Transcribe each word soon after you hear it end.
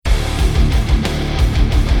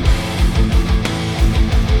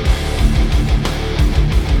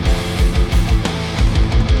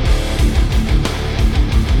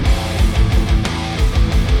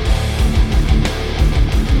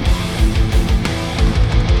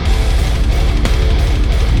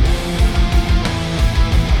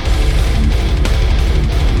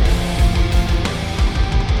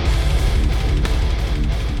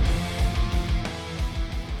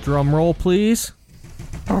Drum roll, please.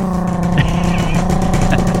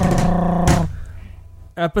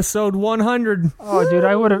 Episode 100. Oh, dude,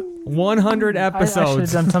 I would have 100 I should have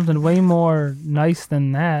episodes. done something way more nice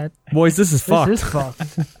than that. Boys, this is fucked. This is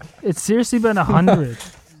fucked. It's seriously been 100.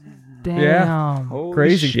 Damn. Yeah. Holy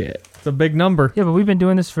Crazy. shit. It's a big number. Yeah, but we've been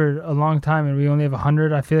doing this for a long time, and we only have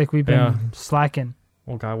 100. I feel like we've been slacking.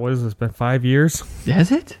 Oh, God, what has this been? 5 years?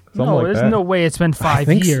 Has it? No, there's no way it's been 5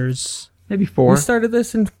 think so. years. Maybe 4. We started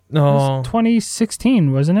this in... It No. was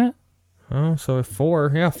 2016, wasn't it? Oh, so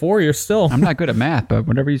 4. Yeah, 4 years still. I'm not good at math, but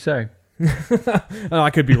whatever you say. Oh, I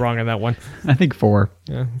could be wrong on that one. I think 4.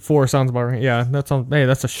 Yeah, 4 sounds about right. Yeah, that's a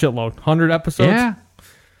shitload. 100 episodes? Yeah.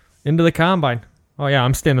 Into the combine. Oh, yeah,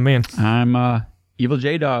 I'm Stan the Man. I'm Evil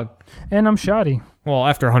J-Dog. And I'm shoddy. Well,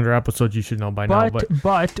 after 100 episodes, you should know by now.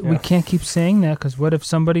 But we can't keep saying that, because what if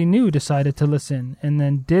somebody new decided to listen and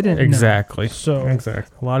then didn't know? Exactly. So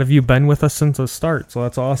Exactly. A lot of you been with us since the start, so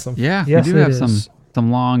that's awesome. Yeah, Yes, we do it have is.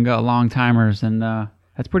 some long timers, and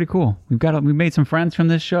that's pretty cool. We made some friends from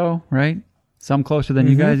this show, right? Some closer than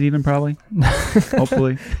you guys even, probably.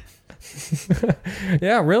 Hopefully.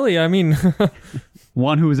 Yeah, really. I mean,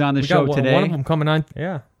 One who was on the we show got today. one of them coming on.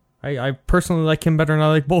 Yeah. I personally like him better than I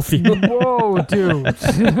like both of you. whoa, dude.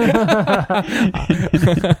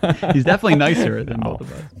 He's definitely nicer than both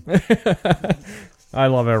of us. I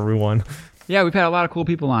love everyone. Yeah, we've had a lot of cool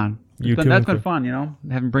people on. You too, That's too. been fun,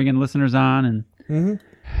 bringing listeners on, and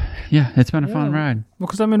yeah, it's been a fun ride. Well,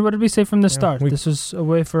 because, I mean, what did we say from the start? This was a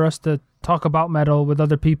way for us to talk about metal with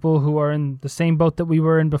other people who are in the same boat that we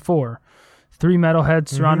were in before. 3 metalheads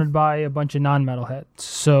surrounded by a bunch of non-metalheads.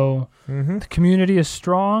 So the community is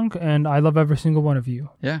strong, and I love every single one of you.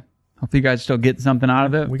 Yeah, hopefully you guys still get something out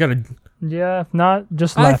of it. We got to... Yeah, if not,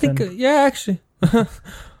 just I laughing. think, yeah, actually.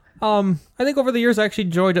 I think over the years I actually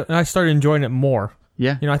enjoyed it. I started enjoying it more.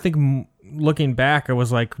 Yeah, You know, I think looking back, it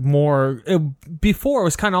was like more... before, it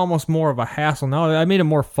was kind of almost more of a hassle. Now I made it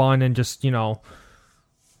more fun and just, yeah,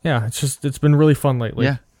 it's been really fun lately.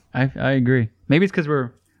 yeah, I agree. Maybe it's because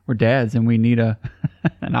we're dads and we need an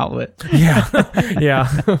outlet. Yeah.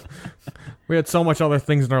 Yeah. We had so much other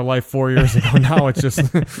things in our life 4 years ago. Now it's just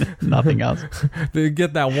Nothing else. to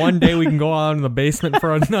get that one day we can go out in the basement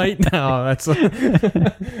for a night. Now that's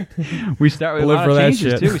We start with a Live lot for of that changes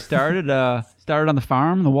shit. too. We started on the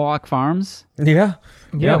farm, the Warlock Farms. yeah.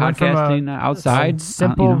 Yeah, went from podcasting outside.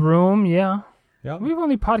 simple room, yeah. Yeah. We've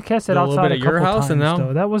only podcasted Did a little outside bit a at your couple house, times, and now-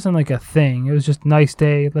 though. That wasn't like a thing. It was just nice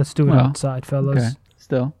day. Let's do it Well, outside, fellas. Okay,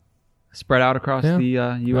 still spread out across Yeah.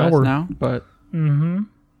 the U.S. we're- now, but Mm-hmm.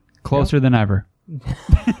 closer than ever.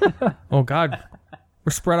 Oh God,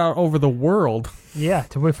 we're spread out over the world. Yeah,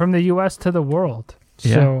 from the U.S. to the world.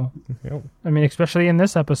 Yeah. So, Yep. I mean, especially in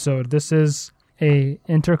this episode, this is a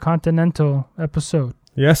intercontinental episode.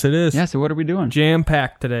 Yes, it is. Yeah. So what are we doing? Jam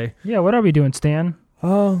packed today. Yeah, what are we doing, Stan?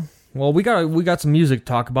 Oh. Well, we got some music to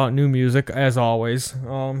talk about, new music as always.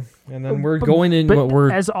 And then we're going in. But We're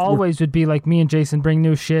as always would be like me and Jason bring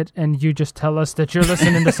new shit, and you just tell us that you're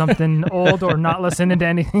listening to something old or not listening to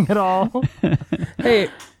anything at all. hey,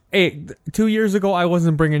 2 years ago I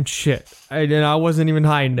wasn't bringing shit, and I wasn't even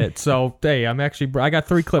hiding it. So hey, I got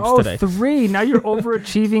 3 clips today. 3. Now you're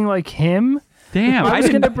overachieving like him. Damn, I was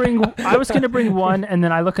gonna bring one, and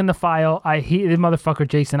then I look in the file. The motherfucker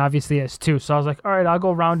Jason obviously has 2, so I was like, all right, I'll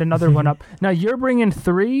go round another one up. Now you're bringing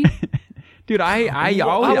 3. Dude, I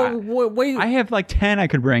always Wait. I have like 10 I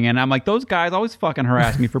could bring in. I'm like, those guys always fucking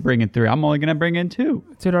harass me for bringing 3. I'm only gonna bring in 2.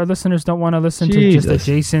 Dude, our listeners don't want to listen to just that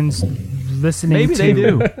Jason's listening. Maybe to they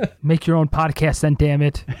do. Make your own podcast, then. Damn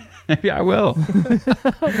it! Maybe I will.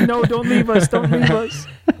 No, don't leave us. Don't leave us.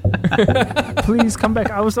 Please come back.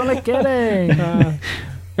 I was only kidding.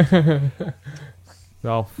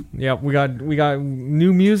 So yeah, we got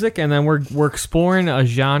new music, and then we're exploring a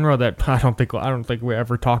genre that I don't think we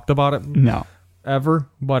ever talked about it No. ever.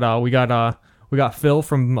 But we got Phil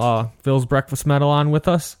from Phil's Breakfast Metal on with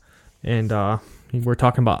us, and we're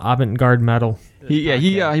talking about avant-garde metal.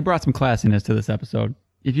 He brought some classiness to this episode.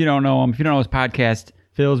 If you don't know him, if you don't know his podcast,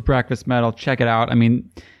 Phil's Breakfast Metal, check it out. I mean,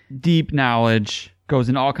 deep knowledge, goes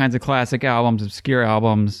into all kinds of classic albums, obscure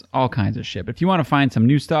albums, all kinds of shit. But if you want to find some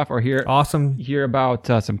new stuff or hear about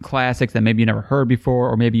some classics that maybe you never heard before,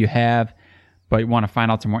 or maybe you have, but you want to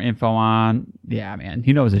find out some more info on, yeah, man,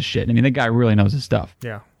 he knows his shit. I mean, the guy really knows his stuff.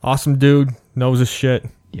 Yeah, awesome dude, knows his shit.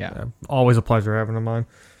 Yeah. Always a pleasure having him on.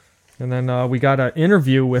 And then we got an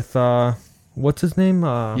interview with what's his name?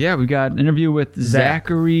 Yeah, we got an interview with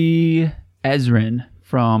Zachary Ezrin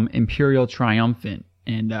from Imperial Triumphant,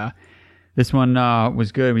 and this one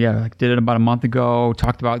was good. Yeah, did it about a month ago.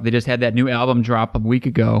 Talked about, they just had that new album drop a week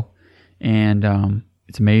ago, and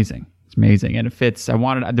it's amazing. It's amazing, and it fits.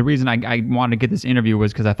 The reason I wanted to get this interview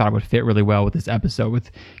was because I thought it would fit really well with this episode,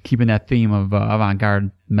 with keeping that theme of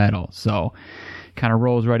avant-garde metal. So, kind of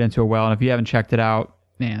rolls right into it well. And if you haven't checked it out,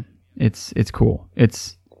 man, it's cool.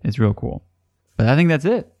 It's real cool. But I think that's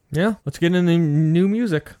it. Yeah, let's get into new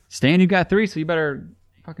music. Stan, you got 3, so you better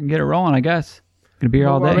fucking get it rolling, I guess. Gonna be here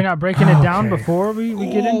all day. Are we not breaking it down before we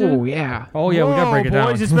get into it? Oh, yeah. Oh, yeah, we gotta break it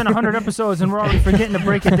down. Boys, it's been 100 episodes and we're already forgetting to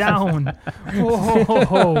break it down.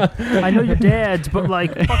 Whoa. I know you're dads, but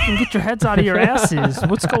fucking get your heads out of your asses.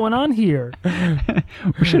 What's going on here?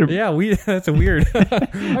 That's a weird.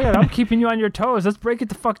 I'm keeping you on your toes. Let's break it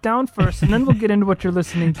the fuck down first, and then we'll get into what you're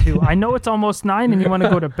listening to. I know it's almost 9 and you want to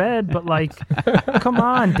go to bed, but come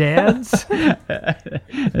on, dads.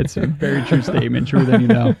 That's a very true statement. Truer than you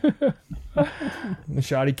know.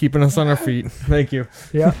 Shoddy keeping us on our feet. Thank you.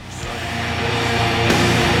 Yeah.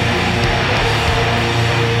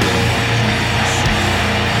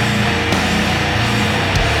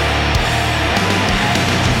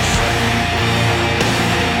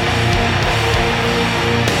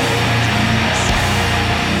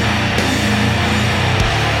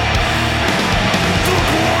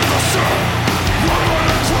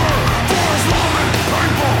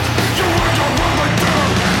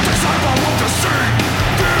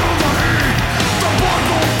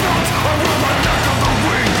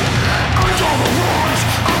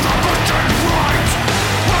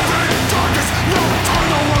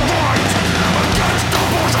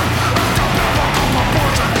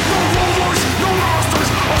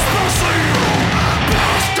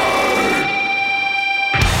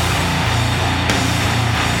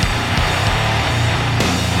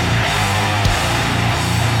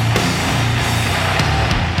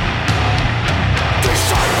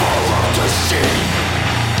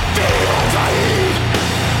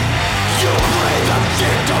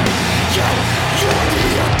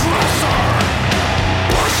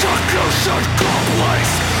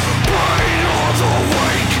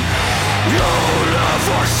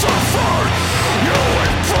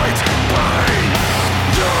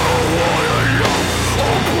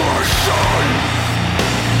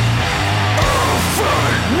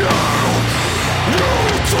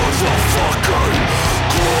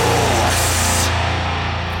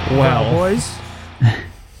 Well, boys.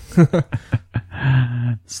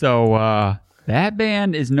 So that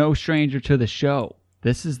band is no stranger to the show.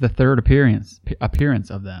 This is the third appearance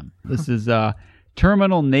of them. This is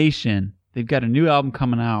Terminal Nation. They've got a new album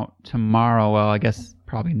coming out tomorrow. Well, I guess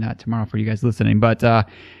probably not tomorrow for you guys listening, but the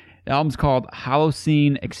album's called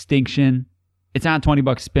Holocene Extinction. It's on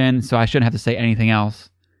 $20 spin, so I shouldn't have to say anything else.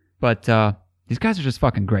 But these guys are just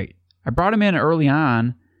fucking great. I brought them in early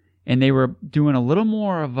on, and they were doing a little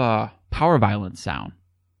more of a power violence sound.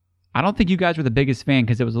 I don't think you guys were the biggest fan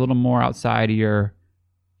because it was a little more outside of your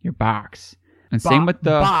box. And same with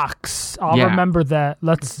the box. I'll remember that.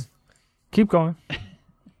 Let's keep going.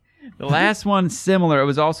 The last one, similar. It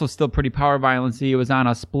was also still pretty power violence-y. It was on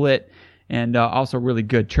a split and also really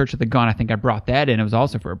good. Church of the Gun, I think I brought that in. It was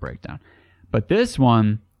also for a breakdown. But this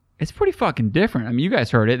one, it's pretty fucking different. I mean, you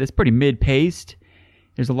guys heard it. It's pretty mid-paced.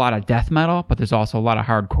 There's a lot of death metal, but there's also a lot of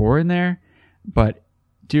hardcore in there. But,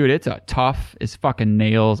 dude, it's a tough as fucking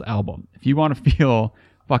nails album. If you want to feel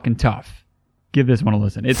fucking tough, give this one a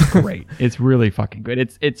listen. It's great. It's really fucking good.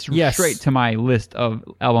 It's straight to my list of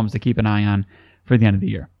albums to keep an eye on for the end of the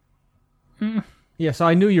year. Yeah, so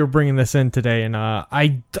I knew you were bringing this in today, and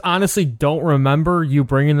I honestly don't remember you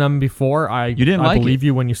bringing them before. I believe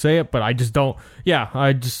you when you say it, but I just don't. Yeah,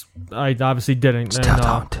 I obviously didn't. Still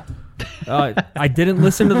don't. I didn't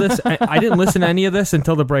listen to this. I didn't listen to any of this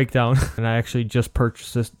until the breakdown, and I actually just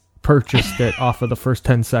purchased it off of the first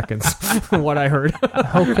 10 seconds. What I heard.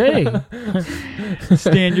 Okay,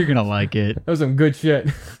 Stan, you're gonna like it. That was some good shit.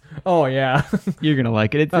 Oh yeah, you're gonna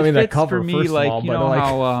like it. I mean, that cover for me, first like of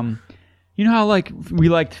all, you know how like we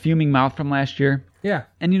liked Fuming Mouth from last year. Yeah,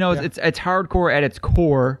 and it's hardcore at its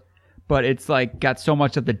core. But it's like got so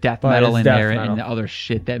much of the death metal in there and the other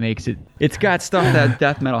shit that makes it. It's got stuff that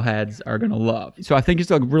death metal heads are gonna love. So I think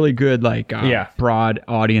it's a really good broad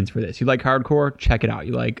audience for this. You like hardcore? Check it out.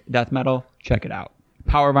 You like death metal? Check it out.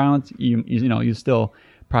 Power violence? You still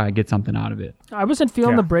probably get something out of it. I wasn't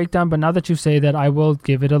feeling the breakdown, but now that you say that, I will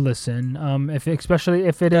give it a listen. Especially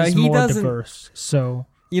if it is more diverse. So.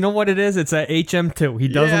 You know what it is? It's a HM2. He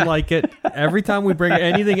doesn't like it. Every time we bring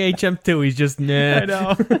anything HM2, he's just, nah. I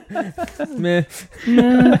know. Meh.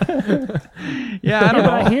 Yeah, I don't know.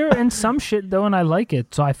 But I hear it in some shit, though, and I like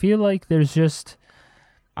it. So I feel like there's just...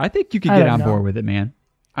 I think you could get on board with it, man.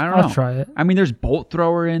 I don't know. I'll try it. I mean, there's Bolt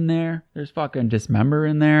Thrower in there. There's fucking Dismember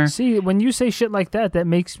in there. See, when you say shit like that, that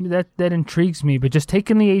makes me that intrigues me. But just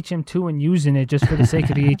taking the HM2 and using it just for the sake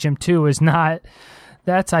of the HM2 is not.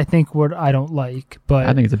 That's, I think, what I don't like. But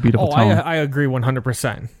I think it's a beautiful tone. I agree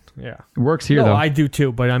 100%. Yeah, it works here though. I do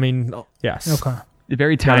too. But I mean, yes. Okay.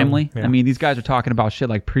 Very timely. Yeah. I mean, these guys are talking about shit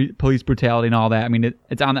like police brutality and all that. I mean,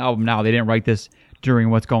 it's on the album now. They didn't write this during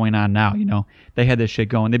what's going on now. You know, they had this shit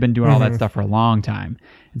going. They've been doing all that stuff for a long time.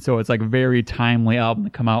 And so it's like a very timely album to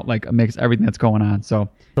come out, like amidst everything that's going on. So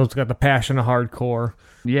it's got the passion of hardcore.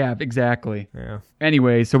 Yeah, exactly. Yeah.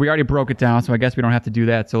 Anyway, so we already broke it down, so I guess we don't have to do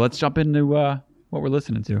that. So let's jump into what we're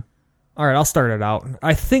listening to. All right, I'll start it out.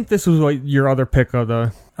 I think this was what your other pick of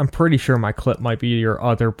the... I'm pretty sure my clip might be your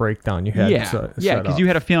other breakdown you had. Yeah, because you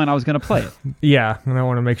had a feeling I was going to play it. Yeah, and I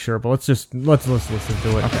want to make sure, but let's listen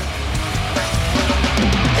to it. Okay.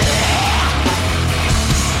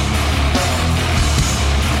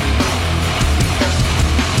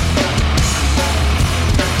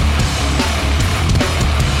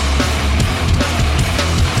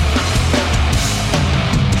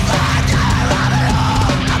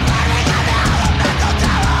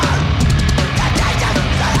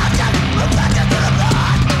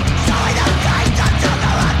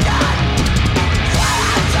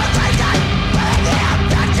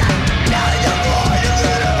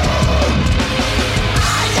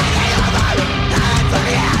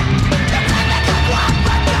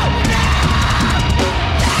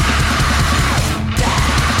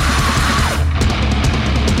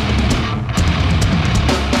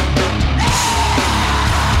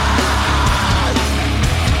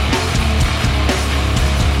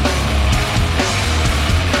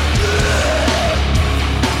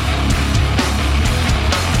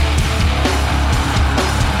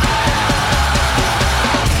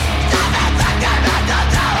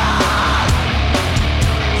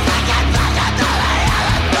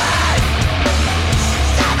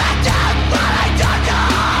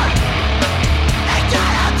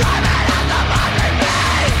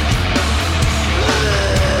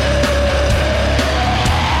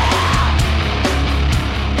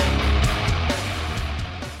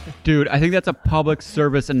 Dude, I think that's a public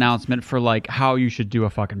service announcement for like how you should do a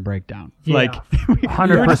fucking breakdown. Yeah, like 100%.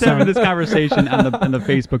 We were just having this conversation on the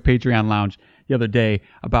Facebook Patreon lounge the other day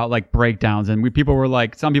about like breakdowns, and people were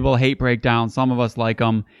like, some people hate breakdowns, some of us like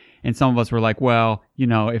them, and some of us were like, well, you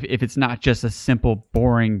know, if it's not just a simple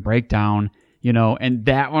boring breakdown, you know, and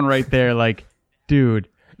that one right there, like, dude,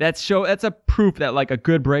 that's a proof that like a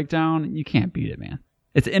good breakdown, you can't beat it, man.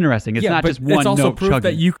 It's interesting. It's not just one it's also note proof chugging.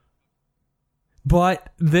 that you.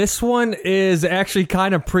 But this one is actually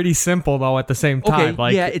kind of pretty simple, though, at the same time. Okay,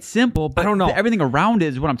 like, yeah, it's simple, but I don't know. Everything around it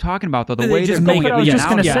is what I'm talking about, though. The way just they're make going it- I was yeah, just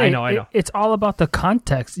going to yeah, say, I know. It's all about the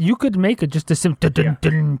context. You could make it just a simple...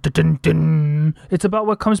 It's about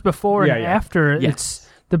what comes before and after. Yes. It's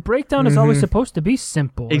the breakdown is always supposed to be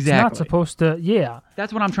simple. Exactly. It's not supposed to... Yeah.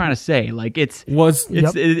 That's what I'm trying to say. Like, it's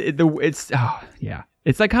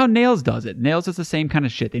It's like how Nails does it. Nails does the same kind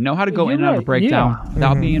of shit. They know how to go in and out of a breakdown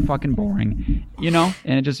without being fucking boring, you know?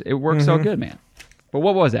 And it works so good, man. But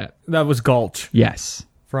what was that? That was Gulch. Yes.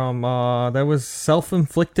 From, that was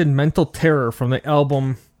Self-Inflicted Mental Terror from the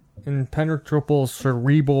album Impenetrable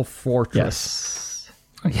Cerebral Fortress.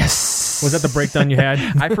 Yes. Was that the breakdown you had?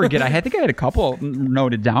 I forget. I think I had a couple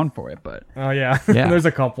noted down for it, but... Oh, yeah. Yeah. There's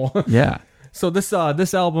a couple. Yeah. So this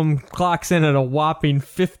album clocks in at a whopping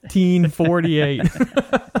 15:48.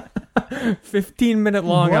 15-minute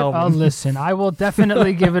long album. Listen, I will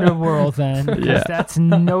definitely give it a whirl then. Because that's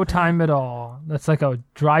no time at all. That's like a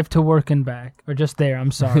drive to work and back. Or just there,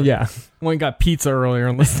 I'm sorry. Yeah. Went and got pizza earlier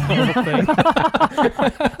and listened to the whole thing.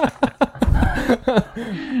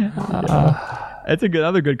 That's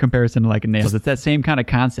another good comparison to like Nails. It's that same kind of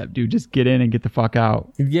concept, dude. Just get in and get the fuck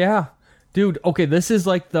out. Yeah. Dude, okay, this is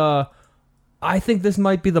like I think this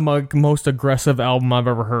might be the most aggressive album I've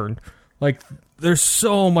ever heard. Like, there's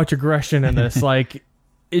so much aggression in this. Like,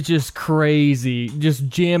 it's just crazy. Just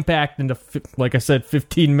jam-packed into, like I said,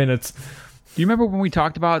 15 minutes. Do you remember when we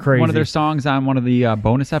talked about one of their songs on one of the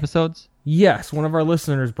bonus episodes? Yes, one of our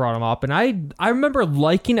listeners brought them up, and I remember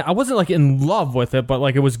liking it. I wasn't, like, in love with it, but,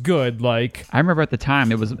 like, it was good. Like, I remember at the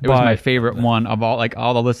time it was my favorite one of all. Like,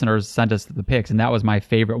 all the listeners sent us the picks, and that was my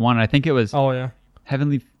favorite one. And I think it was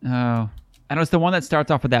Heavenly... I know it's the one that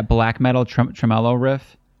starts off with that black metal tremolo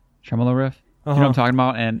riff. You know what I'm talking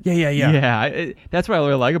about? And yeah. That's what I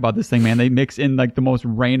really like about this thing, man. They mix in like the most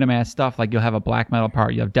random ass stuff. Like you'll have a black metal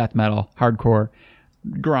part, you have death metal, hardcore,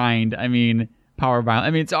 grind. I mean, power violence.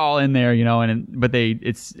 I mean, it's all in there, you know. But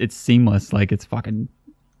it's seamless. Like it's fucking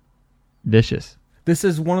vicious. This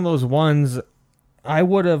is one of those ones. I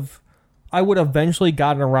would have eventually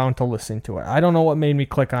gotten around to listening to it. I don't know what made me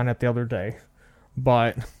click on it the other day,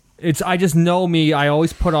 but I just know me. I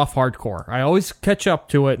always put off hardcore. I always catch up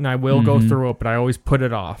to it, and I will go through it, but I always put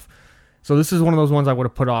it off. So this is one of those ones I would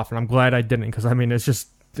have put off, and I'm glad I didn't, because I mean, it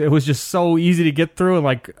was just so easy to get through, and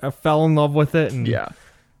like I fell in love with it, and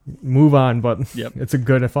move on. But it's a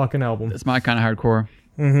good fucking album. It's my kind of hardcore.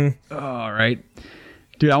 All right,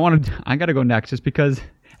 dude. I gotta go next, just because.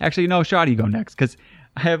 Actually, no, Shawty, go next, because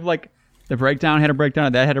I have like the breakdown had a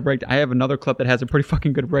breakdown, that had a breakdown. I have another clip that has a pretty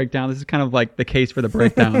fucking good breakdown. This is kind of like the case for the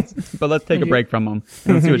breakdowns. But let's take a break from them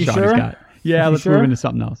and let's see what Shawty's got. Yeah, let's move into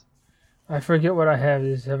something else. I forget what I have.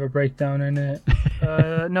 Does it have a breakdown in it?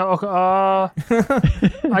 No.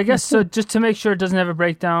 Okay. I guess so. Just to make sure it doesn't have a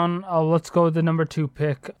breakdown, let's go with the number 2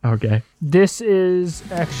 pick. Okay. This is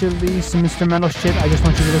actually some instrumental shit. I just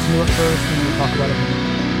want you to listen to it first, and we'll talk about it.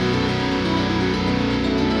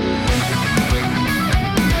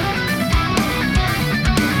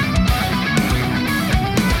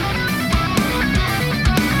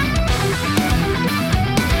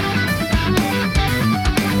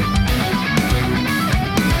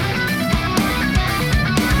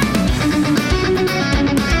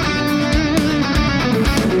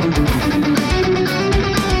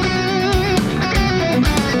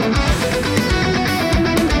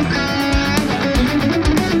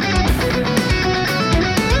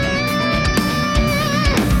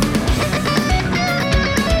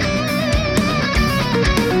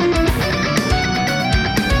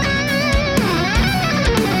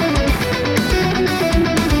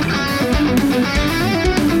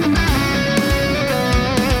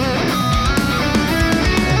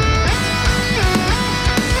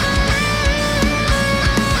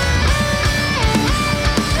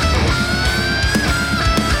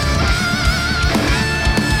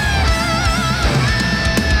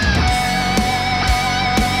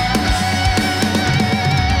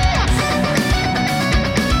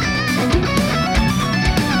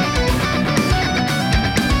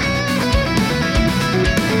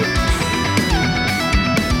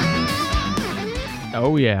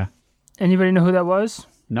 Oh yeah. Anybody know who that was?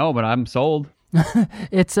 No, but I'm sold.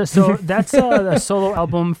 That's a solo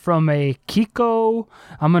album from a Kiko.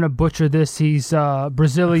 I'm gonna butcher this. He's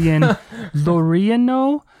Brazilian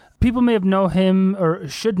Laureano. People may have know him or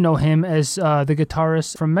should know him as the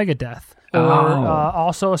guitarist from Megadeth, or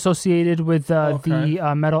also associated with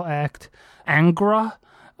the metal act Angra.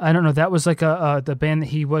 I don't know. That was like the band that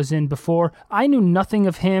he was in before. I knew nothing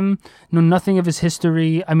of him, know nothing of his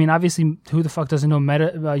history. I mean, obviously, who the fuck doesn't know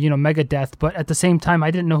Megadeth? But at the same time, I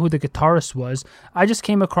didn't know who the guitarist was. I just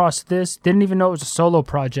came across this, didn't even know it was a solo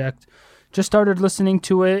project. Just started listening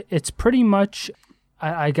to it. It's pretty much,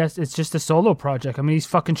 I guess, it's just a solo project. I mean, he's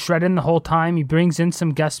fucking shredding the whole time. He brings in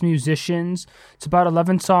some guest musicians. It's about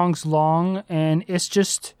 11 songs long, and it's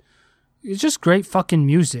just great fucking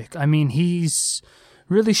music. I mean, he's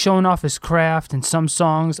really showing off his craft in some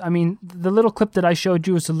songs. I mean, the little clip that I showed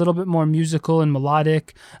you is a little bit more musical and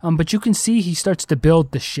melodic, but you can see he starts to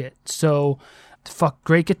build the shit. So,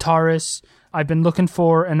 great guitarist. I've been looking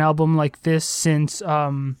for an album like this since,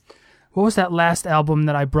 what was that last album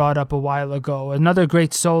that I brought up a while ago? Another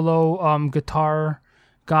great solo guitar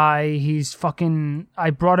guy. He's fucking, I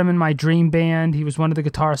brought him in my dream band. He was one of the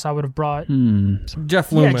guitarists I would have brought.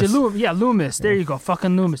 Jeff Loomis. Loomis. There you go.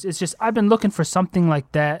 Fucking Loomis. It's just, I've been looking for something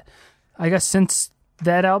like that, I guess, since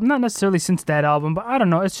that album. Not necessarily since that album, but I don't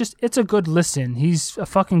know. It's a good listen. He's a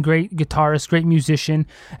fucking great guitarist, great musician,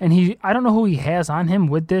 and I don't know who he has on him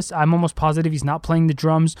with this. I'm almost positive he's not playing the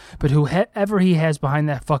drums, but whoever he has behind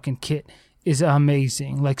that fucking kit is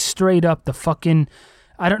amazing. Like, straight up, the fucking,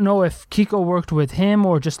 I don't know if Kiko worked with him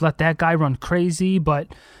or just let that guy run crazy, but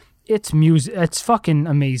it's music. It's fucking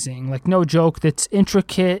amazing. Like, no joke. That's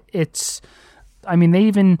intricate.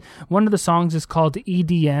 One of the songs is called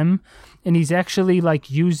EDM, and he's actually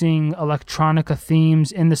like using electronica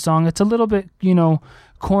themes in the song. It's a little bit,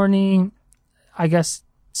 corny. I guess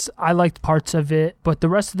I liked parts of it, but the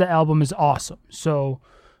rest of the album is awesome. So,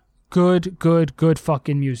 good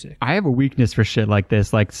fucking music. I have a weakness for shit like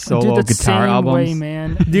this, like solo guitar albums. Way,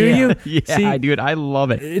 man. Do you? Yeah, see, I do it. I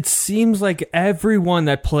love it. It seems like everyone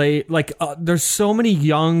that play, there's so many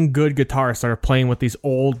young, good guitarists that are playing with these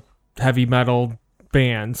old heavy metal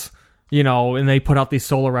bands, and they put out these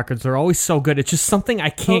solo records. They're always so good. It's just something I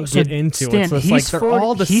can't get into. Stan, it's like they're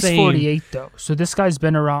all the he's same. He's 48 though, so this guy's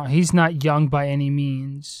been around. He's not young by any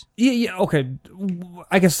means. Yeah. Okay,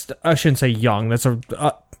 I guess I shouldn't say young. That's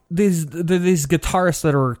these guitarists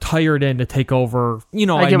that are hired in to take over. You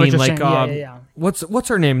know, I mean, like what's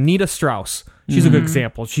her name? Nita Strauss. She's a good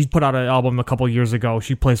example. She put out an album a couple years ago.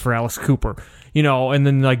 She plays for Alice Cooper. You know, and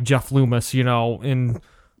then like Jeff Loomis. You know, and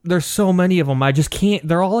there's so many of them. I just can't.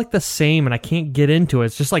 They're all like the same, and I can't get into it.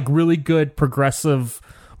 It's just like really good progressive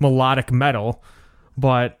melodic metal.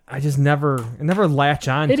 But I just never latch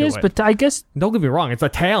on to it. It is, but I guess... Don't get me wrong, it's the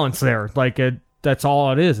talent's there. Like, that's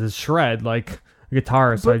all it is shred, like,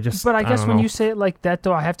 guitar. So But I guess when you say it like that,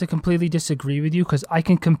 though, I have to completely disagree with you, because I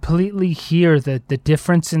can completely hear the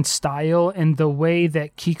difference in style and the way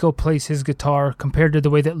that Kiko plays his guitar compared to the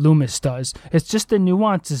way that Loomis does. It's just the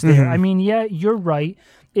nuances there. I mean, yeah, you're right.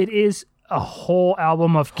 It is a whole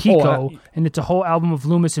album of Kiko, and it's a whole album of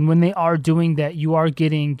Loomis, and when they are doing that, you are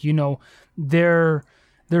getting, you know... their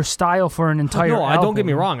style for an entire album. Don't get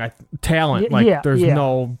me wrong. Talent, there's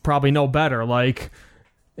probably no better. Like,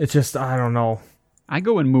 it's just, I don't know. I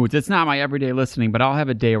go in moods. It's not my everyday listening, but I'll have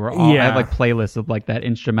a day where I have like playlists of like that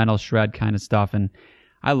instrumental shred kind of stuff, and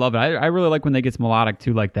I love it. I really like when they get melodic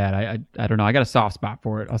too, like that. I don't know. I got a soft spot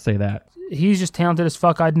for it. I'll say that. He's just talented as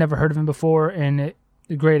fuck. I'd never heard of him before, and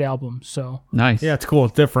a great album. So nice. Yeah, it's cool.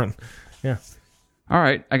 It's different. Yeah. All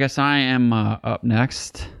right. I guess I am up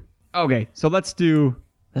next. Okay, so let's do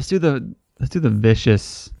the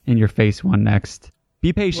vicious in your face one next.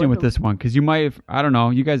 Be patient with this one, because you might have, I don't know,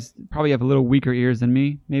 you guys probably have a little weaker ears than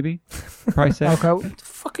me, maybe. Probably say. Okay, what the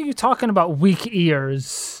fuck are you talking about, weak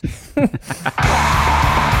ears?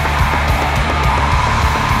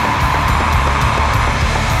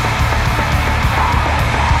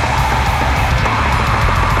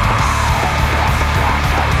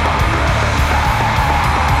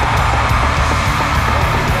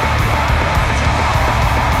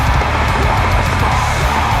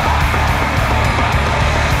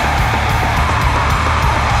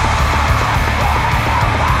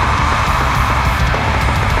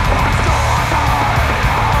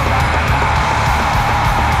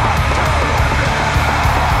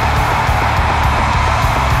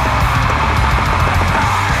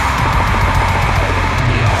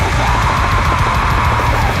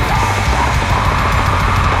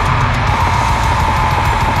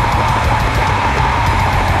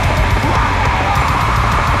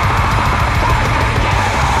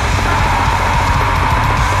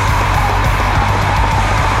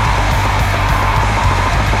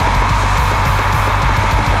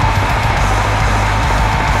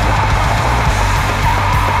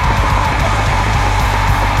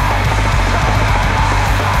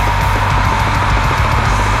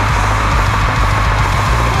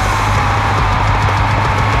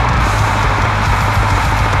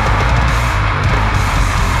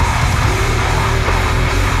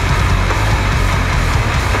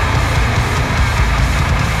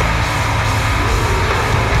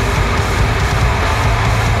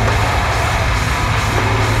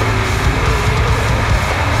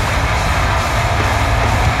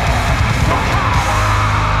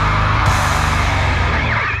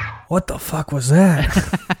 What the fuck was that?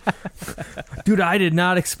 Dude, I did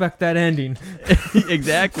not expect that ending.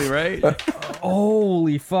 Exactly, right?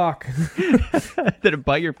 Holy fuck. Did it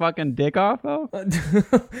bite your fucking dick off, though?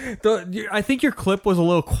 I think your clip was a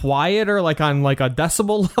little quieter, like on like a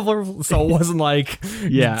decibel level, so it wasn't like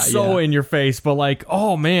in your face, but like,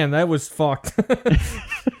 oh man, that was fucked.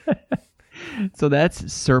 So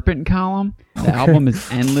that's Serpent Column. The album is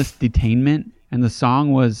Endless Detainment, and the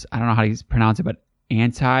song was, I don't know how to pronounce it, but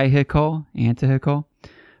Antihical.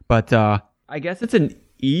 But I guess it's an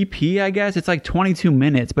EP, I guess. It's like 22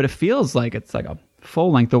 minutes, but it feels like it's like a full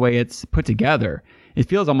length the way it's put together. It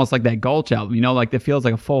feels almost like that Gulch album, you know, like it feels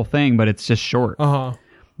like a full thing, but it's just short.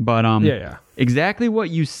 But exactly what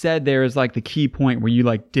you said there is like the key point where you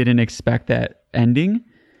like didn't expect that ending.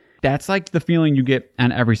 That's like the feeling you get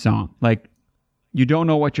on every song. Like, you don't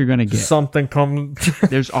know what you're going to get. Something comes.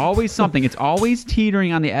 There's always something. It's always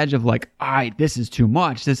teetering on the edge of like, all right, this is too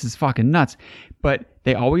much. This is fucking nuts. But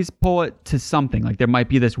they always pull it to something. Like, there might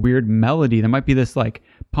be this weird melody. There might be this like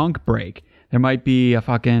punk break. There might be a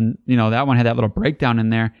fucking, you know, that one had that little breakdown in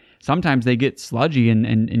there. Sometimes they get sludgy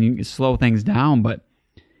and you slow things down, but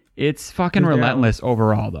it's fucking relentless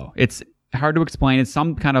overall, though. It's hard to explain. It's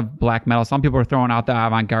some kind of black metal. Some people are throwing out the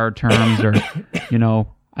avant-garde terms or, you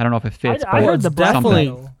know, I don't know if it fits. I heard the black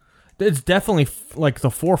metal. It's definitely like the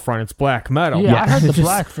forefront. It's black metal. Yeah, I heard the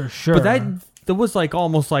black for sure. But that was like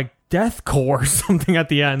almost like deathcore or something at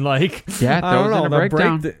the end. Like, yeah, I don't know. The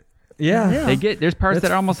breakdown. Yeah. There's parts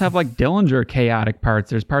that almost have like Dillinger chaotic parts.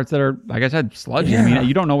 There's parts that are, like I said, sludgy. Yeah. I mean,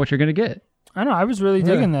 you don't know what you're going to get. I know. I was really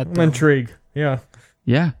digging that, though. I'm intrigued. Yeah.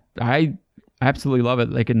 Yeah. I I absolutely love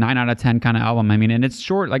it. Like a 9 out of 10 kind of album. I mean, and it's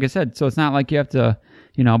short, like I said, so it's not like you have to,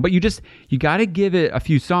 but you got to give it a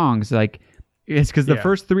few songs. Like, it's because the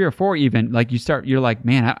first 3 or 4 even, like you're like,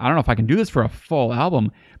 man, I don't know if I can do this for a full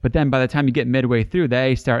album. But then by the time you get midway through,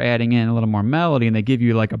 they start adding in a little more melody and they give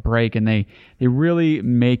you like a break and they really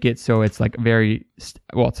make it so it's like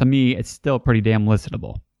to me, it's still pretty damn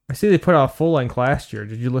listenable. I see they put out a full length last year.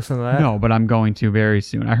 Did you listen to that? No, but I'm going to very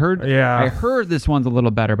soon. I heard this one's a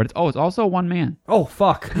little better, but it's also one man. Oh,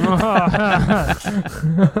 fuck.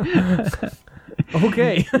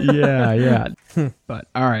 Okay. Yeah. But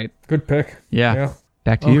all right. Good pick. Yeah.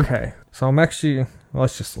 Back to you. Okay. So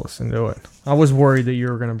let's just listen to it. I was worried that you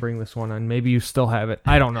were going to bring this one on. Maybe you still have it.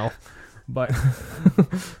 I don't know. But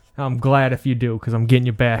I'm glad if you do, because I'm getting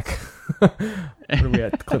you back. What are we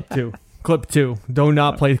at? Clip 2. Clip 2. Do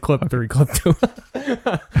not play clip 3. Clip 2.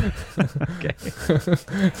 Okay.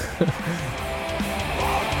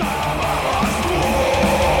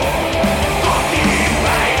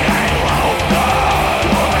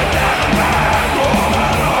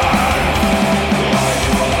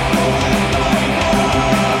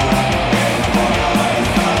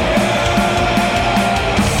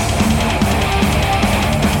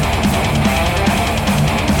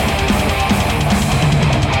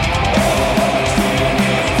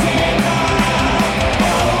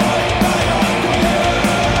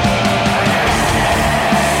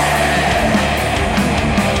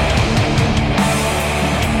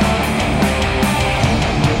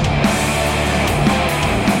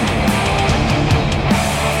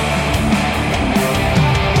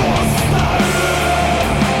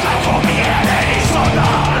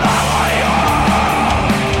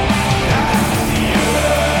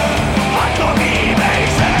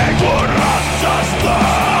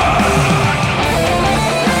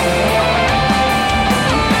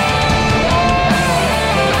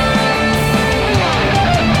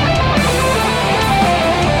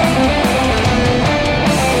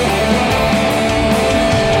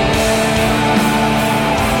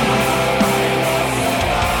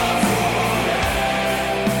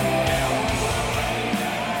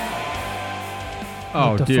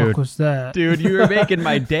 What the fuck was that? Dude, you were making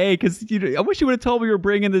my day because I wish you would have told me you were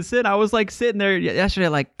bringing this in. I was like sitting there yesterday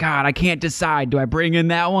like, God, I can't decide. Do I bring in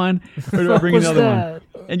that one or do I bring another one?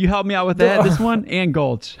 And you helped me out with that, this one, and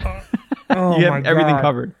Gulch. Oh, you have everything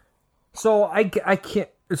covered. So I can't.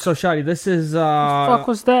 So, Shadi, this is... What the fuck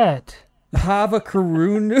was that?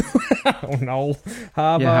 Havakrunu? I don't know.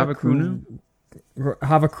 Havakrunu?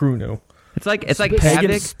 Havakrunu. It's like Havoc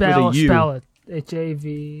with a U. Spell it.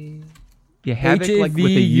 H-A-V... Yeah, Havoc like with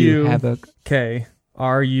a U. Havoc. K-R-U-U-N-U.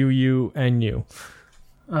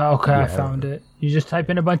 Okay, I found it. You just type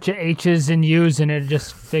in a bunch of H's and U's and it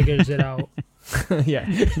just figures it out. Yeah.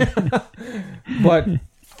 But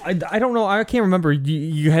I don't know. I can't remember.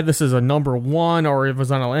 You had this as a number 1 or it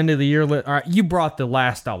was on an end of the year list. All right, you brought the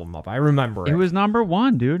last album up. I remember it. It was number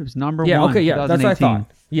 1, dude. It was number 1. Yeah, okay, yeah. That's what I thought.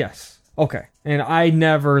 Yes. Okay. And I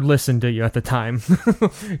never listened to you at the time. I never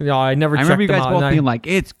checked them out. I remember you guys both being like,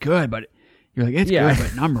 it's good, but... You're like, it's good,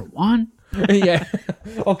 but number 1? Yeah.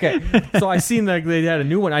 Okay. So I seen that they had a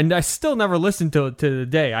new one. I still never listened to it to the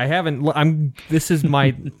day. I haven't. This is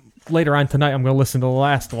my later on tonight. I'm going to listen to the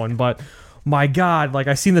last one. But my God, like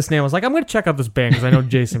I seen this name. I was like, I'm going to check out this band because I know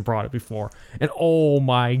Jason brought it before. And oh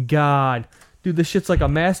my God, dude, this shit's like a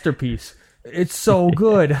masterpiece. It's so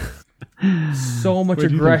good. So much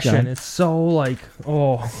aggression. It's so like,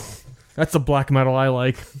 oh, that's the black metal I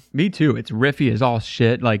like. Me too. It's riffy as all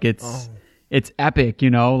shit. Like It's epic,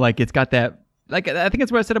 like it's got that, like I think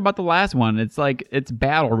that's what I said about the last one. It's like it's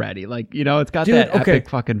battle ready, like it's got that epic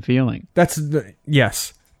fucking feeling.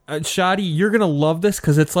 Yes, Shadi, you're gonna love this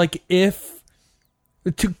because it's like if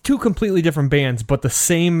two completely different bands, but the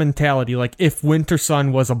same mentality. Like if Winter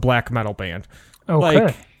Sun was a black metal band,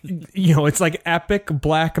 like it's like epic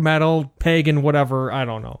black metal, pagan, whatever. I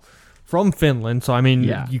don't know, from Finland. So I mean,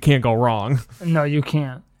 you can't go wrong. No, you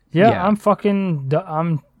can't. Yeah.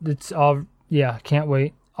 It's all. Yeah, can't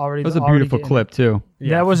wait. That was a beautiful clip, too.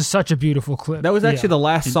 Yeah. That was such a beautiful clip. That was actually the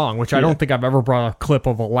last song, which I don't think I've ever brought a clip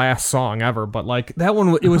of a last song ever. But like that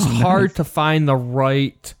one, it was hard to find the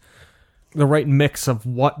right mix of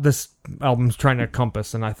what this album's trying to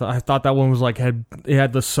encompass. And I thought that one was like it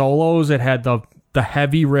had the solos, it had the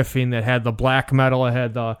heavy riffing, it had the black metal, it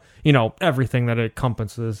had the everything that it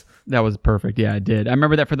encompasses. That was perfect. Yeah, I did. I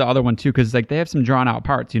remember that for the other one too, because like they have some drawn out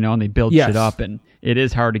parts, and they build shit up, and it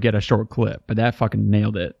is hard to get a short clip, but that fucking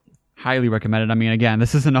nailed it. Highly recommended. I mean, again,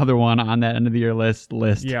 this is another one on that end of the year list.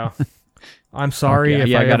 Yeah. I'm sorry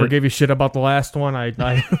if I ever gave you shit about the last one.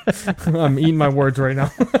 I'm eating my words right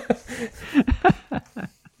now.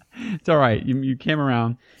 It's all right. You came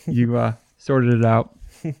around. You sorted it out.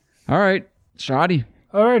 All right, Shoddy.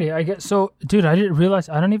 Alrighty, I guess so. Dude, I didn't realize.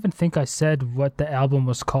 I don't even think I said what the album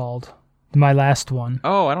was called. My last one.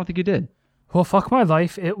 Oh, I don't think you did. Well, fuck my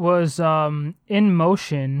life. It was In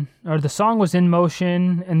Motion, or the song was In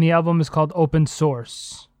Motion, and the album is called Open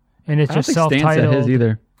Source, and it's just self-titled. His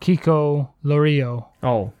either. Kiko Lorio.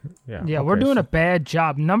 Oh, yeah. Yeah, okay, we're doing a bad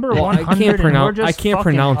job. Number 100. I can't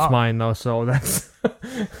pronounce mine though, so that's.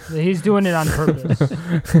 He's doing it on purpose.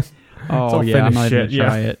 Oh yeah, I'm not even gonna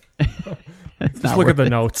try it. Just look at the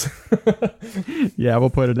notes. Yeah,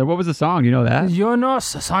 we'll put it there. What was the song? You know that? Jonas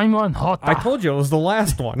Simon Hota. I told you it was the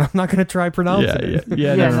last one. I'm not going to try pronouncing it.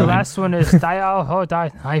 Yeah, the last one is Daya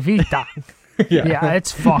Hota Ivita. Yeah,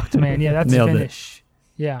 it's fucked, man. Yeah, that's Finnish.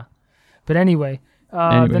 Yeah. But anyway,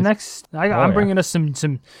 the next... I'm bringing us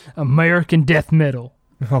some American death metal.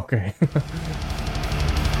 Okay.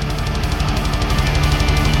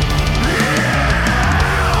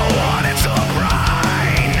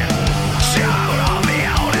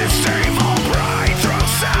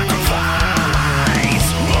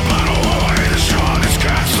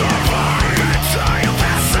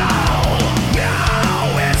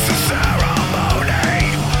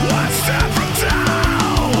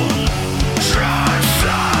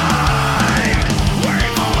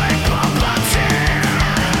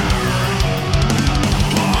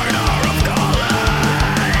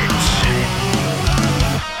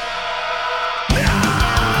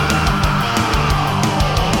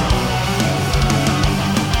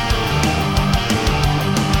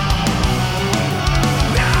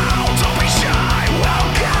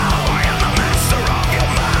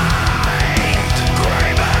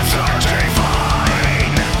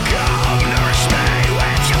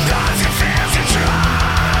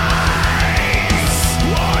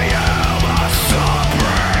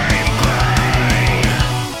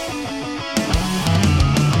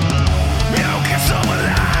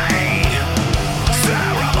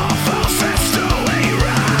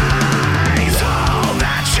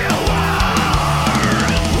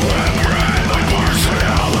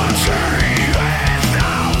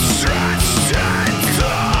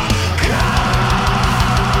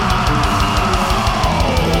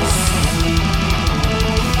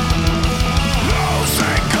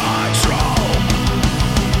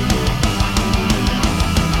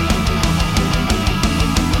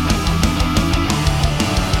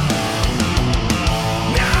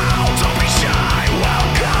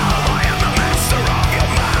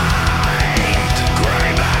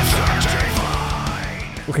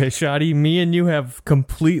 Okay, Shoddy, me and you have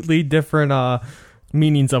completely different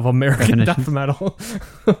meanings of American death metal.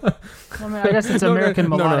 I guess it's American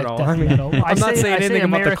melodic death metal. I'm not saying anything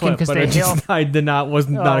about the clip, but I was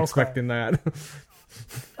not expecting that.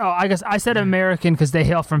 Oh, I guess I said American because they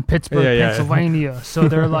hail from Pittsburgh, Pennsylvania. So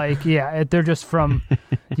they're like, they're just from,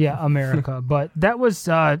 America. But that was,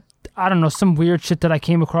 I don't know, some weird shit that I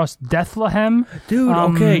came across. Bethlehem. Dude,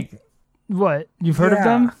 okay. What? You've heard of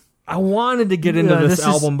them? I wanted to get into this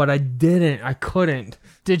album, but I didn't. I couldn't.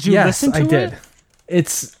 Did you listen to it? Yes, I did.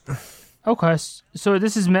 It's... Okay, so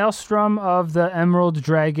this is Maelstrom of the Emerald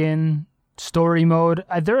Dragon story mode.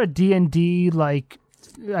 They're a D&D,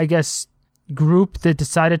 I guess, group that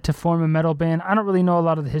decided to form a metal band. I don't really know a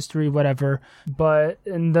lot of the history, whatever.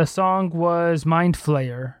 And the song was Mind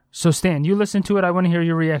Flayer. So, Stan, you listened to it. I want to hear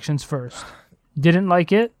your reactions first. Didn't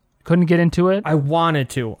like it? Couldn't get into it? I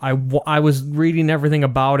wanted to. I was reading everything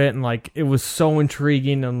about it, and it was so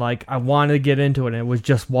intriguing, and I wanted to get into it, and it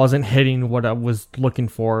just wasn't hitting what I was looking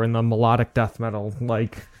for in the melodic death metal.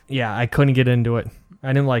 I couldn't get into it. I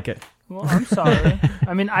didn't like it. Well, I'm sorry.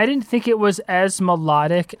 I mean, I didn't think it was as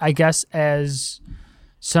melodic, I guess, as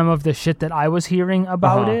some of the shit that I was hearing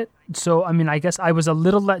about it. So, I mean, I guess I was a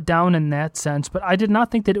little let down in that sense, but I did not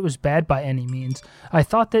think that it was bad by any means. I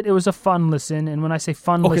thought that it was a fun listen, and when I say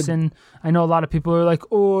fun listen, I know a lot of people are like,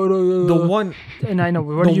 oh... The one... And I know,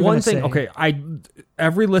 what are you going to say? Okay,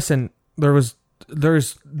 every listen, there is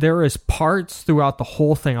parts throughout the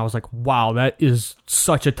whole thing. I was like, wow, that is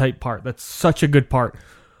such a tight part. That's such a good part.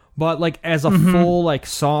 But, as a full,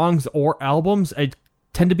 songs or albums, I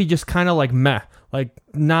tend to be just kind of, meh.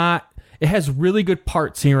 Not... It has really good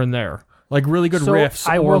parts here and there, really good riffs,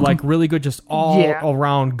 really good just all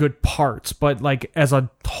around good parts. But as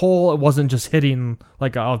a whole, it wasn't just hitting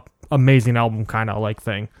a amazing album kind of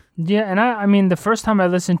thing. Yeah, and I mean, the first time I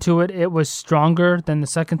listened to it, it was stronger than the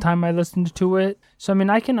second time I listened to it. So, I mean,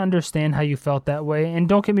 I can understand how you felt that way. And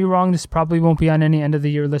don't get me wrong, this probably won't be on any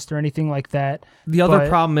end-of-the-year list or anything like that. The other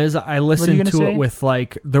problem is I listened to it with,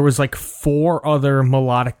 like, there was, like, 4 other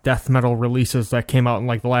melodic death metal releases that came out in,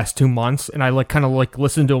 like, the last 2 months. And I, like, kind of, like,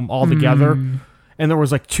 listened to them all together. And there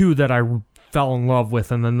was, like, 2 that I fell in love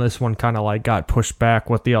with, and then this one kind of like got pushed back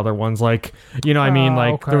with the other ones. Like, you know what I mean?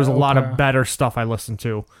 Like, there was a lot of better stuff I listened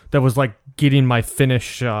to that was like getting my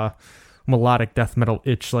Finnish melodic death metal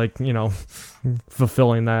itch, like, you know,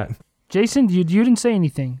 fulfilling that. Jason, you didn't say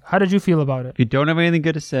anything. How did you feel about it? If you don't have anything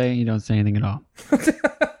good to say, you don't say anything at all.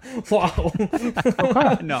 Wow.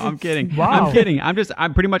 No, I'm kidding. Wow. I'm kidding.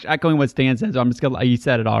 I'm pretty much echoing what Stan said, so I'm just gonna, you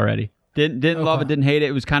said it already. Didn't love it, didn't hate it.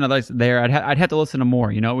 It was kind of like there. I'd have to listen to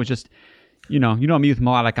more, you know? It was just, you know me with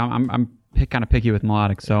melodic. I'm kind of picky with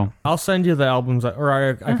melodic, so I'll send you the albums,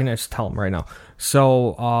 or I can just tell them right now.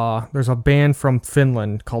 So there's a band from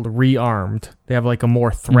Finland called Rearmed. They have like a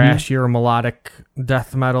more thrashier melodic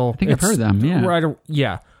death metal. I think I've heard them. Yeah, right.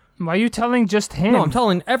 Yeah. Why are you telling just him? No, I'm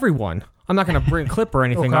telling everyone. I'm not going to bring a clip or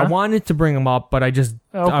anything. I wanted to bring them up, but I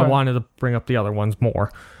wanted to bring up the other ones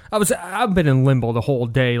more. I've been in limbo the whole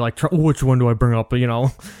day, like, which one do I bring up? You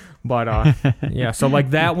know. But, yeah, so,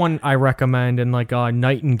 like, that one I recommend, and, like,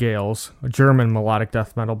 Nightingales, a German melodic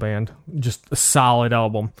death metal band. Just a solid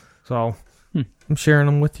album. So, I'm sharing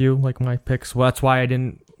them with you, like, my picks. Well, that's why I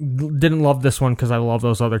didn't love this one, because I love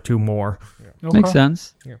those other 2 more. Yeah. Okay. Makes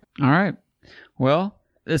sense. Yeah. All right. Well,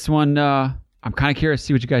 this one, I'm kind of curious to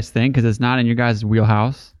see what you guys think, because it's not in your guys'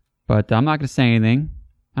 wheelhouse. But I'm not going to say anything.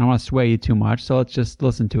 I don't want to sway you too much, so let's just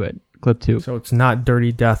listen to it. Clip 2. So it's not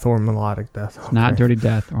Dirty Death or Melodic Death. It's not Dirty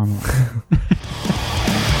Death or Melodic.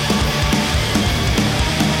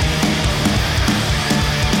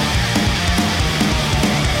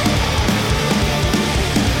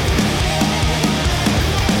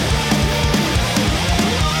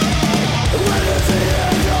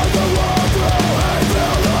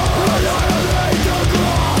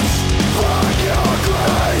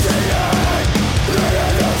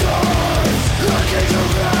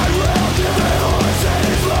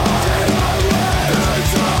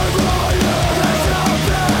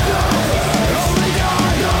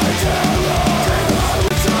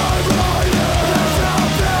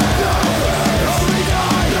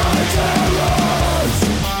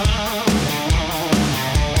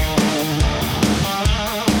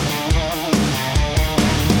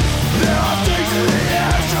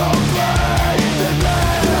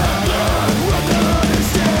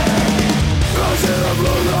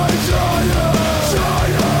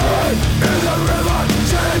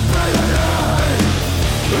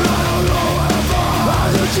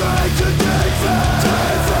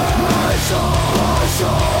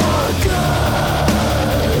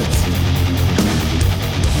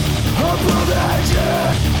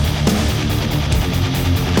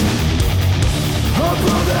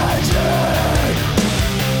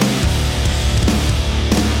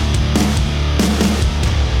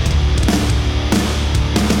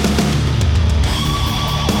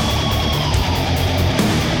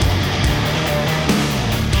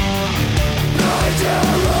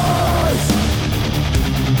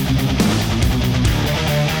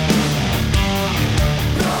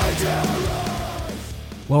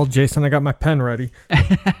 Well, Jason, I got my pen ready.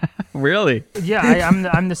 Really? Yeah,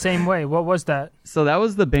 I'm the same way. What was that? So that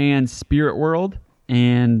was the band Spirit World,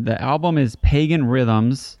 and the album is Pagan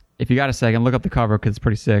Rhythms. If you got a second, look up the cover because it's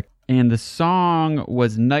pretty sick. And the song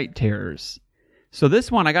was Night Terrors. So this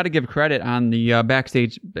one, I got to give credit on the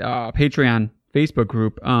Backstage Patreon Facebook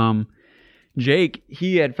group. Jake,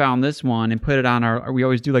 he had found this one and put it on we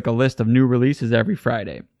always do like a list of new releases every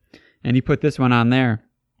Friday. And he put this one on there.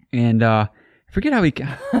 And I forget how he...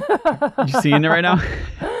 You seeing it right now?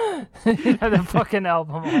 Yeah, the fucking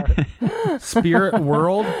album art. Spirit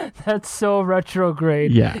World? That's so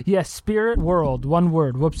retrograde. Yeah. Yeah, Spirit World. One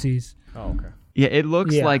word. Whoopsies. Oh, okay. Yeah, it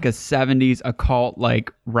looks like a 70s occult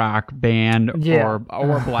like rock band or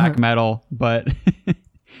black metal, but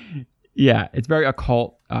yeah, it's very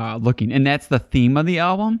occult looking. And that's the theme of the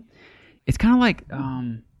album. It's kind of like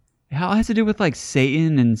it has to do with like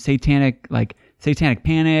Satan and satanic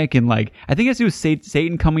panic, and like I think it has to do with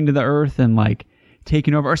Satan coming to the earth and like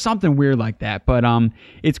taking over or something weird like that. But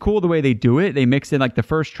it's cool the way they do it. They mix in like the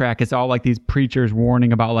first track, it's all like these preachers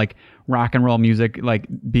warning about like rock and roll music like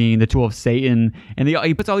being the tool of Satan, and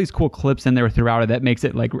he puts all these cool clips in there throughout it that makes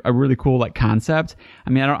it like a really cool like concept.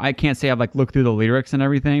 I mean, I can't say I've like looked through the lyrics and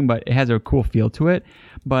everything, but it has a cool feel to it.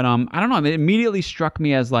 But I don't know, it immediately struck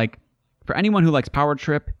me as like for anyone who likes Power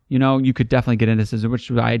Trip, you could definitely get into this,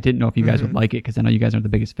 which I didn't know if you guys would like it because I know you guys aren't the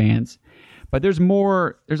biggest fans. But there's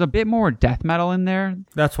a bit more death metal in there.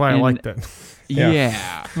 That's why I liked it.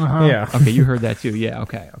 Yeah. Uh-huh. Yeah. Okay, you heard that too. Yeah,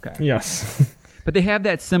 okay. Yes. But they have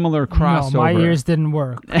that similar crossover. No, my ears didn't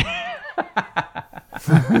work.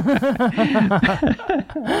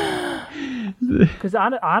 Because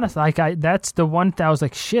honestly, that's the one that I was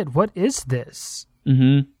like, shit, what is this?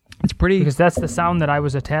 Mm-hmm. It's pretty, because that's the sound that I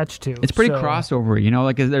was attached to. It's pretty crossover,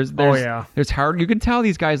 like there's hard. You can tell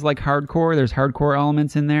these guys like hardcore. There's hardcore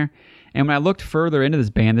elements in there. And when I looked further into this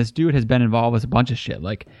band, this dude has been involved with a bunch of shit.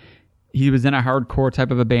 Like he was in a hardcore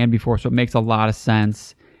type of a band before, so it makes a lot of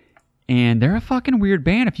sense. And they're a fucking weird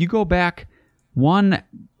band. If you go back they don't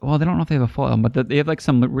know if they have a full album, but they have like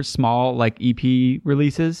some small like EP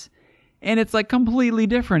releases, and it's like completely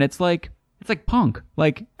different. It's like punk.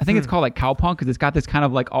 Like I think it's called like cowpunk because it's got this kind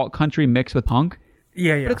of like alt country mix with punk.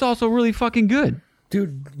 Yeah. But it's also really fucking good.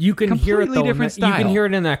 Dude, you can Completely hear it though. Different style. You can hear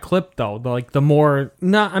it in that clip though. The more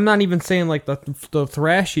I'm not even saying like the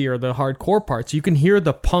thrashy or the hardcore parts. You can hear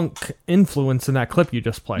the punk influence in that clip you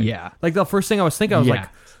just played. Yeah. Like the first thing I was thinking, I was like,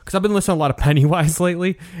 because I've been listening to a lot of Pennywise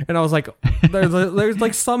lately, and I was like, there's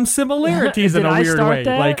like some similarities in a weird way.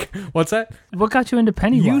 That? Like, what's that? What got you into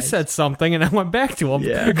Pennywise? You said something, and I went back to him.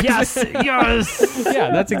 Yeah. Yes. Yeah,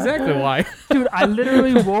 that's exactly why. Dude, I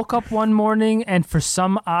literally woke up one morning, and for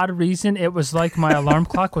some odd reason, it was like my alarm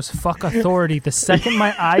clock was fuck authority. The second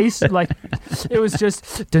my eyes, like, it was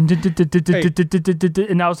just,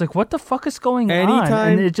 and I was like, what the fuck is going on?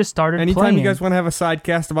 And it just started playing. Anytime you guys want to have a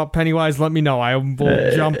sidecast about Pennywise, let me know. I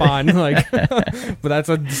will jump on. Like, but that's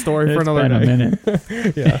a story for another day. A minute.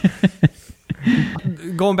 Yeah.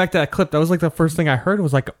 Going back to that clip, that was like the first thing I heard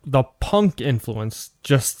was like the punk influence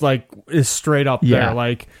just like is straight up there.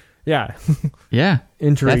 Like, yeah.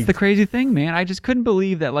 Intrigued. That's the crazy thing, man. I just couldn't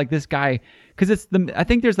believe that like this guy, because I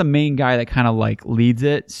think there's the main guy that kind of like leads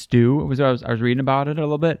it, Stu. I was reading about it a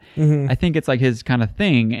little bit. Mm-hmm. I think it's like his kind of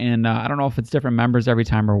thing, and I don't know if it's different members every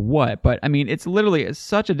time or what, but I mean, it's literally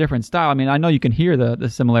such a different style. I mean, I know you can hear the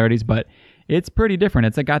similarities, but it's pretty different.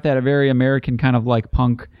 It's got that very American kind of like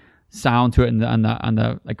punk sound to it on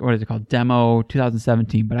the like, what is it called, demo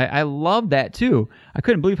 2017. But I love that too. I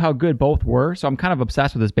couldn't believe how good both were, so I'm kind of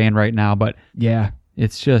obsessed with this band right now. But yeah,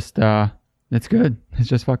 it's just it's good. It's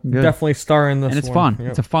just fucking good. Definitely star in this, and it's one. fun. Yep.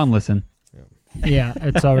 It's a fun listen. Yeah,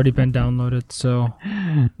 it's already been downloaded. So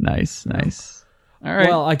nice. All right.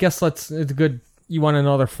 Well, I guess it's good. You want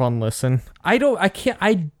another fun listen? I'm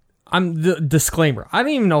the disclaimer. I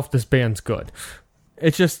don't even know if this band's good.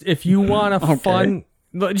 It's just if you want a fun,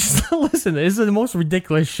 just listen. This is the most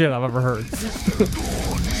ridiculous shit I've ever heard.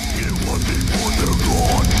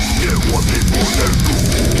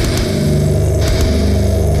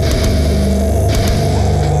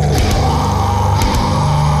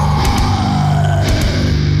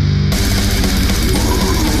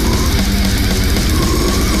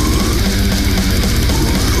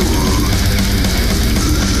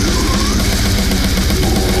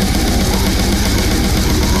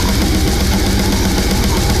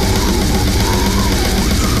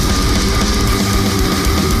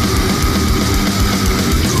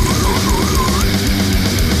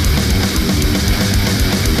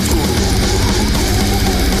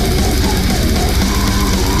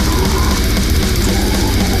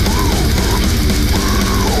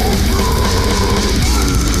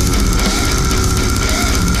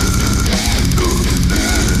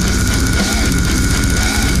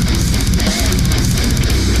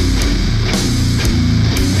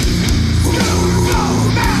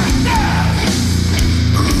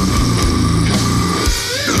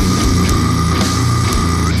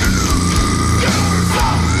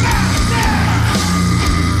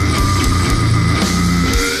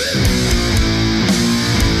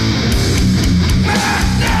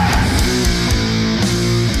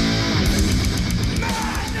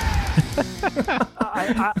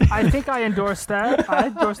 I think I endorse that. I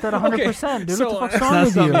endorse that 100%. Dude, what the fuck's wrong That's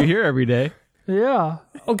with something you? you hear every day. Yeah.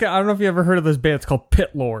 Okay, I don't know if you ever heard of this band. It's called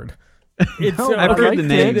Pit Lord. It's I've heard the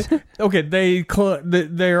name. Okay, they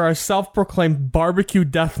are a self-proclaimed barbecue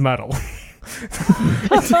death metal.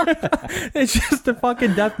 It's just a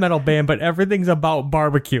fucking death metal band, but everything's about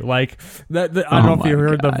barbecue. Like that. I don't know if you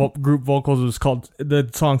heard the group vocals. It was called, the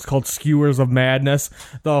song's called "Skewers of Madness."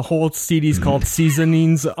 The whole CD's called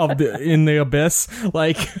 "Seasonings in the Abyss."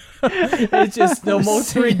 Like it's just the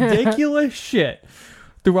most ridiculous shit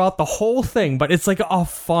throughout the whole thing. But it's like a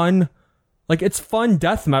fun. Like, it's fun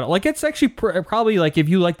death metal. Like, it's actually probably, like, if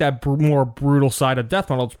you like that more brutal side of death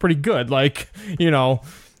metal, it's pretty good. Like, you know,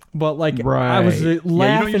 but, like, right. I was laughing.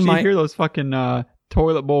 You don't usually hear those fucking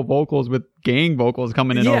toilet bowl vocals with gang vocals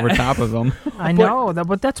coming in over top of them. I know,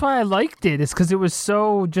 but that's why I liked it. It's because it was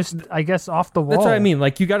so just, I guess, off the wall. That's what I mean.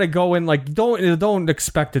 Like, you got to go in, like, don't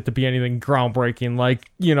expect it to be anything groundbreaking, like,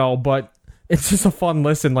 but it's just a fun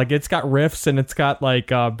listen. Like, it's got riffs and it's got,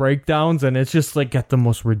 like, breakdowns, and it's just, like, got the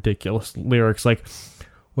most ridiculous lyrics. Like,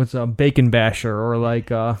 what's Bacon Basher, or,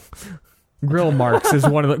 like, Grill Marks is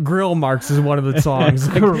one of the songs.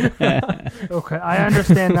 Okay, I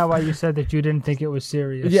understand now why you said that you didn't think it was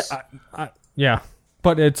serious. Yeah, yeah,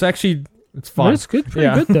 but it's actually fun. But it's good,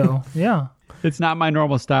 pretty good though. Yeah, it's not my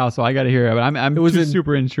normal style, so I got to hear it. But I'm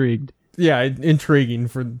super intrigued. Yeah, intriguing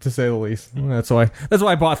to say the least. That's why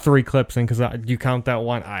I bought 3 clips in, because you count that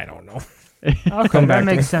one. I don't know. Okay, that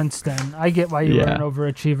makes sense then. I get why you were an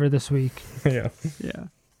overachiever this week. Yeah. Is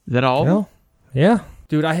that all? Well, yeah,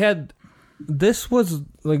 dude. This was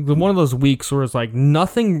like one of those weeks where it's like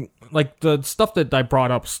nothing, like the stuff that I brought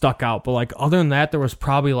up stuck out, but like other than that, there was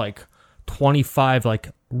probably like 25 like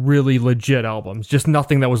really legit albums. Just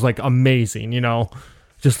nothing that was like amazing,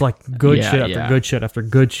 just like good shit after good shit after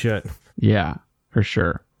good shit. Yeah, for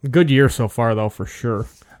sure. Good year so far, though, for sure.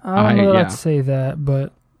 I don't know that I'd say that,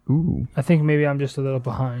 but ooh, I think maybe I'm just a little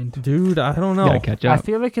behind. Dude, I don't know. Gotta catch up. I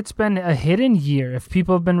feel like it's been a hidden year. If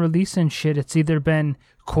people have been releasing shit, it's either been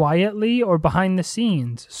quietly or behind the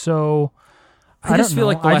scenes. So I just feel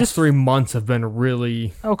like the last 3 months have been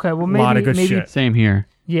really a lot of good shit. Same here.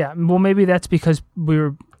 Yeah, well, maybe that's because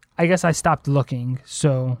I guess I stopped looking.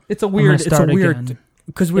 So it's a weird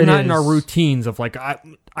because we're not in our routines of like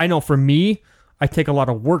I know for me, I take a lot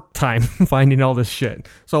of work time finding all this shit.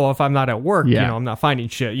 So if I'm not at work, I'm not finding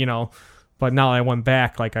shit, But now I went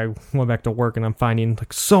back to work, and I'm finding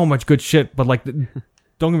like so much good shit. But like,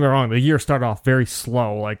 don't get me wrong, the year started off very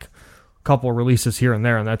slow, like a couple of releases here and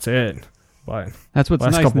there, and that's it. But that's what's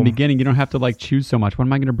nice in the beginning. You don't have to like choose so much. What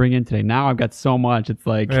am I going to bring in today? Now I've got so much. It's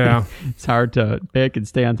like it's hard to pick and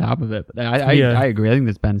stay on top of it. But I agree. I think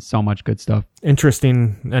there's been so much good stuff.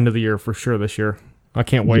 Interesting end of the year for sure this year. I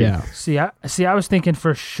can't wait. Yeah. See, I was thinking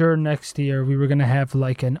for sure next year we were going to have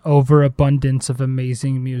like an overabundance of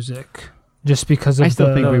amazing music. Just because of I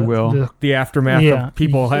still think we will. The aftermath of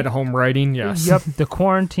people at home writing, yes. Yep, the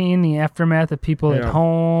quarantine, the aftermath of people at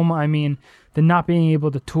home. I mean, the not being able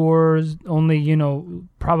to tour only,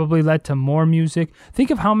 probably led to more music. Think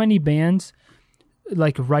of how many bands,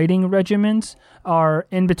 like writing regimens, are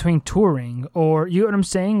in between touring. Or, you know what I'm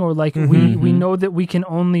saying? Or like we know that we can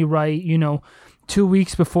only write, 2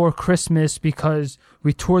 weeks before Christmas because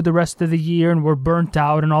we toured the rest of the year and we're burnt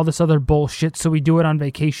out and all this other bullshit, so we do it on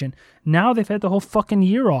vacation. Now they've had the whole fucking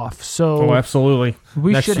year off, so absolutely.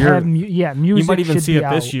 We should have music. You might even see it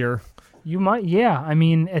this year. You might, I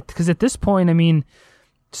mean, because at this point,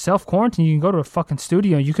 self-quarantine, you can go to a fucking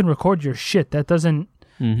studio, you can record your shit. That doesn't,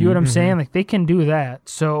 you know what I'm saying? Like, they can do that.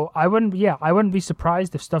 So I wouldn't be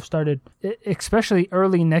surprised if stuff started, especially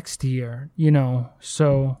early next year,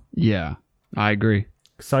 so. Yeah. I agree.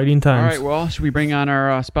 Exciting times. All right, well, should we bring on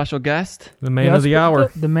our special guest? The man of the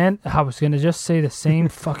hour. The man, I was going to just say the same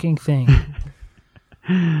fucking thing.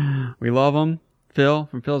 We love him, Phil,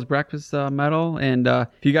 from Phil's Breakfast Metal. And if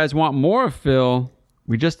you guys want more of Phil,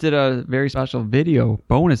 we just did a very special video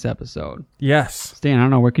bonus episode. Yes. Stan, I don't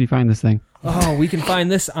know, where can you find this thing? Oh, we can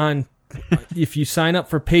find this on... if you sign up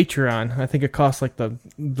for Patreon, I think it costs like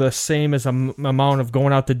the same as amount of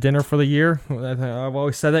going out to dinner for the year. I've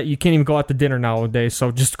always said that. You can't even go out to dinner nowadays,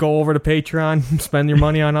 so just go over to Patreon, spend your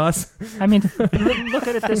money on us. I mean, look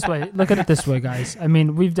at it this way. Look at it this way, guys. I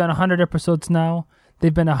mean, we've done 100 episodes now.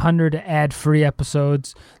 They've been 100 ad-free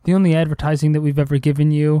episodes. The only advertising that we've ever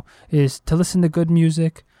given you is to listen to good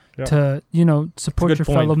music, to, support your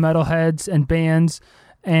fellow metalheads and bands,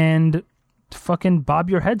 and fucking bob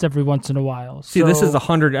your heads every once in a while. See, this is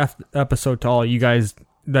 100th episode to all you guys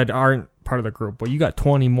that aren't part of the group, but you got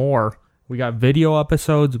 20 more. We got video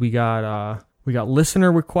episodes. We got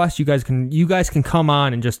listener requests. You guys can come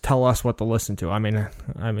on and just tell us what to listen to. I mean,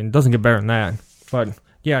 it doesn't get better than that. But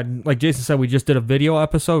yeah, like Jason said, we just did a video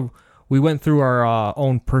episode. We went through our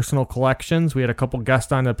own personal collections. We had a couple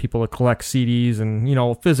guests on, people that collect CDs and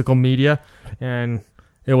physical media, and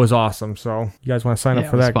it was awesome. So you guys want to sign up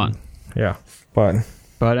for that? It was fun. Yeah,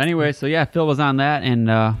 but anyway, so yeah, Phil was on that, and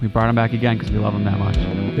we brought him back again because we love him that much.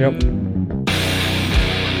 Yep.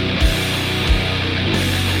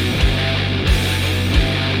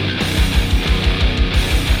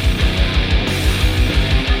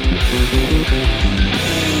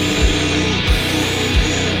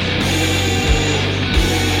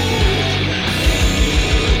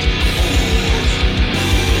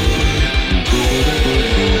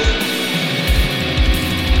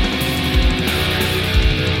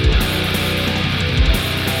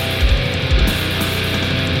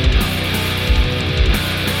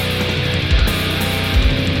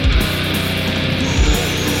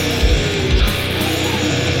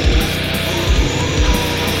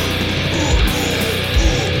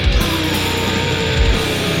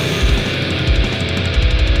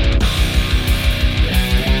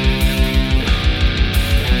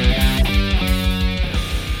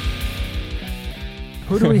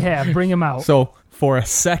 Who do we have? Bring him out. So for a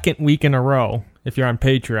second week in a row, if you're on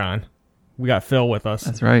Patreon, we got Phil with us.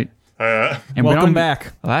 That's right. And welcome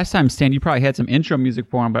back. Last time, Stan, you probably had some intro music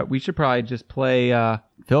for him, but we should probably just play.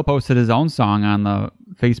 Phil posted his own song on the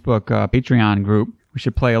Facebook Patreon group. We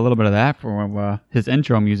should play a little bit of that for his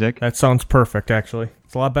intro music. That sounds perfect, actually.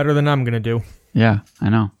 It's a lot better than I'm going to do. Yeah, I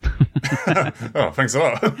know. Oh, thanks a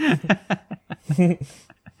lot.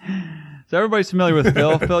 So everybody's familiar with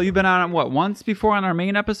Phil. Phil, you've been on, once before on our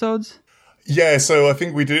main episodes? Yeah, so I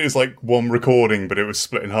think we did it as like one recording, but it was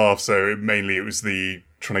split in half. So mainly it was the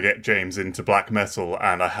trying to get James into black metal,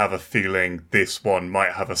 and I have a feeling this one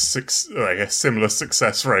might have a similar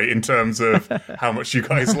success rate in terms of how much you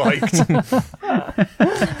guys liked.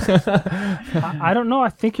 I don't know. I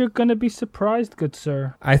think you're going to be surprised, good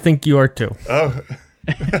sir. I think you are too. Oh,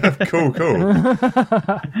 cool.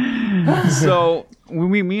 So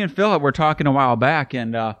me and Phil were talking a while back,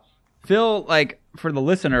 and Phil, like, for the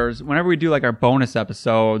listeners, whenever we do like our bonus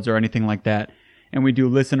episodes or anything like that, and we do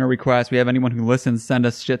listener requests, we have anyone who listens send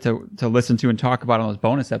us shit to listen to and talk about on those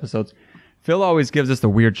bonus episodes. Phil always gives us the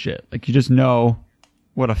weird shit. Like, you just know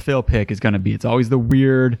what a Phil pick is going to be. It's always the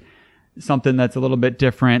weird, something that's a little bit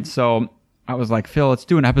different. So I was like, Phil, let's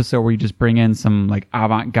do an episode where you just bring in some like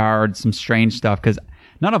avant-garde, some strange stuff, because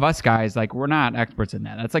none of us guys, like, we're not experts in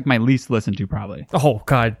that. That's like my least listened to, probably. Oh,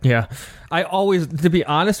 God, yeah. I always, to be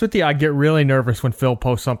honest with you, I get really nervous when Phil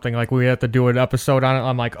posts something like we have to do an episode on it.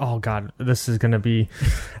 I'm like, oh, God, this is going to be,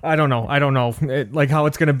 I don't know, like how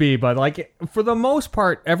it's going to be. But, like, for the most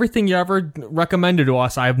part, everything you ever recommended to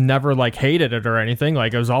us, I've never, like, hated it or anything.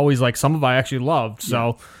 Like, it was always, like, some of I actually loved.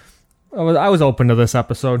 So I was open to this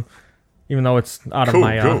episode, even though it's out of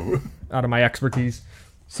my expertise.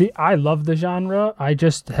 See, I love the genre. I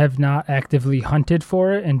just have not actively hunted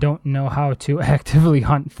for it and don't know how to actively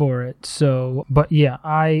hunt for it. So, but yeah,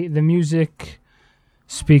 the music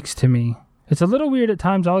speaks to me. It's a little weird at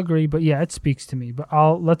times, I'll agree, but yeah, it speaks to me. But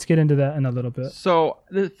let's get into that in a little bit. So,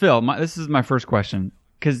 Phil, this is my first question,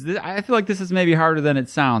 because I feel like this is maybe harder than it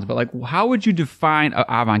sounds, but like, how would you define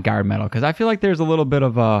avant-garde metal? Because I feel like there's a little bit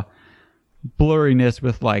of a blurriness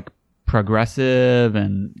with like progressive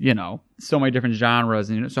and, you know, so many different genres.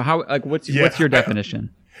 And, you know, so how, like, what's your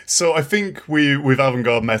definition? So I think with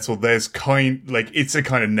avant-garde metal, there's it's a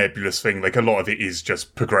kind of nebulous thing. Like, a lot of it is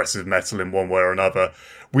just progressive metal in one way or another.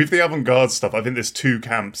 With the avant-garde stuff, I think there's two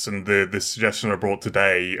camps, and the suggestion I brought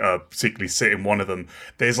today particularly sit in one of them.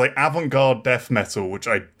 There's like avant-garde death metal, which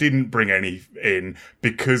I didn't bring any in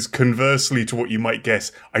because, conversely to what you might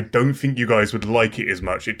guess, I don't think you guys would like it as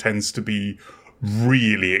much. It tends to be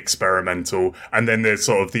really experimental. And then there's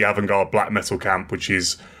sort of the avant-garde black metal camp, which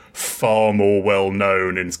is far more well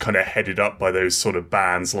known and is kind of headed up by those sort of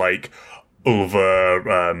bands like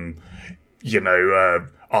Ulver,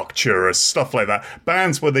 Arcturus, stuff like that.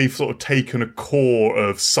 Bands where they've sort of taken a core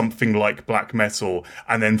of something like black metal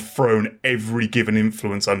and then thrown every given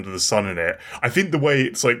influence under the sun in it. I think the way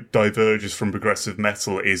it's like diverges from progressive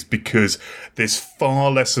metal is because there's far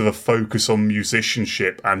less of a focus on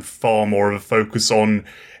musicianship and far more of a focus on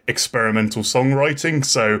experimental songwriting.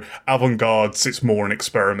 So avant-garde sits more in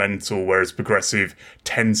experimental, whereas progressive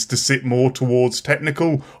tends to sit more towards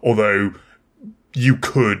technical, although you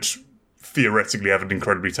could theoretically have an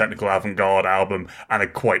incredibly technical avant-garde album and a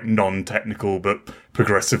quite non-technical but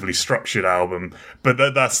progressively structured album. But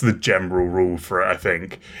that's the general rule for it, I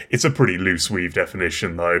think. It's a pretty loose weave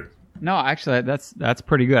definition, though. No, actually, that's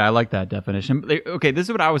pretty good. I like that definition. Okay, this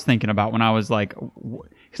is what I was thinking about when I was like,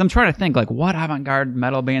 because I'm trying to think, like, what avant-garde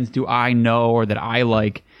metal bands do I know or that I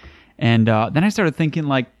like? And then I started thinking,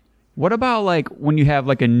 like, what about, like, when you have,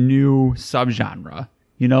 like, a new subgenre?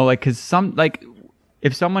 You know, like, because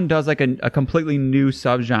if someone does like a completely new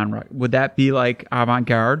subgenre, would that be like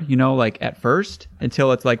avant-garde, you know, like at first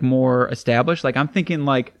until it's like more established? Like, I'm thinking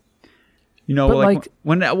like, you know,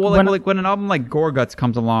 when an album like Gorguts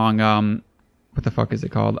comes along, what the fuck is it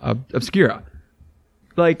called? Obscura.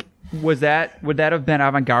 Like, would that have been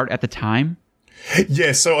avant-garde at the time?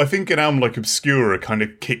 Yeah, so I think an album like Obscura kind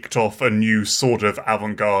of kicked off a new sort of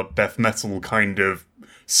avant-garde death metal kind of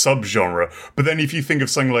subgenre. But then if you think of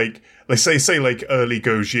something like, let's say like early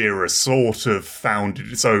Gojira sort of founded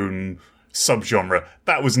its own subgenre,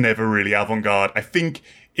 that was never really avant-garde. I think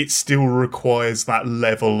it still requires that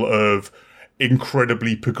level of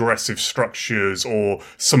incredibly progressive structures or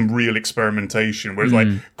some real experimentation. Whereas like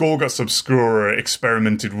Gorguts Obscura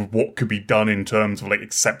experimented with what could be done in terms of like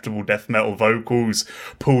acceptable death metal vocals,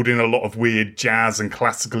 pulled in a lot of weird jazz and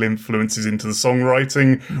classical influences into the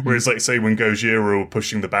songwriting. Whereas like say when Gojira were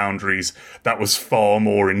pushing the boundaries, that was far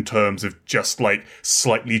more in terms of just like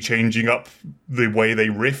slightly changing up the way they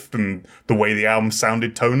riffed and the way the album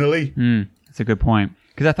sounded tonally. That's a good point.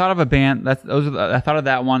 Because I thought of a band, I thought of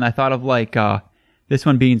that one. I thought of like this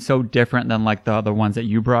one being so different than like the other ones that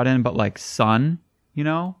you brought in, but like Sun, you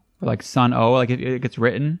know, or like Sun O, like it gets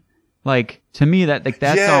written. Like to me,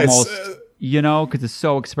 that's almost, you know, because it's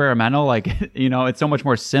so experimental. Like, you know, it's so much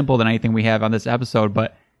more simple than anything we have on this episode.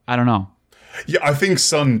 But I don't know. Yeah, I think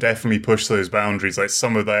Sun definitely pushed those boundaries. Like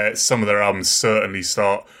some of their albums certainly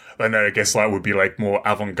start. I know, I guess that would be like more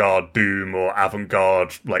avant-garde doom or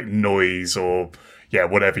avant-garde like noise or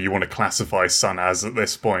whatever you want to classify Sun as at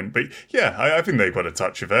this point. But yeah, I think they've got a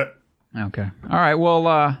touch of it. Okay. All right.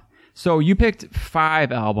 Well, so you picked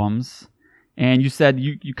 5 albums, and you said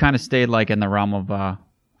you kind of stayed like in the realm of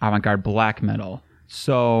avant-garde black metal.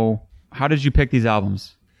 So how did you pick these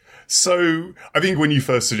albums? So, I think when you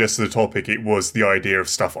first suggested the topic, it was the idea of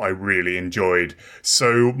stuff I really enjoyed.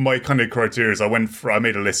 So, my kind of criteria is I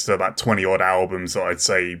made a list of about 20 odd albums that I'd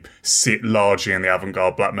say sit largely in the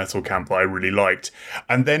avant-garde black metal camp that I really liked.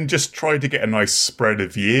 And then just tried to get a nice spread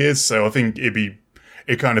of years. So, I think it'd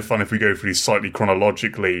kind of fun if we go through these slightly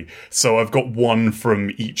chronologically. So, I've got one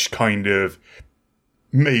from each kind of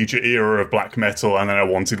major era of black metal, and then I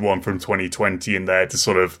wanted one from 2020 in there to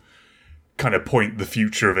sort of kind of point the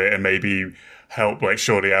future of it and maybe help like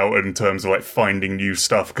Shorty out in terms of like finding new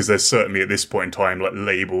stuff, because there's certainly at this point in time like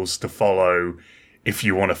labels to follow if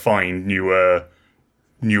you want to find newer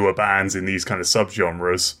bands in these kind of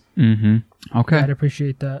subgenres. Okay, I'd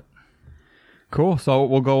appreciate that. Cool. So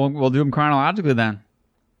we'll do them chronologically then.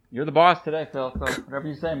 You're the boss today, Phil, so whatever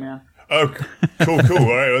you say, man. Oh, cool.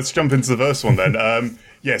 All right, let's jump into the first one then.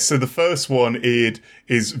 So the first one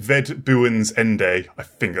is Ved Buen's Ende, I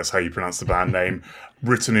think that's how you pronounce the band name,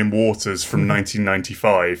 Written in Waters from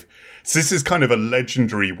 1995. So this is kind of a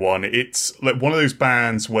legendary one. It's like one of those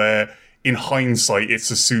bands where, in hindsight,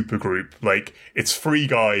 it's a supergroup. Like, it's 3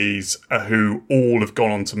 guys who all have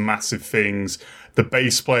gone on to massive things. The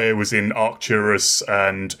bass player was in Arcturus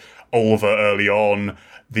and Oliver early on.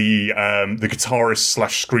 The guitarist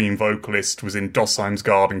 / scream vocalist was in Dosheim's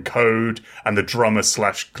Garden Code, and the drummer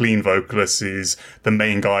 / clean vocalist is the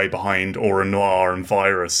main guy behind Aura Noir and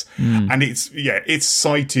Virus. And it's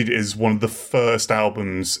cited as one of the first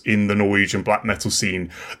albums in the Norwegian black metal scene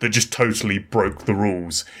that just totally broke the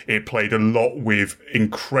rules. It played a lot with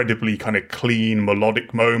incredibly kind of clean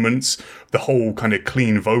melodic moments. The whole kind of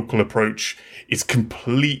clean vocal approach is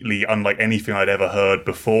completely unlike anything I'd ever heard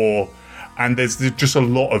before. And there's just a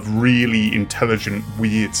lot of really intelligent,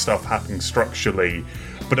 weird stuff happening structurally,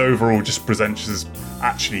 but overall just presents as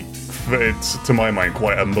actually, to my mind,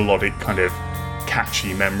 quite a melodic, kind of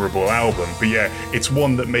catchy, memorable album. But yeah, it's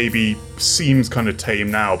one that maybe seems kind of tame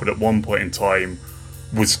now, but at one point in time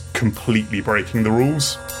was completely breaking the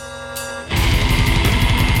rules.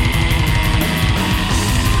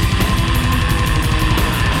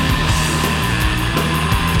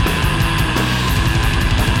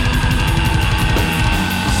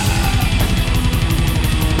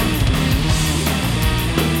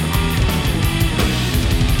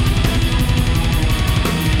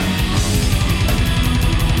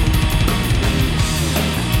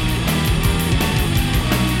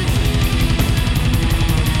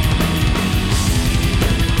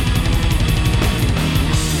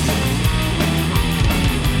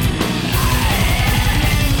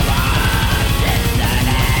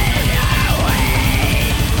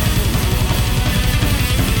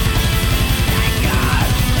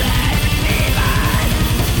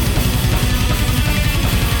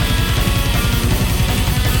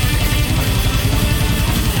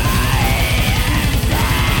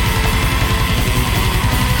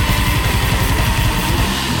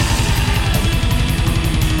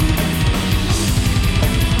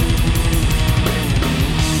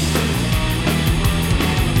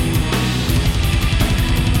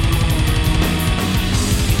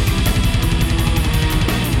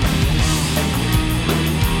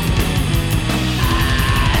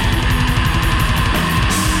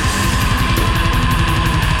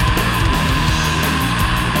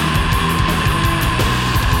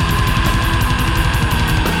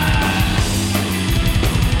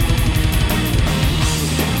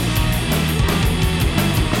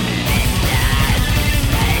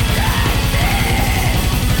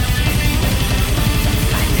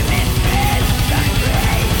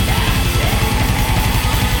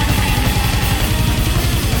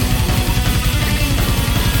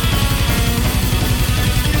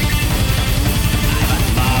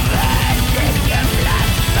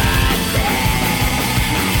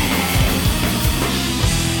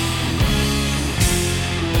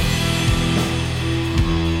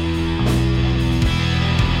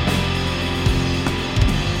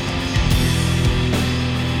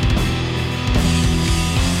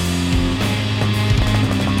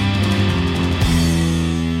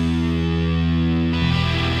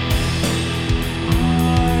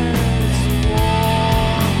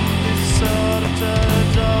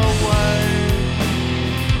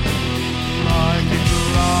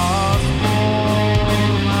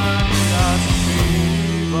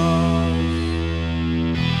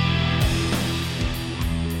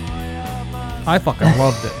 I fucking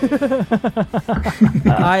loved it.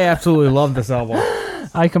 I absolutely love this album.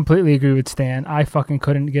 I completely agree with Stan. I fucking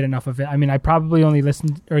couldn't get enough of it. I mean, I probably only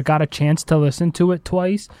listened or got a chance to listen to it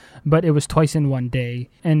twice, but it was twice in one day.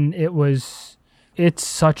 And it's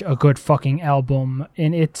such a good fucking album.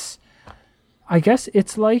 And I guess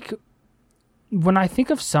it's like, when I think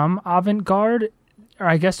of some avant-garde, or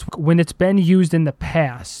I guess when it's been used in the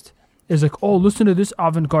past, is like, oh, listen to this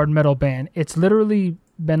avant-garde metal band. It's literally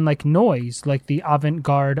been like Noise, like the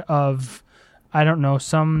avant-garde of, I don't know,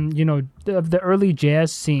 some, of the early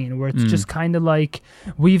jazz scene, where it's just kind of like,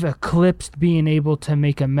 we've eclipsed being able to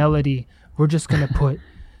make a melody. We're just going to put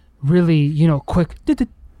really, quick. That's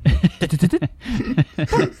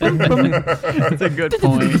a good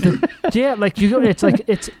point. Yeah, like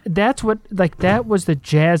that was the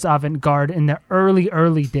jazz avant-garde in the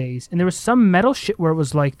early days, and there was some metal shit where it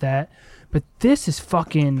was like that, but this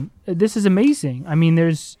is amazing. I mean,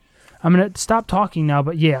 I'm gonna stop talking now,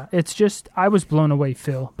 but yeah, it's just, I was blown away,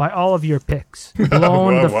 Phil, by all of your picks.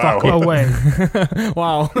 Blown fuck away.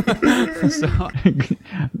 Wow. So,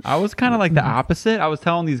 I was kind of like the opposite. I was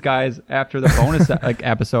telling these guys after the bonus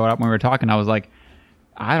episode when we were talking, I was like,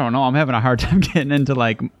 I don't know, I'm having a hard time getting into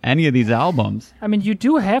like any of these albums. I mean, you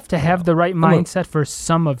do have to have the right mindset for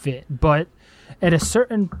some of it, but at a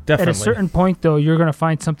certain point, though, you're gonna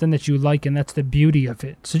find something that you like, and that's the beauty of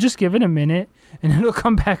it. So just give it a minute, and it'll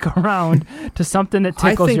come back around to something that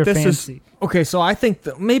tickles your fancy. Okay, so I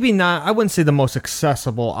think maybe not, I wouldn't say the most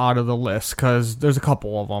accessible out of the list, because there's a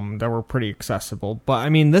couple of them that were pretty accessible. But I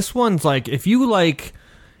mean, this one's like, if you like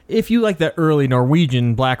the early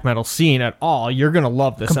Norwegian black metal scene at all, you're gonna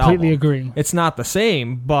love this album. Completely agree. It's not the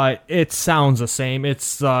same, but it sounds the same.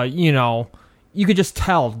 It's you could just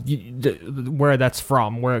tell where that's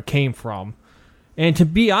from, where it came from. And to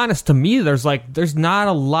be honest, to me, there's not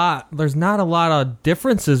a lot of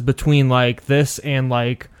differences between like this and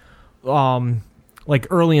like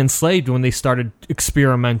early Enslaved, when they started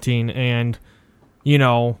experimenting, and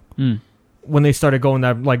when they started going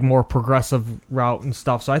that like more progressive route and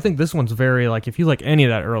stuff. So I think this one's very, like, if you like any of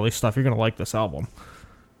that early stuff, you're gonna like this album.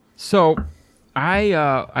 So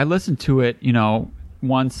I listened to it,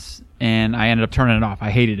 once, and I ended up turning it off. I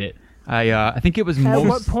hated it. I think it was At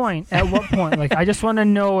what point? Like, I just want to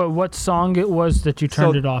know what song it was that you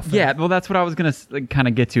turned it off. Yeah, well, that's what I was going to kind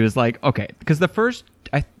of get to, is like, okay, because the first,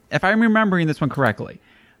 if I'm remembering this one correctly,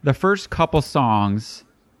 the first couple songs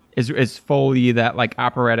is fully that like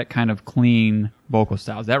operatic kind of clean vocal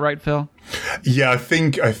style. Is that right, Phil? Yeah, I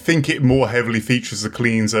think it more heavily features the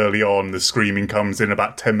cleans early on. The screaming comes in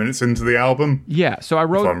about 10 minutes into the album. Yeah, so I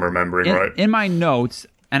wrote, if I'm remembering right, in my notes.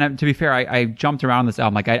 And to be fair, I jumped around this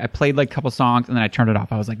album. Like, I played like a couple songs, and then I turned it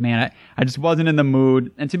off. I was like, man, I just wasn't in the mood.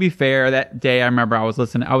 And to be fair, that day I remember I was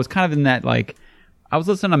kind of in that, like, I was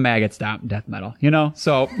listening to Maggot Stomp death metal,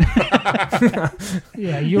 So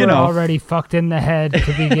yeah, you were already fucked in the head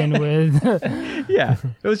to begin with. Yeah,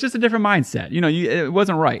 it was just a different mindset. It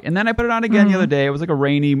wasn't right. And then I put it on again the other day. It was like a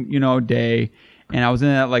rainy, day, and I was in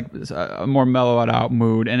that like a more mellowed out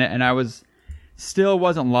mood, and I was. Still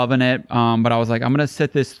wasn't loving it, but I was like, I'm going to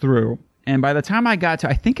sit this through. And by the time I got to,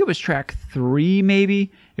 I think it was track 3,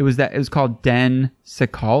 maybe, it was called Den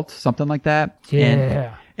Secult, something like that.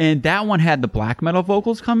 Yeah. And that one had the black metal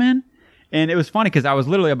vocals come in. And it was funny because I was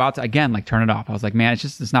literally about to, again, like turn it off. I was like, man,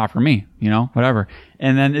 it's not for me, whatever.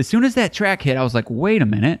 And then as soon as that track hit, I was like, wait a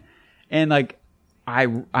minute. And like, I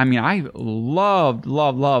loved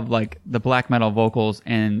like the black metal vocals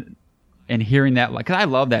and hearing that, like, 'cause I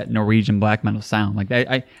love that Norwegian black metal sound. Like,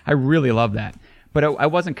 I really love that. But I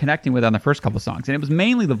wasn't connecting with it on the first couple songs. And it was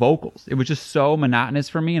mainly the vocals. It was just so monotonous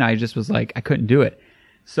for me. And I just was like, I couldn't do it.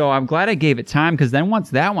 So I'm glad I gave it time, because then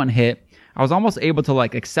once that one hit, I was almost able to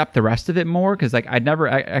like accept the rest of it more, because like I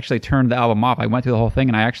actually turned the album off. I went through the whole thing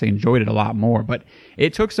and I actually enjoyed it a lot more. But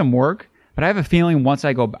it took some work. But I have a feeling once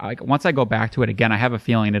I go back to it again, I have a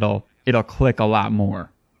feeling it'll click a lot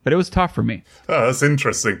more. But it was tough for me. Oh, that's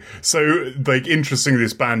interesting. So, like, interesting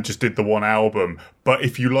this band just did the one album, but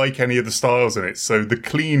if you like any of the styles in it, so the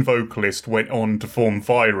clean vocalist went on to form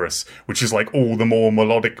Virus, which is like all the more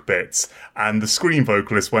melodic bits, and the scream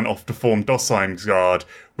vocalist went off to form Dosheimsgard,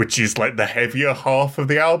 which is like the heavier half of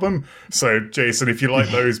the album. So, Jason, if you like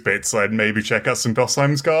those bits, I'd maybe check out some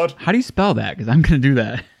Dosheimsgard. How do you spell that? Because I'm going to do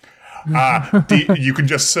that. You can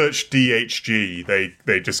just search DHG.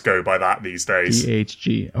 They just go by that these days.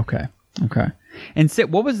 DHG. Okay. And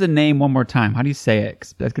what was the name one more time? How do you say it?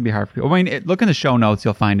 'Cause that's gonna be hard for people. I mean, look in the show notes,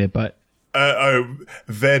 you'll find it. But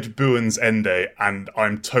Ved Buens Ende, and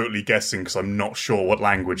I'm totally guessing because I'm not sure what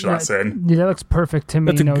language that's in. Yeah, that looks perfect to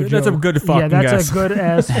me. That's a good fucking guess. Yeah, that's a good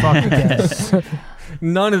ass fucking guess.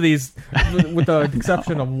 none of these, with the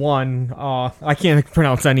exception of one, I can't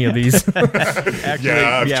pronounce any of these.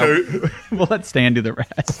 Actually, we'll let Stan do the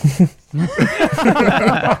rest.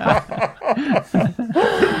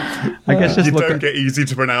 I guess just you don't get easy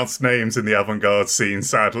to pronounce names in the avant-garde scene,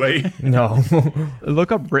 sadly. No.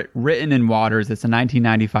 Look up Written in Waters. It's a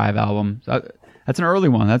 1995 album. That's an early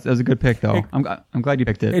one. That's a good pick, though. I'm glad you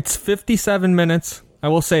picked it. It's 57 minutes. I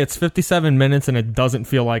will say it's 57 minutes, and it doesn't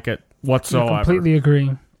feel like it whatsoever. I completely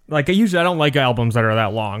agree. Like, I don't like albums that are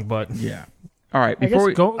that long, but... Yeah. All right,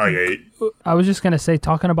 I was just going to say,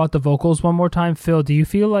 talking about the vocals one more time, Phil, do you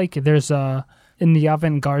feel like there's in the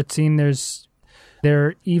avant-garde scene,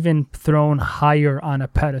 they're even thrown higher on a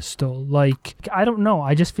pedestal? Like, I don't know.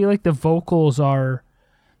 I just feel like the vocals are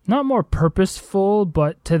not more purposeful,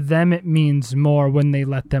 but to them it means more when they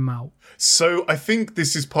let them out. So I think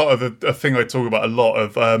this is part of a thing I talk about a lot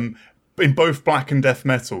of, in both black and death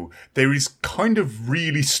metal, there is kind of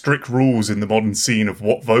really strict rules in the modern scene of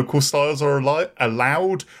what vocal styles are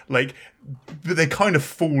allowed. Like, they kind of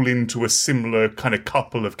fall into a similar kind of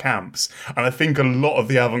couple of camps. And I think a lot of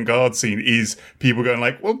the avant-garde scene is people going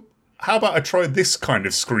like, well, how about I try this kind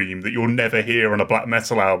of scream that you'll never hear on a black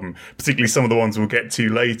metal album, particularly some of the ones we'll get to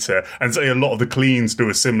later. And say a lot of the cleans do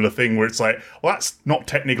a similar thing where it's like, well, that's not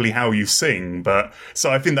technically how you sing. But so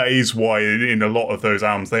I think that is why in a lot of those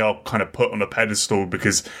albums, they are kind of put on a pedestal,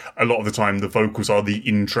 because a lot of the time the vocals are the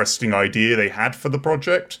interesting idea they had for the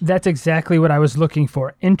project. That's exactly what I was looking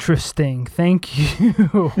for. Interesting. Thank you.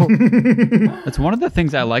 That's one of the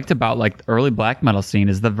things I liked about like the early black metal scene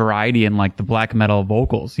is the variety in like the black metal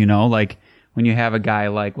vocals, you know? Like when you have a guy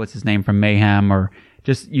like, what's his name from Mayhem, or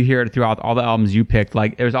just you hear it throughout all the albums you picked,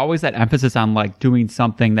 like there's always that emphasis on like doing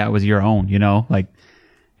something that was your own, you know, like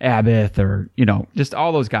Abbott or, you know, just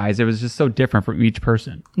all those guys. It was just so different from each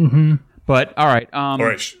person. Mm-hmm. But all right,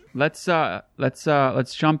 let's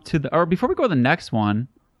jump to or before we go to the next one,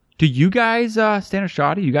 do you guys, Stan or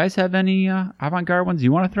Shaw, do you guys have any avant-garde ones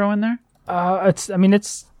you want to throw in there? It's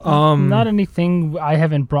not anything I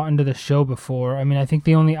haven't brought into the show before. I mean, I think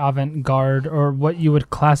the only avant-garde, or what you would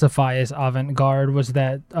classify as avant-garde, was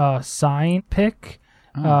that Sign pick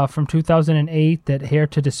from 2008, that Heir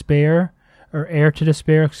to Despair,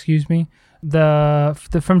 excuse me.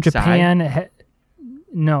 The from Japan,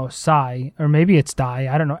 Psy, or maybe it's Die.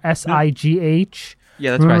 I don't know. SIGH.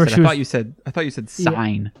 Yeah, that's right. I thought you said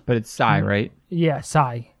Sign, but it's Psy, right? Yeah,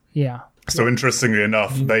 Psy. Yeah. So interestingly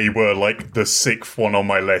enough, they were like the sixth one on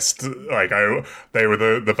my list. Like they were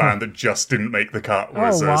the band that just didn't make the cut.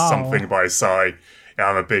 Was Something by Psy. Yeah,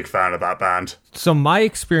 I'm a big fan of that band. So my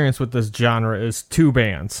experience with this genre is two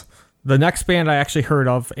bands. The next band I actually heard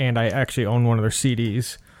of, and I actually own one of their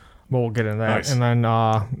CDs. We'll get into that. Nice. And then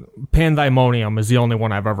Pandemonium is the only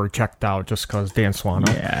one I've ever checked out, just because Dan Swano.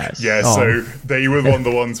 Yes. Yeah, so they were one of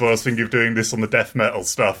the ones where I was thinking of doing this on the death metal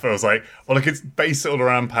stuff. I was like, well, look, it's based all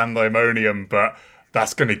around Pandemonium, but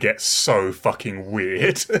that's going to get so fucking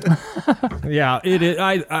weird. Yeah, it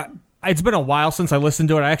is. It's been a while since I listened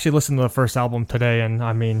to it. I actually listened to the first album today, and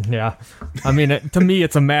I mean, yeah. I mean, to me,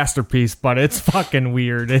 it's a masterpiece, but it's fucking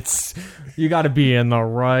weird. You got to be in the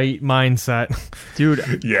right mindset.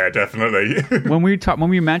 Dude. Yeah, definitely. when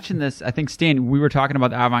we mentioned this, I think, Stan, we were talking about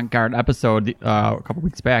the avant-garde episode a couple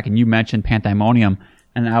weeks back, and you mentioned Pandemonium,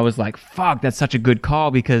 and I was like, fuck, that's such a good call,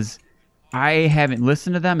 because I haven't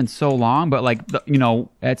listened to them in so long, but like, you know,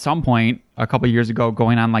 at some point a couple years ago,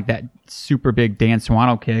 going on like that super big Dan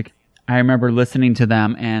Swano kick, I remember listening to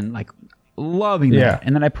them and like loving that.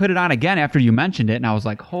 And then I put it on again after you mentioned it, and I was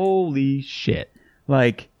like, holy shit.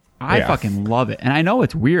 Like, I fucking love it. And I know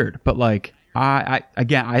it's weird, but like, I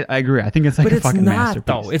agree. I think it's like a fucking masterpiece.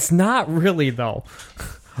 Though. It's not really, though.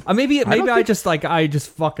 Maybe I just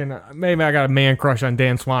fucking, maybe I got a man crush on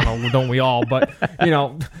Dan Swano, don't we all? But, you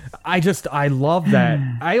know, I love that.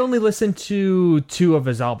 I only listened to two of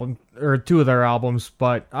their albums,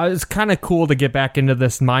 but it's kind of cool to get back into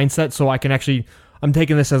this mindset, so I can actually, I'm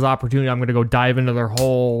taking this as an opportunity. I'm going to go dive into their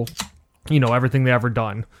whole, you know, everything they've ever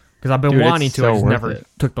done. Because I've been wanting to, I just never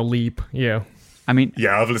took the leap. Yeah. I mean,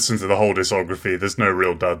 yeah, I've listened to the whole discography. There's no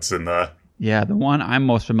real duds in there. Yeah, the one I'm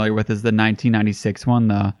most familiar with is the 1996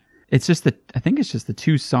 one. I think it's just the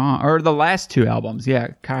two song, or the last two albums. Yeah,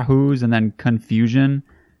 Kahoos and then Confusion.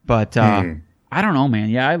 But I don't know, man.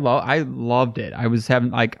 Yeah, I loved it. I was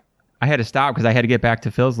having like, I had to stop because I had to get back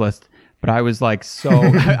to Phil's list. But I was like,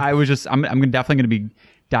 I was just, I'm definitely going to be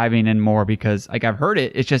diving in more, because like I've heard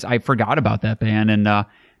it. It's just I forgot about that band, and that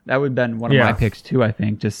would have been one of my picks too. I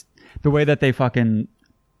think just the way that they fucking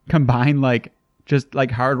combine like just like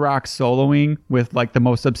hard rock soloing with like the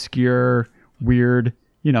most obscure, weird,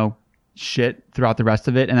 you know, shit throughout the rest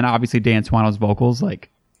of it. And then obviously Dan Swano's vocals, like,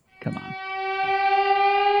 come on.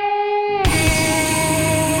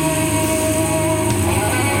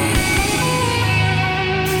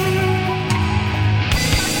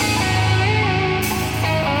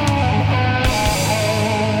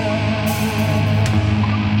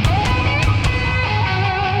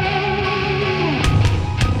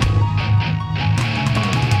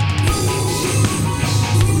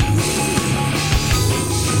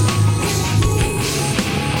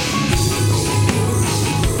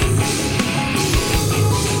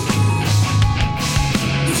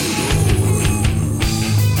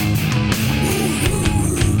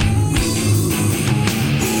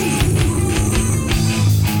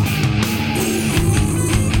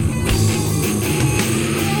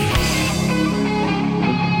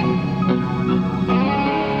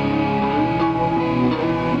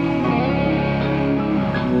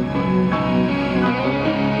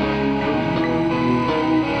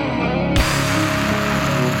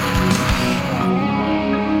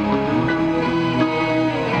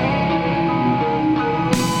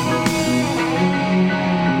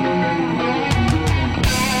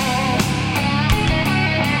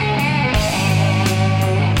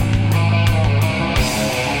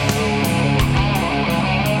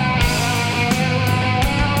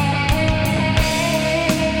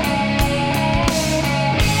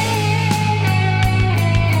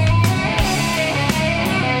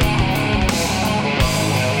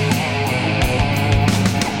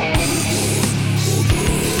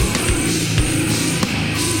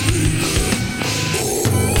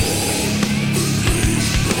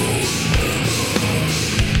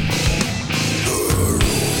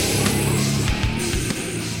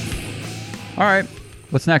 All right.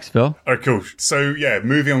 What's next, Phil? Oh, cool. So, yeah,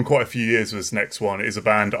 moving on quite a few years with this next one is a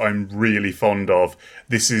band I'm really fond of.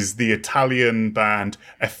 This is the Italian band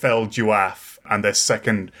Eiffel Duaf and their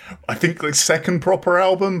second proper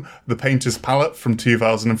album, The Painter's Palette from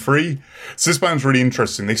 2003. So this band's really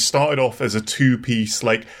interesting. They started off as a two-piece,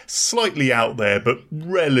 like, slightly out there, but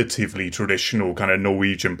relatively traditional kind of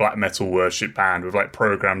Norwegian black metal worship band with, like,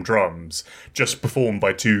 programmed drums, just performed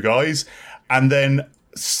by two guys. And then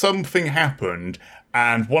something happened,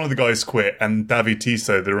 and one of the guys quit, and David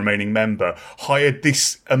Tiso, the remaining member, hired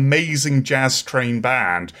this amazing jazz-trained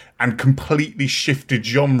band and completely shifted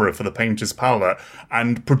genre for the Painter's Palette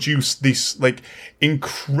and produced this, like,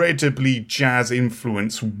 incredibly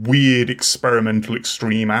jazz-influenced, weird, experimental,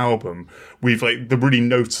 extreme album with, like, the really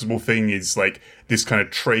noticeable thing is, like, this kind of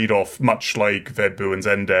trade-off, much like Vedbu and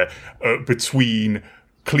Zender, between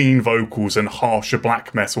clean vocals and harsher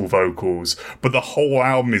black metal vocals, but the whole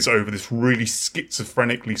album is over this really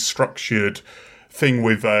schizophrenically structured thing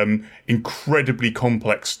with incredibly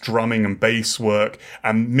complex drumming and bass work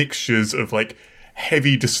and mixtures of like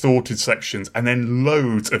heavy distorted sections and then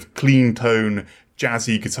loads of clean tone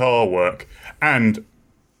jazzy guitar work and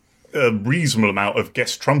a reasonable amount of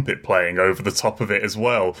guest trumpet playing over the top of it as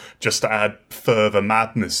well, just to add further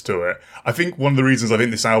madness to it. I think one of the reasons I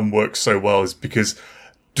think this album works so well is because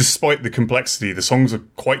despite the complexity, the songs are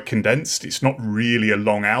quite condensed. It's not really a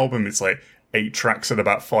long album. It's like 8 tracks at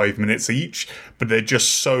about 5 minutes each, but they're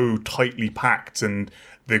just so tightly packed, and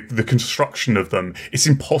the construction of them, it's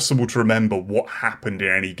impossible to remember what happened in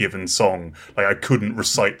any given song. Like, I couldn't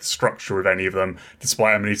recite the structure of any of them,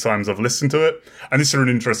 despite how many times I've listened to it. And this is an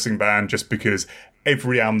interesting band just because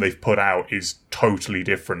every album they've put out is totally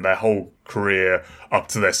different. Their whole career up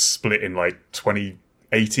to their split in like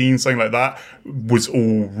 2018, something like that, was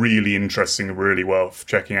all really interesting and really worth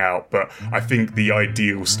checking out. But I think the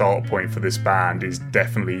ideal start point for this band is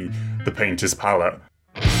definitely The Painter's Palette.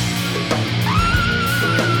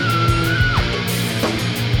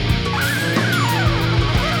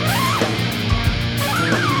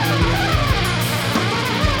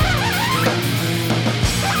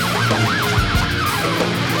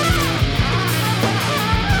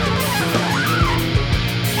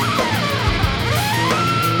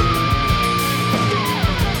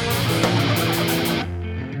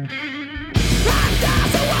 Down,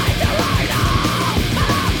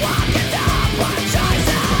 walking down, one shot.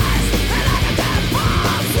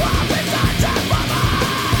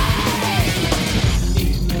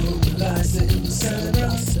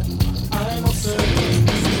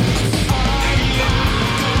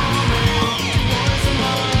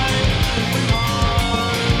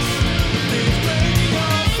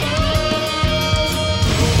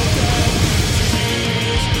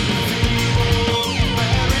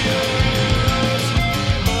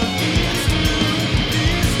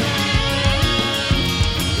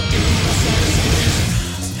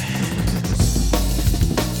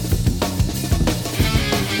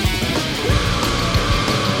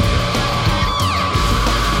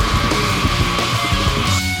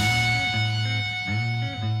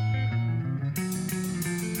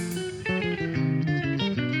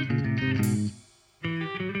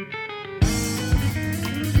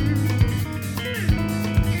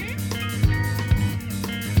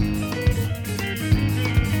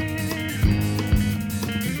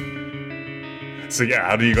 So yeah,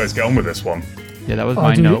 how do you guys get on with this one? Yeah, that was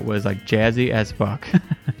my note. Was like jazzy as fuck.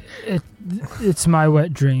 It's my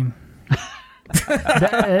wet dream.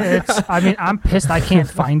 I'm pissed I can't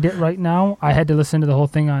find it right now. I had to listen to the whole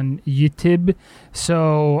thing on YouTube,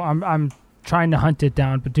 so I'm trying to hunt it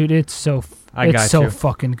down. But dude, it's so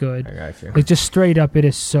fucking good. I got you. Like, just straight up, it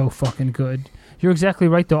is so fucking good. You're exactly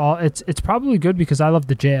right though. It's probably good because I love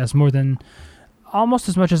the jazz more than almost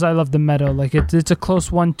as much as I love the metal. Like it's a close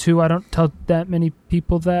 1-2. I don't tell that many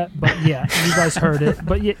people that, but yeah, you guys heard it.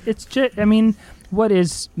 But yeah, it's just, I mean, what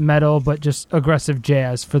is metal but just aggressive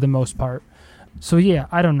jazz for the most part? So yeah,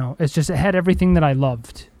 I don't know. It's just, it had everything that I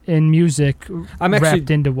loved in music wrapped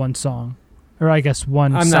into one song, or I guess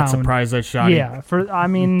one I'm sound. not surprised that Shoddy. Yeah,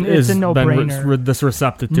 it's a no-brainer. This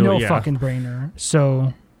receptive to no it, yeah. fucking brainer.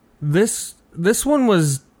 So this one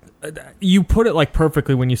was, you put it like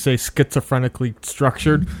perfectly when you say schizophrenically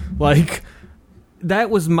structured. Like, that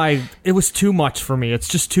was it was too much for me. It's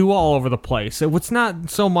just too all over the place. It was not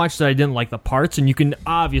so much that I didn't like the parts, and you can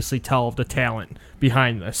obviously tell the talent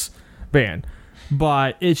behind this band,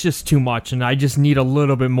 but it's just too much, and I just need a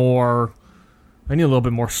little bit more. I need a little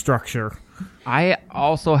bit more structure. I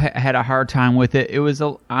also had a hard time with it. It was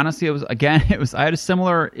honestly, I had a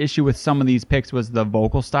similar issue with some of these picks, was the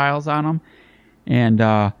vocal styles on them, and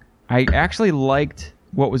I actually liked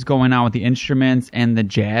what was going on with the instruments and the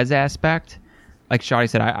jazz aspect. Like Shoddy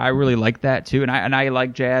said, I really like that too, and I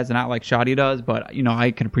like jazz, and not like Shoddy does, but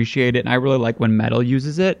I can appreciate it, and I really like when metal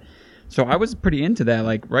uses it. So I was pretty into that,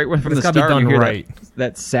 like right from the start. You hear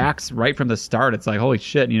that sax right from the start. It's like, holy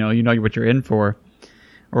shit, you know what you're in for,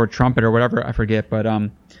 or a trumpet or whatever, I forget. But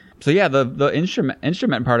so yeah, the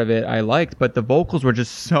instrument part of it I liked, but the vocals were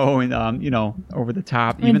just so over the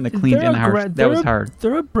top. Even the clean and harsh, that was hard.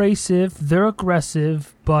 They're abrasive, they're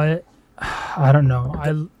aggressive, but I don't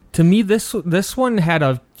know. To me, this one had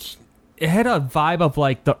a vibe of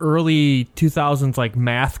like the early 2000s, like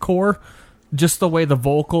mathcore. Just the way the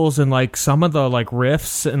vocals and like some of the like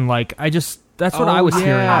riffs and like that's what I was hearing.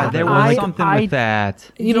 Yeah, there was something with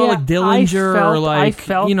that. Like Dillinger or like I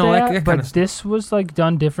felt that, like that but kind of this was like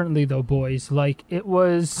done differently though, boys. Like it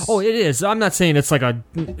was. Oh, it is. I'm not saying it's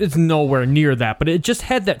it's nowhere near that, but it just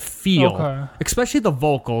had that feel. Okay. Especially the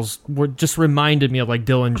vocals just reminded me of like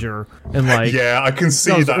Dillinger and like. Yeah, I can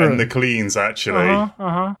see that in the cleans actually.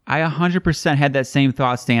 I 100% had that same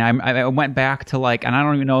thought, Stan. I went back to like, and I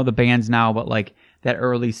don't even know the bands now, but like that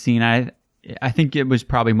early scene, I think it was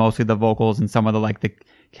probably mostly the vocals and some of the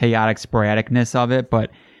chaotic sporadicness of it. But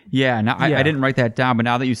yeah, I didn't write that down, but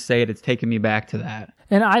now that you say it, it's taking me back to that.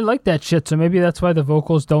 And I like that shit, so maybe that's why the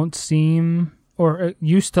vocals don't seem, or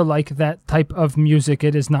used to like that type of music.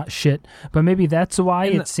 It is not shit, but maybe that's why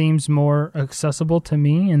it seems more accessible to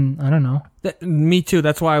me, and I don't know. Me too.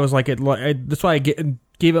 That's why I was like it. That's why I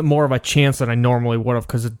gave it more of a chance than I normally would have,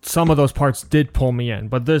 because some of those parts did pull me in.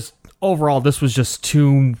 But this was just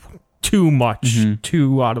too much,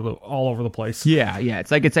 too all over the place. Yeah.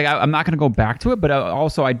 It's like I'm not going to go back to it, but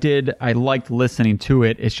also I liked listening to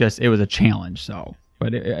it. It's just, it was a challenge. So,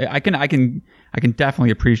 but I can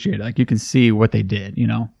definitely appreciate it. Like, you can see what they did,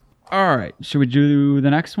 All right, should we do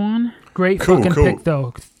the next one? Great pick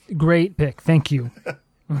though. Great pick. Thank you.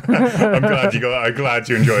 I'm glad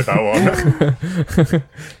you enjoyed that one.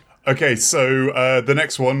 Okay, so the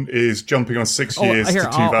next one is jumping on 6 years to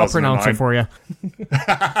 2009. I'll pronounce it for you.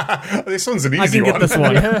 This one's an easy one. I can get this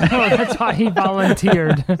one. That's why he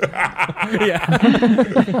volunteered. Yeah.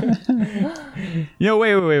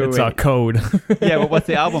 Wait. It's a code. Yeah, but what's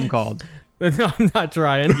the album called? No, I'm not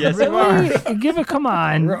trying. Yes, really? you are. Give it, come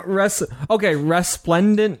on.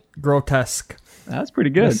 Resplendent Grotesque. That's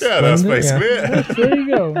pretty good. Yeah, that's basically it. There you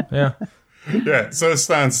go. Yeah. Yeah, so as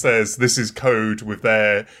Stan says, this is Code with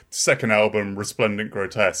their second album, Resplendent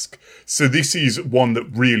Grotesque. So this is one that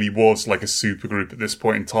really was like a supergroup at this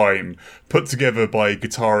point in time, put together by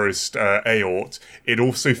guitarist Aort. It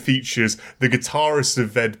also features the guitarist of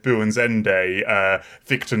Ved Buen's Ende,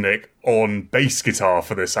 Victor Nick, on bass guitar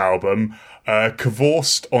for this album.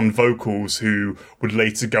 Kvorst on vocals, who would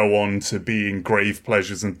later go on to be in Grave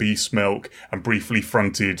Pleasures and Beast Milk, and briefly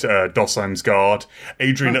fronted Dosheim's-Guard.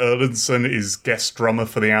 Adrian Erlandsson is guest drummer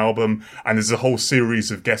for the album, and there's a whole series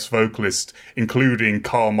of guest vocalists, including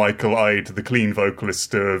Carmichael Ide, the clean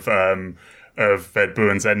vocalist of Ved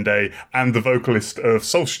Buen's Ende, and the vocalist of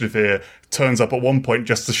Solstafir turns up at one point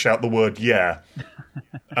just to shout the word "yeah."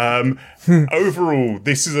 Overall,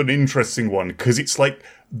 this is an interesting one because it's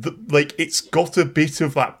it's got a bit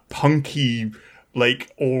of that punky,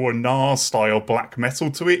 or Nar style black metal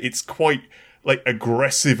to it. It's quite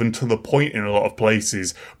aggressive and to the point in a lot of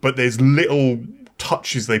places, but there's little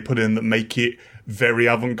touches they put in that make it very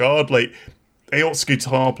avant-garde. Ayott's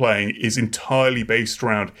guitar playing is entirely based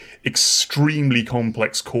around extremely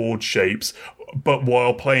complex chord shapes, but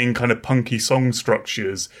while playing kind of punky song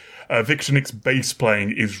structures. Victor Nick's bass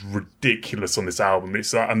playing is ridiculous on this album.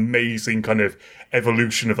 It's that amazing kind of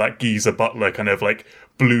evolution of that Geezer Butler kind of like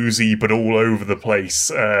bluesy but all over the place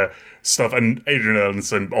stuff. And Adrian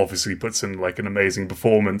Erlandson obviously puts in like an amazing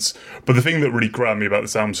performance. But the thing that really grabbed me about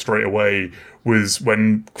this album straight away was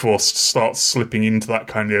when Quast starts slipping into that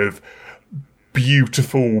kind of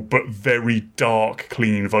beautiful but very dark,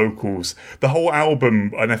 clean vocals. The whole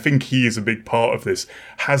album, and I think he is a big part of this,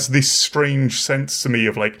 has this strange sense to me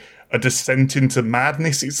of like a descent into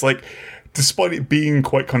madness. It's like, despite it being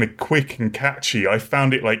quite kind of quick and catchy, I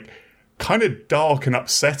found it like kind of dark and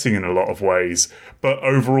upsetting in a lot of ways. But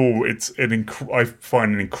overall, it's I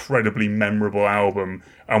find an incredibly memorable album,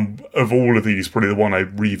 and of all of these, probably the one I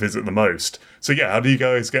revisit the most. So yeah, how do you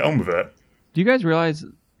guys get on with it? Do you guys realize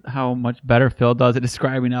how much better Phil does at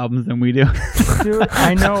describing albums than we do? Dude,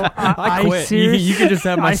 I know. I quit. You can just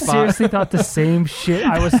have my spot. I seriously thought the same shit.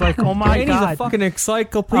 I was like, oh my God. He's a fucking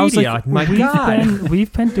encyclopedia. Like, my God.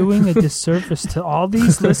 We've been doing a disservice to all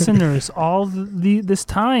these listeners all this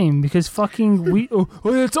time because fucking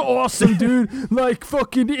it's awesome, dude. Like,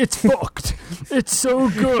 fucking, it's fucked. It's so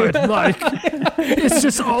good. Like, it's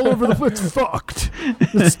just all over the place. It's fucked.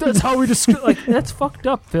 That's how we describe. Like, that's fucked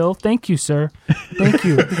up, Phil. Thank you, sir. Thank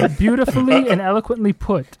you. Beautifully and eloquently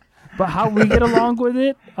put. But how we get along with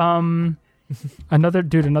it,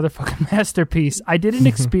 another fucking masterpiece. I didn't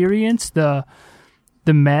experience the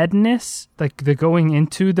madness, like the going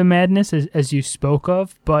into the madness as you spoke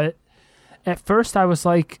of, but at first I was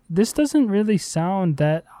like, this doesn't really sound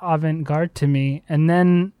that avant-garde to me. And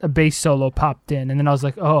then a bass solo popped in, and then I was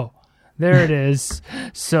like, oh, there it is.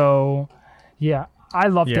 So, yeah. I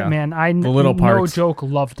loved it, man. No joke,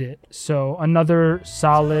 loved it. So another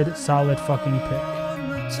solid fucking pick.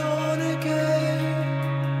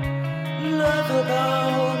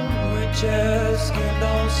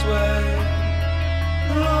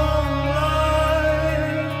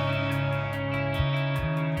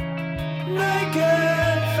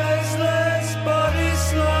 Naked, faceless, body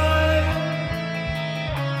slide,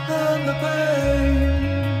 and the pain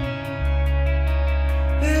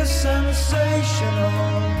is sensational,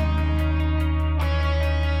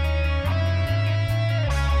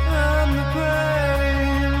 and the pain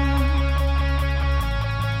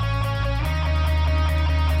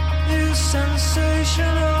is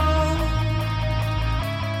sensational,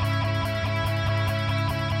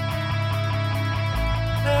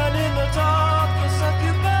 and in the darkness of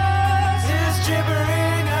your past is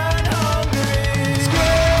gibbering and hungry.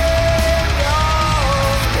 Scream,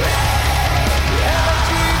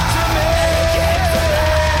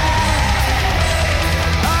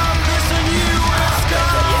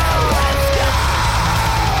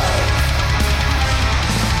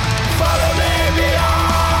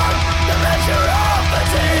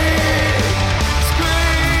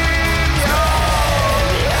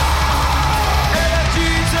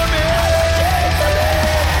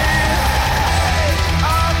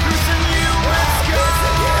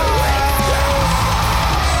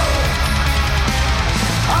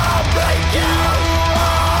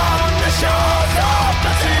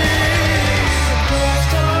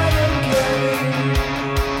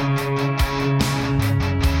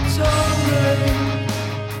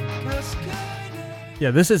 Yeah,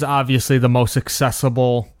 this is obviously the most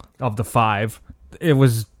accessible of the five. It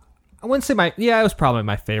was, I wouldn't say it was probably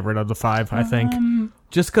my favorite of the five, I think.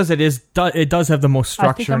 Just because it does have the most structure.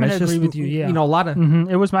 I think I'm going to agree with you, yeah. You know, a lot of...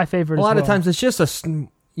 It was my favorite a lot of times it's just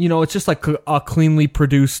it's just like a cleanly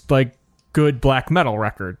produced, like, good black metal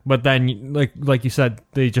record. But then, like you said,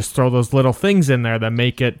 they just throw those little things in there that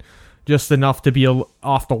make it just enough to be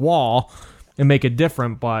off the wall and make it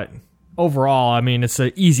different. But overall, I mean, it's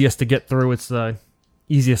the easiest to get through. It's the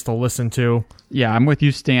easiest to listen to. Yeah, I'm with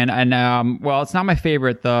you, Stan. And well, it's not my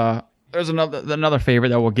favorite. There's another favorite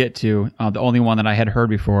that we'll get to. The only one that I had heard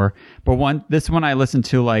before, but this one I listened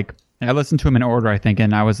to I listened to them in order, I think,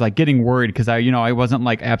 and I was like getting worried because I wasn't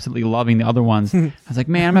like absolutely loving the other ones. I was like,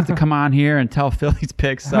 man, I'm gonna have to come on here and tell Phil these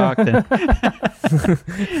picks sucked. And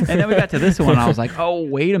then we got to this one, and I was like, oh,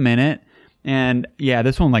 wait a minute. And yeah,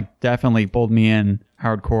 this one like definitely pulled me in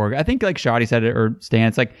hardcore. I think like Shoddy said it, or Stan,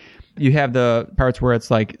 it's like you have the parts where it's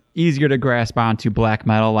like easier to grasp onto black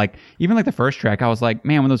metal. Like even like the first track, I was like,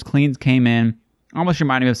 man, when those cleans came in, almost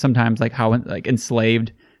reminded me of sometimes like how like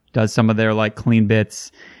Enslaved does some of their like clean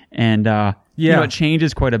bits. And it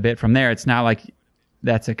changes quite a bit from there. It's not like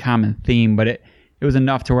that's a common theme, but it was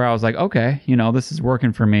enough to where I was like, okay, this is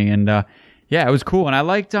working for me. And it was cool. And I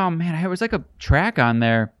liked, there was like a track on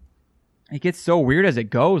there. it gets so weird as it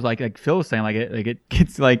goes. Like Phil was saying, it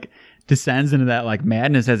gets like descends into that like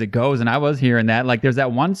madness as it goes. And I was hearing that, like, there's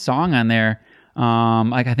that one song on there,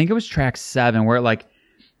 like I think it was track 7, where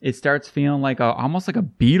it starts feeling like almost like a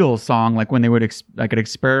Beatles song, like when they would like an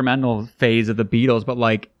experimental phase of the Beatles, but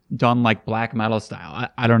like done like black metal style.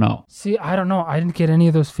 I don't know. See, I don't know. I didn't get any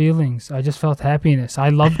of those feelings. I just felt happiness. I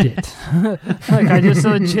loved it. Like, I just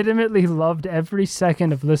legitimately loved every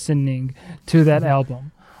second of listening to that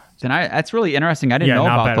album. And that's really interesting. I didn't know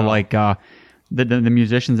about the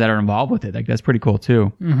musicians that are involved with it. Like, that's pretty cool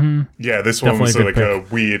too. Mm-hmm. Yeah, this one was like a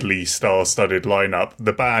weirdly star-studded lineup.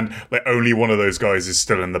 The band, like, only one of those guys is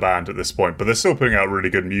still in the band at this point, but they're still putting out really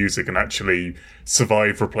good music and actually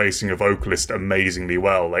survived replacing a vocalist amazingly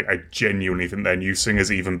well. Like, I genuinely think their new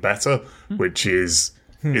singer's even better, which is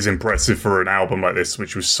impressive for an album like this,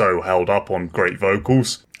 which was so held up on great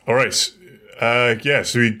vocals. All right,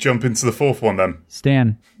 should we jump into the fourth one then?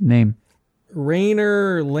 Stan, name.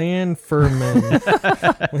 Rainer Landferman.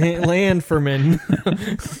 Landferman.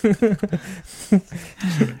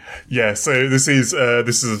 Yeah, so this is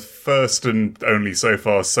the first and only so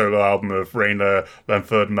far solo album of Rainer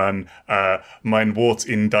Landferman, Mein Wort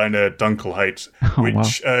in Deine Dunkelheit,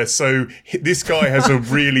 which so this guy has a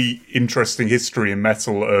really interesting history in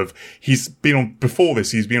metal. He's been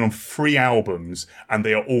on 3 albums and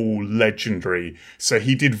they are all legendary. So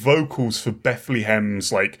he did vocals for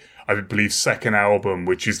Bethlehem's, like, I believe, second album,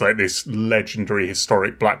 which is like this legendary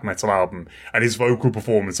historic black metal album. And his vocal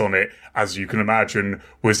performance on it, as you can imagine,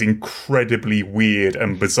 was incredibly weird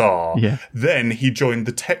and bizarre. Yeah. Then he joined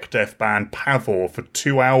the tech death band Pavor for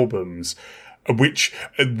 2 albums, which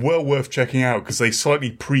are well worth checking out because they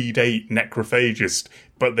slightly predate Necrophagist,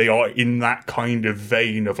 but they are in that kind of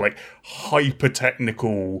vein of like hyper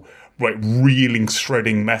technical, like reeling,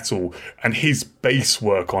 shredding metal. And his bass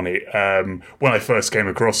work on it, when I first came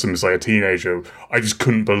across him as like a teenager, I just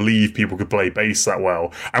couldn't believe people could play bass that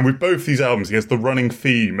well. And with both these albums, he has the running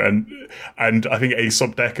theme, and I think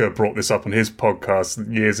Aesop Decker brought this up on his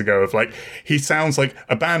podcast years ago, of like, he sounds like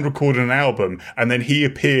a band recorded an album and then he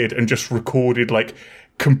appeared and just recorded like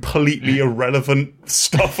completely irrelevant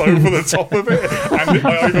stuff over the top of it, and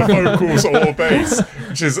either vocals or bass,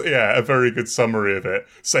 which is, a very good summary of it.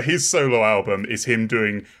 So his solo album is him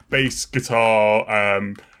doing bass, guitar,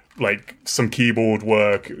 like some keyboard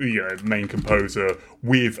work, main composer,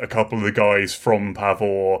 with a couple of the guys from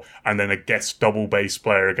Pavor, and then a guest double bass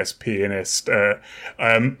player, a guest pianist,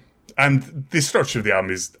 and the structure of the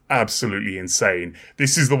album is absolutely insane.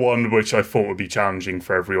 This is the one which I thought would be challenging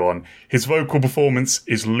for everyone. His vocal performance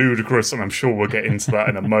is ludicrous, and I'm sure we'll get into that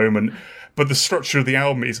in a moment. But the structure of the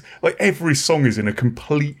album is, like, every song is in a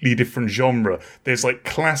completely different genre. There's, like,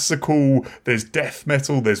 classical, there's death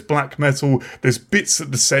metal, there's black metal, there's bits that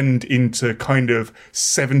descend into kind of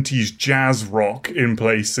 70s jazz rock in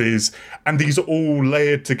places, and these are all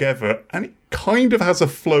layered together, and it kind of has a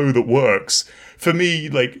flow that works. For me,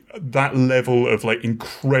 like, that level of, like,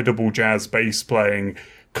 incredible jazz bass playing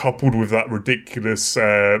coupled with that ridiculous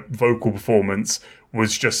vocal performance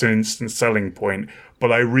was just an instant selling point.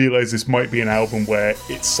 But I realise this might be an album where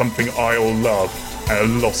it's something I'll love and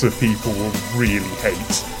a lot of people will really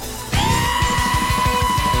hate.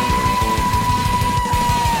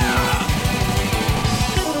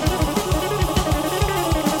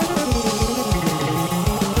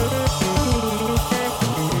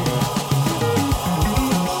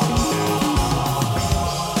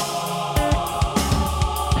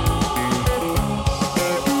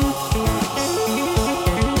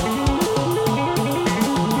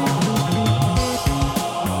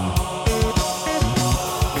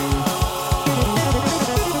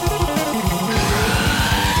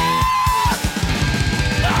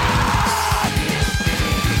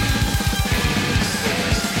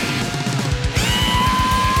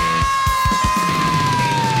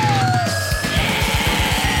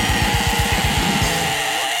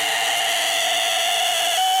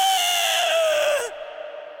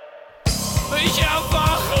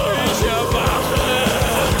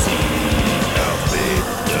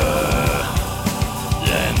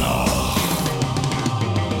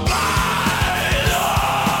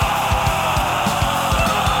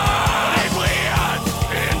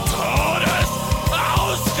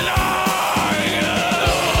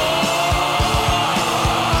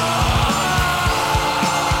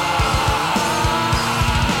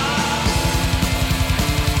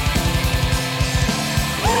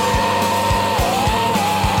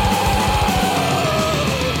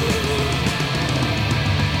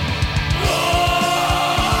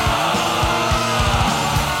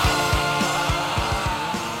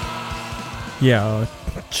 Yeah,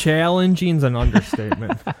 Challenging's an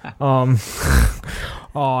understatement. I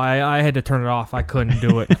had to turn it off. I couldn't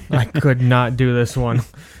do it. I could not do this one.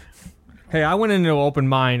 Hey, I went into open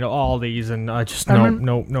mind all these, and just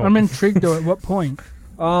no. I'm intrigued though. At what point?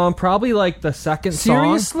 Probably like the second song.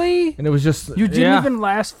 Seriously? And it was just you didn't even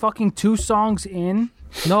last fucking 2 songs in.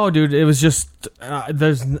 No, dude, it was just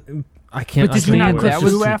I can't. But did you not click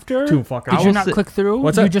through after? Too fucking. Did you not click through?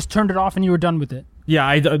 What's you that? just turned it off and you were done with it. Yeah,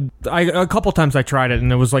 I a couple times I tried it,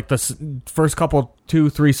 and it was like the first couple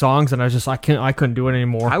 2-3 songs, and I couldn't do it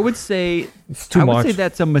anymore. I would say it's too much. I would say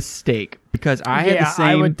that's a mistake because I had the same.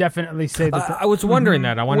 I would definitely say that. I was wondering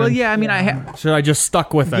that. Well, yeah, I mean, should I just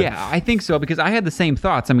stuck with it? Yeah, I think so because I had the same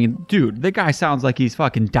thoughts. I mean, dude, the guy sounds like he's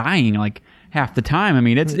fucking dying like half the time. I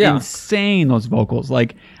mean, it's insane, those vocals.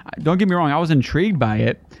 Like, don't get me wrong, I was intrigued by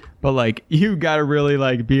it, but like, you gotta really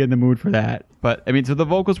like be in the mood for that. But I mean, so the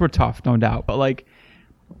vocals were tough, no doubt. But like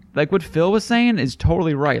what Phil was saying is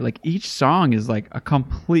totally right. Like, each song is like a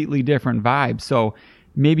completely different vibe. So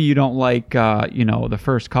maybe you don't like, the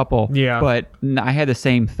first couple. Yeah. But I had the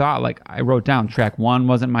same thought. Like, I wrote down track 1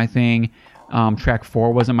 wasn't my thing. Track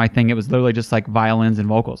 4 wasn't my thing. It was literally just like violins and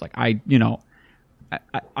vocals. Like, I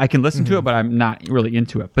can listen to it, but I'm not really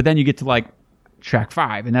into it. But then you get to like track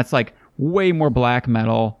 5, and that's like way more black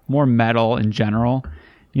metal, more metal in general.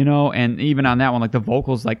 And even on that one, like the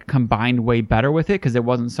vocals like combined way better with it because it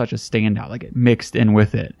wasn't such a standout. Like, it mixed in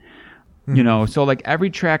with it, So like every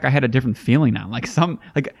track I had a different feeling on. Like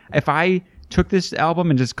if I took this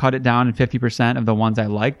album and just cut it down in 50% of the ones I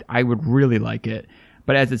liked, I would really like it.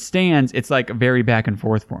 But as it stands, it's like very back and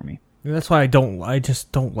forth for me. That's why I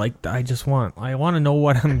just don't like. I want to know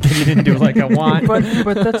what I'm getting into. Like, I want,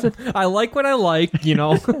 but that's I like what I like,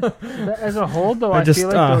 As a whole, though, I feel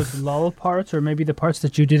like those lull parts, or maybe the parts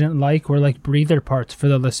that you didn't like, were like breather parts for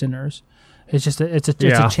the listeners. It's just it's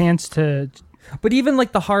a chance to. But even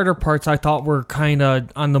like the harder parts, I thought were kind of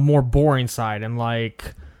on the more boring side, and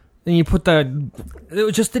like, then you put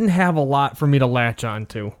it just didn't have a lot for me to latch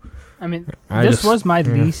onto. I mean, this was my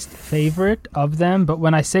least favorite of them, but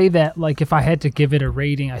when I say that, like, if I had to give it a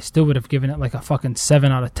rating, I still would have given it like a fucking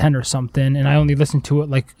 7 out of 10 or something, and I only listened to it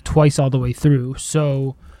like twice all the way through,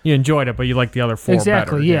 so... You enjoyed it, but you like the other 4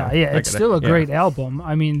 exactly, better. Yeah. It's still a great album.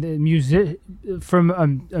 I mean, from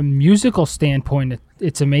a musical standpoint,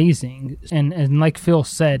 it's amazing, and like Phil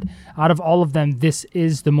said, out of all of them, this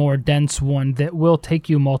is the more dense one that will take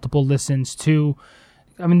you multiple listens to...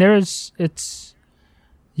 I mean,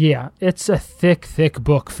 Yeah, it's a thick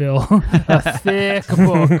book, Phil. A thick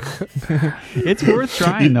book. It's worth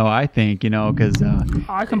trying, though, I think, because...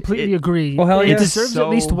 I completely agree. Well, hell it yeah. deserves at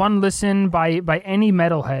least one listen by any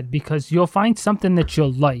metalhead, because you'll find something that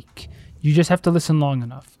you'll like. You just have to listen long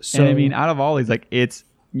enough. So, and I mean, out of all these, like,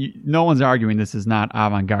 no one's arguing this is not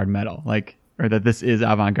avant-garde metal, like, or that this is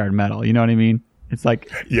avant-garde metal. You know what I mean? It's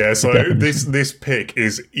like... Yeah, so this pick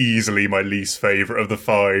is easily my least favourite of the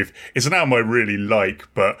 5. It's an album I really like,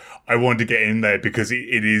 but I wanted to get in there because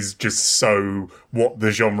it is just so what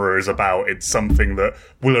the genre is about. It's something that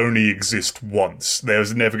will only exist once.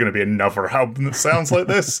 There's never going to be another album that sounds like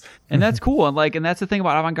this. And that's cool. And that's the thing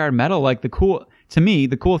about avant-garde metal. Like, the cool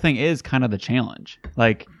thing is kind of the challenge.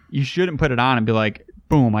 Like, you shouldn't put it on and be like,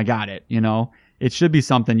 boom, I got it, It should be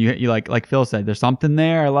something you like Phil said, there's something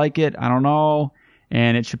there, I like it, I don't know.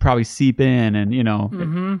 And it should probably seep in, and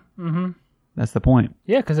that's the point.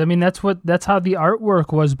 Yeah, because I mean that's how the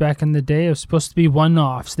artwork was back in the day. It was supposed to be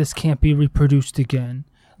one-offs. This can't be reproduced again.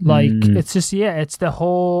 Like it's just it's the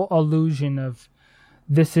whole illusion of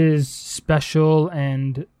this is special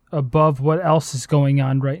and above what else is going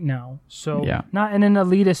on right now. So not in an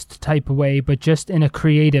elitist type of way, but just in a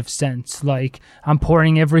creative sense. Like, I'm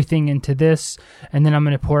pouring everything into this, and then I'm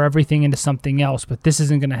going to pour everything into something else, but this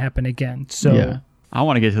isn't going to happen again. So. Yeah. I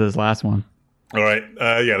want to get to this last one. All right.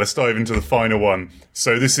 Let's dive into the final one.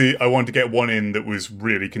 So I wanted to get one in that was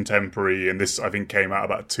really contemporary, and this, I think, came out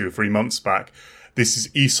about 2 or 3 months back. This is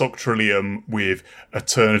Aesop Trillium with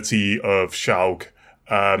Eternity of Shalg.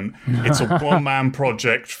 It's a one-man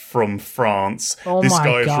project from France. This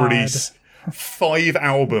guy has released 5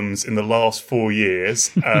 albums in the last 4 years.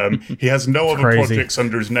 He has no other projects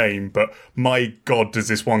under his name, but my God, does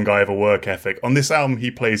this one guy have a work ethic. On this album, he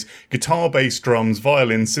plays guitar, bass, drums,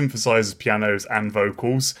 violin, synthesizers, pianos, and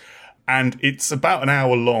vocals. And it's about an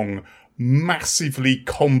hour long, massively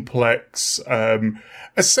complex,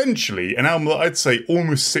 essentially an album that I'd say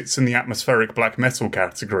almost sits in the atmospheric black metal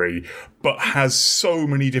category, but has so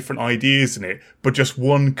many different ideas in it, but just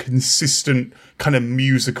one consistent kind of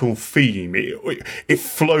musical theme. It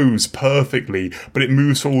flows perfectly, but it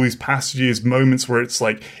moves through all these passages, moments where it's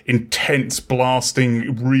like intense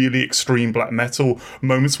blasting, really extreme black metal,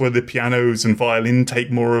 moments where the pianos and violin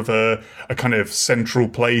take more of a kind of central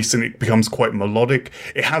place and it becomes quite melodic.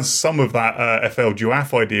 It has some of that FL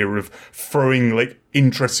Duaf idea of throwing like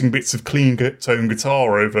interesting bits of clean tone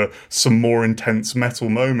guitar over some more intense metal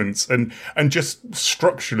moments, and just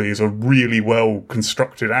structurally is a really well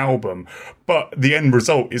constructed album. But the end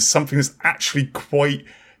result is something that's actually quite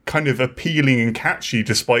kind of appealing and catchy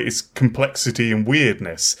despite its complexity and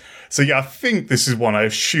weirdness. So yeah, I think this is one I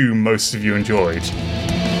assume most of you enjoyed.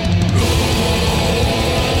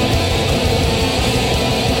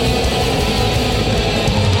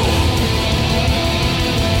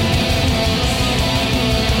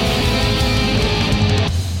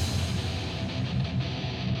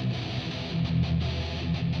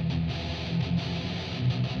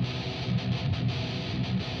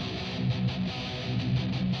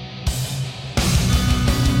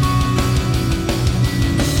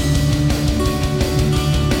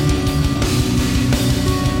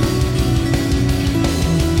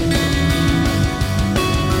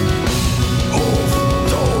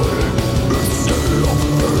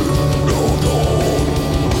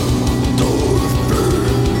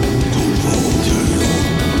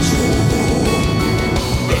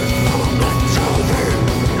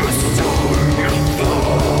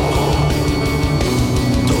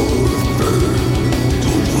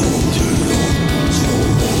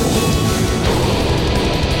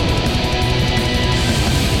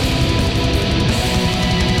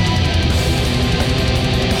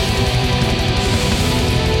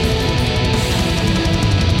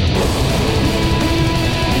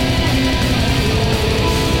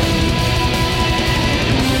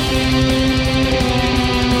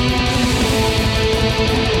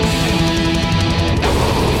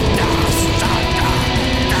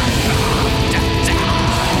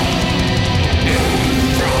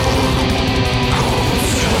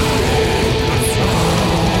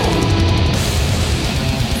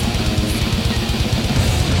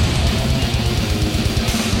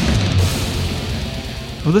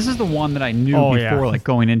 Well, this is the one that I knew before, like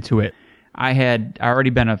going into it. I had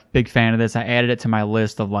already been a big fan of this. I added it to my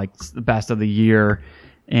list of like the best of the year,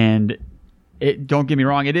 and don't get me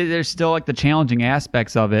wrong, there's still like the challenging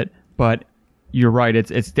aspects of it, but you're right.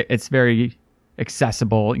 It's very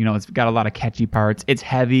accessible. You know, it's got a lot of catchy parts. It's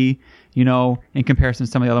heavy. You know, in comparison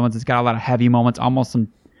to some of the other ones, it's got a lot of heavy moments,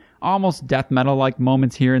 almost death metal like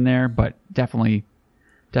moments here and there, but definitely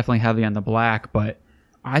heavy on the black. But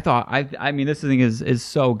I mean, this thing is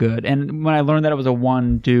so good. And when I learned that it was a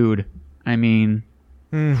one dude, I mean,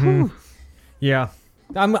 yeah,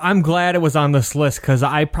 I'm glad it was on this list because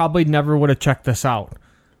I probably never would have checked this out,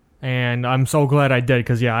 and I'm so glad I did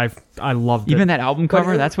because I loved it. Even that album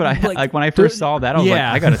cover, that's what I like when I first saw that. I was like,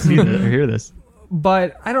 I gotta see this or hear this.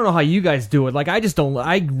 But I don't know how you guys do it. Like, I just don't.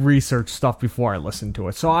 I research stuff before I listen to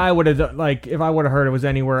it. So I would have, like, if I would have heard it was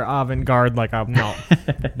anywhere avant-garde, like, no,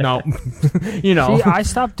 you know. See, I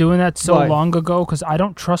stopped doing that long ago because I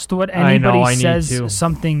don't trust what anybody says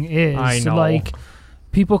something is. I know. Like,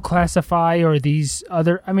 people classify or these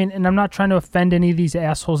other. I mean, and I'm not trying to offend any of these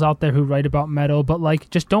assholes out there who write about metal, but like,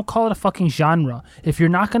 just don't call it a fucking genre. If you're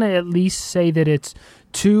not gonna at least say that it's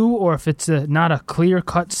two, or if it's not a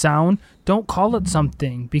clear-cut sound, don't call it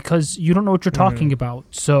something because you don't know what you're talking about.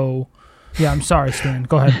 So, yeah, I'm sorry, Stan.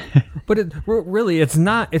 Go ahead. But it's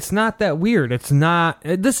not that weird. It's not.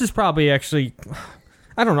 This is probably actually,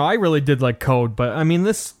 I don't know. I really did like Code, but I mean,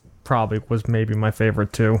 this probably was maybe my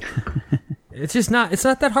favorite too. It's just not. It's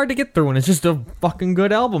not that hard to get through, and it's just a fucking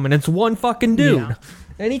good album, and it's one fucking dude. Yeah.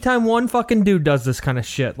 Anytime one fucking dude does this kind of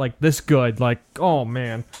shit, like this good, like, oh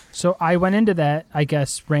man. So I went into that, I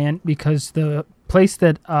guess, rant because the place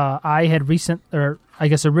that I had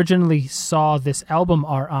originally saw this album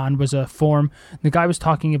art on was a forum. The guy was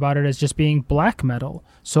talking about it as just being black metal.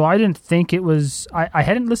 So I didn't think it was, I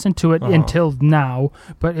hadn't listened to it until now,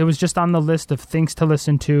 but it was just on the list of things to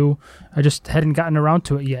listen to. I just hadn't gotten around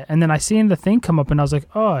to it yet. And then I seen the thing come up and I was like,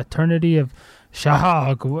 oh, Eternity of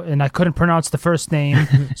Shahag, and I couldn't pronounce the first name.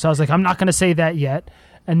 So I was like, I'm not going to say that yet.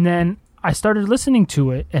 And then I started listening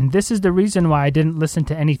to it, and this is the reason why I didn't listen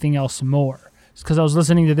to anything else more. It's because I was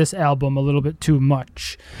listening to this album a little bit too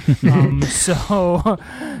much. So,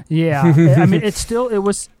 yeah. I mean, it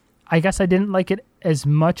was, I guess I didn't like it as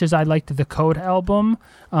much as I liked the Code album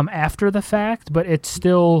after the fact, but it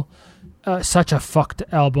still such a fucked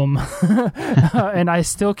album. And I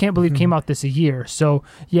still can't believe it came out this year. So,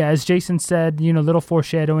 yeah, as Jason said, little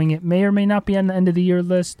foreshadowing, it may or may not be on the end of the year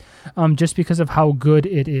list just because of how good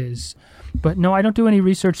it is. But no, I don't do any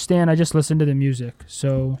research, Stan. I just listen to the music.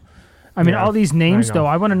 So... I mean, all these names, though,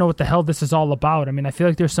 I want to know what the hell this is all about. I mean, I feel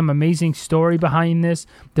like there's some amazing story behind this.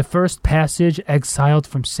 The first passage, Exiled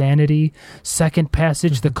from Sanity. Second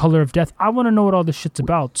passage, The Color of Death. I want to know what all this shit's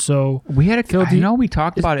about. So we had we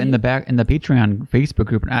talked about it in the Patreon Facebook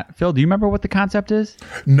group. Phil, do you remember what the concept is?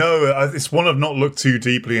 No, it's one I've not looked too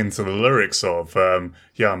deeply into the lyrics of.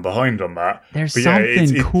 I'm behind on that. There's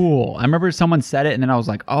something cool. I remember someone said it, and then I was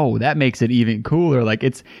like, "Oh, that makes it even cooler." Like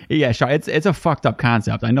it's a fucked up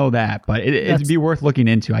concept. I know that, but it'd be worth looking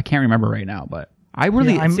into. I can't remember right now, but I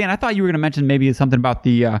really, Stan, I thought you were going to mention maybe something about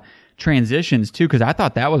the transitions too, because I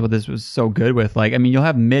thought that was what this was so good with. Like, I mean, you'll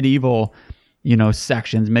have medieval,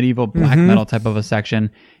 sections, medieval black metal type of a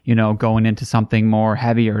section, going into something more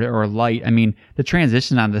heavy or light. I mean, the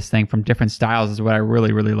transition on this thing from different styles is what I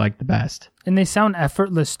really, really like the best. And they sound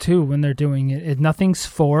effortless, too, when they're doing it. Nothing's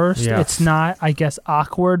forced. Yes. It's not, I guess,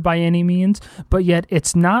 awkward by any means, but yet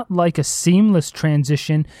it's not like a seamless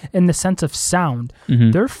transition in the sense of sound. Mm-hmm.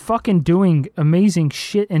 They're fucking doing amazing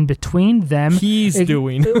shit in between them. I'm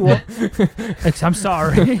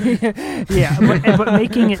sorry. Yeah, but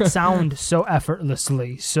making it sound so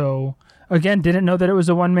effortlessly. So, again, didn't know that it was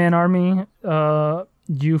a one-man army.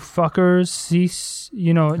 You fuckers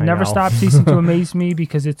never stop ceasing to amaze me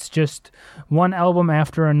because it's just one album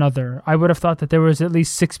after another. I would have thought that there was at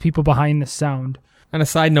least 6 people behind the sound. On a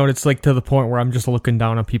side note, it's like to the point where I'm just looking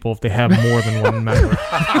down on people if they have more than one member.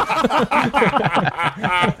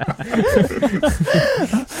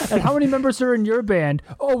 And how many members are in your band?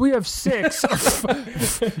 Oh, we have 6.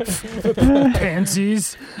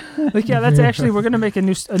 Pansies. Like, yeah, that's actually, we're going to make a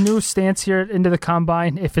new stance here into the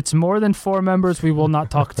Combine. If it's more than 4 members, we will not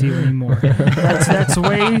talk to you anymore. That's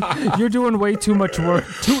you're doing way too much work.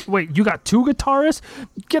 Wait, you got 2 guitarists?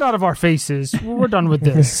 Get out of our faces. We're done with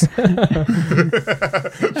this.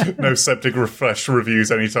 No Septic Refresh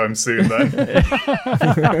reviews anytime soon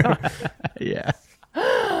then. Yeah.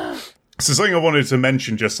 So something I wanted to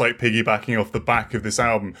mention, just like piggybacking off the back of this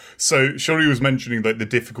album. So Shorty was mentioning like the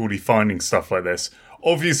difficulty finding stuff like this.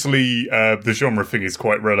 Obviously, the genre thing is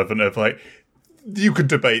quite relevant of like, you could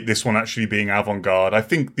debate this one actually being avant-garde. I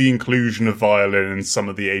think the inclusion of violin and some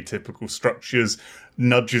of the atypical structures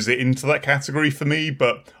nudges it into that category for me,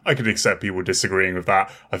 but I could accept people disagreeing with that.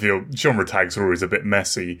 I feel genre tags are always a bit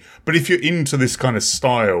messy. But if you're into this kind of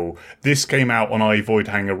style, this came out on I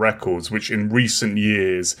Voidhanger Records, which in recent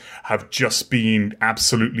years have just been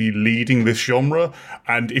absolutely leading this genre.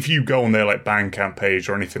 And if you go on their like Bandcamp page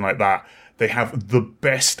or anything like that, they have the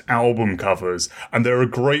best album covers, and they're a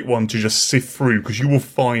great one to just sift through because you will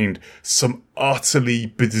find some utterly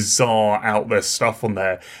bizarre out there stuff on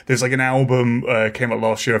there. There's like an album came out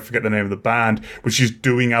last year, I forget the name of the band, which is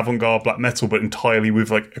doing avant-garde black metal but entirely with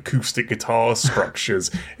like acoustic guitar structures.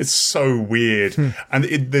 It's so weird. And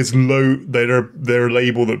they're a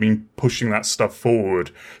label that have been pushing that stuff forward.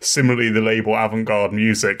 Similarly, the label Avant-Garde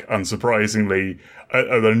Music, unsurprisingly,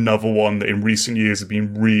 another one that in recent years have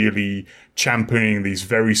been really championing these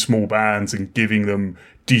very small bands and giving them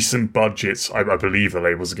decent budgets. I believe the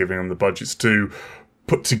labels are giving them the budgets to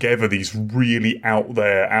put together these really out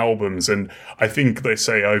there albums. And I think they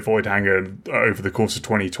say Voidhanger over the course of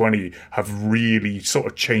 2020 have really sort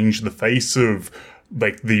of changed the face of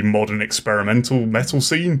like the modern experimental metal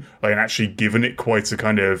scene, like, and actually given it quite a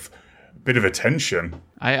kind of bit of attention.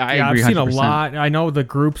 I agree. I've seen 100%. A lot. I know the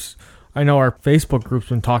groups. I know our Facebook group's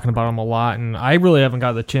been talking about them a lot, and I really haven't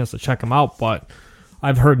got the chance to check them out, but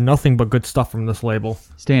I've heard nothing but good stuff from this label.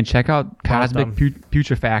 Stan, check out Cosmic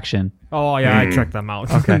Putrefaction. Oh, yeah, I checked them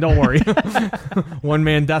out. Okay. Don't worry.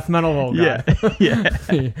 One-man death metal. Oh, God. Yeah.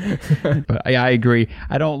 But I agree.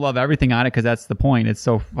 I don't love everything on it because that's the point. It's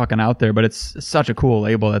so fucking out there, but it's such a cool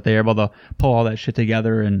label that they're able to pull all that shit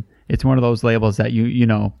together, and it's one of those labels that you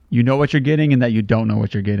know what you're getting and that you don't know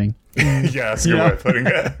what you're getting. Yeah, that's a good way of putting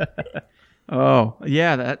it. Oh,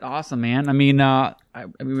 yeah, that's awesome, man. I mean, I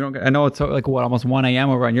know it's like almost 1 a.m.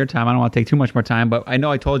 over on your time. I don't want to take too much more time, but I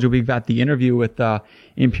know I told you we've got the interview with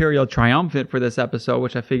Imperial Triumphant for this episode,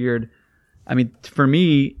 which I figured, I mean, for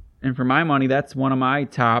me and for my money, that's one of my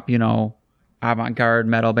top, avant-garde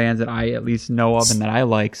metal bands that I at least know of and that I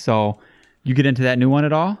like. So you get into that new one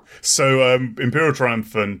at all? So Imperial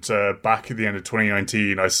Triumphant, back at the end of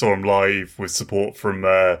 2019, I saw them live with support from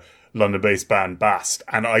London-based band Bast,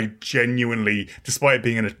 and I genuinely, despite it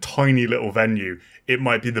being in a tiny little venue, it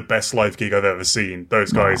might be the best live gig I've ever seen.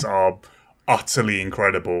 Those guys are utterly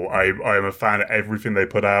incredible. I am a fan of everything they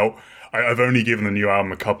put out. I've only given the new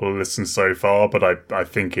album a couple of listens so far, but I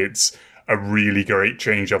think it's a really great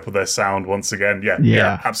change up of their sound once again.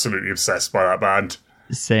 Yeah, absolutely obsessed by that band.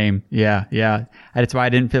 Same. Yeah. That's why I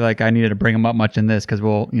didn't feel like I needed to bring them up much in this, because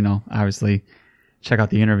we'll, obviously check out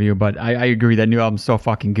the interview. But I agree, that new album's so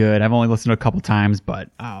fucking good. I've only listened to it a couple times, but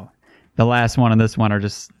the last one and this one are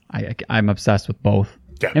just, I'm obsessed with both.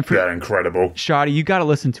 Yeah, they're incredible. Shoddy, you got to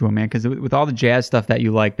listen to them, man, because with all the jazz stuff that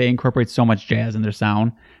you like, they incorporate so much jazz in their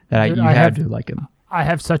sound that you have to like them. I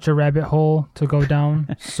have such a rabbit hole to go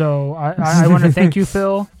down. So I want to thank you,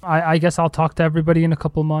 Phil. I guess I'll talk to everybody in a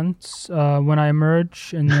couple months when I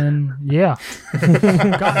emerge. And then,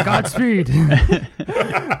 Godspeed.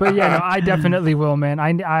 But yeah, no, I definitely will, man.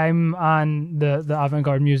 I'm on the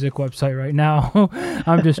Avant-Garde Music website right now.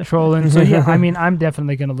 I'm just trolling. So yeah, I mean, I'm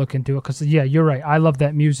definitely going to look into it because, yeah, you're right. I love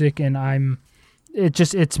that music, and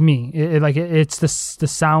it's me. It's the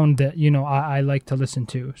sound that I like to listen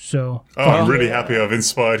to. So I'm really happy I've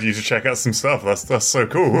inspired you to check out some stuff. That's so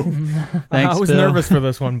cool. Thanks, I was Phil. nervous for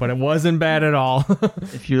this one, but it wasn't bad at all.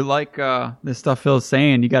 If you like this stuff Phil's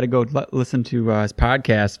saying, you got to go listen to his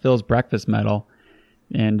podcast, Phil's Breakfast Metal,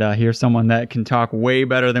 and hear someone that can talk way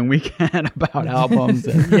better than we can about albums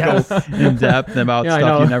and go in depth about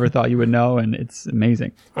stuff you never thought you would know, and it's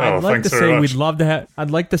amazing. I'd like to say we'd love to have.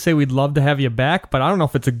 I'd like to say we'd love to have you back, but I don't know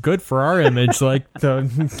if it's a good for our image, like to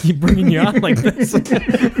keep bringing you on like this.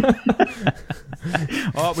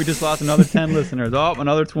 Oh, we just lost another 10 listeners. Oh,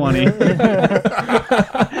 another 20.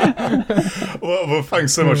 Well,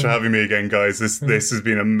 thanks so much for having me again, guys. This has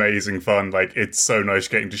been amazing fun. Like, it's so nice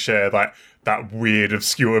getting to share that weird,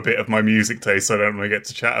 obscure bit of my music taste I don't really get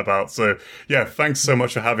to chat about. So, yeah, thanks so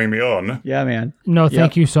much for having me on. Yeah, man. No,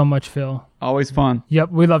 thank you so much, Phil. Always fun. Yep,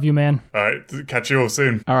 we love you, man. All right, catch you all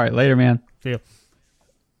soon. All right, later, man. See you.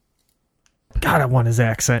 God, I want his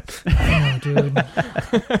accent. I know, dude.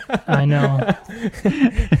 I know.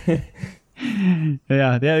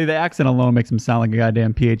 Yeah, the accent alone makes him sound like a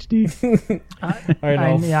goddamn PhD. I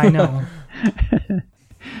know. I know.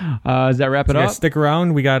 Does that wrap it up? Stick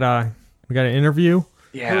around. We got an interview.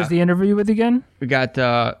 Yeah. Who was the interview with again? We got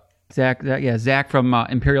Zach from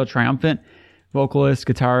Imperial Triumphant, vocalist,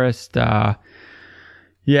 guitarist.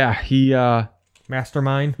 He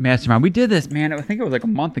Mastermind. We did this, man. I think it was like a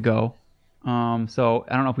month ago. So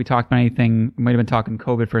I don't know if we talked about anything. We might have been talking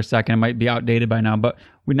COVID for a second. It might be outdated by now, but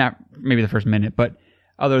maybe the first minute. But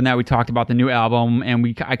other than that, we talked about the new album, and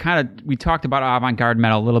we talked about avant-garde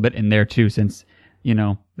metal a little bit in there too, since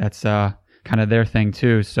that's kind of their thing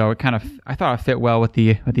too. So I thought it fit well with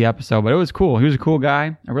the episode. But it was cool. He was a cool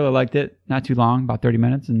guy. I really liked it. Not too long, about 30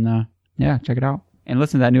 minutes, and check it out and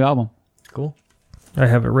listen to that new album. Cool. I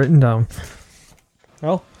have it written down.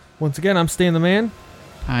 Well, once again, I'm Stan the Man.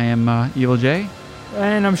 I am Evil J.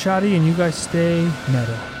 And I'm Shoddy, and you guys stay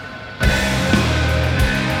metal.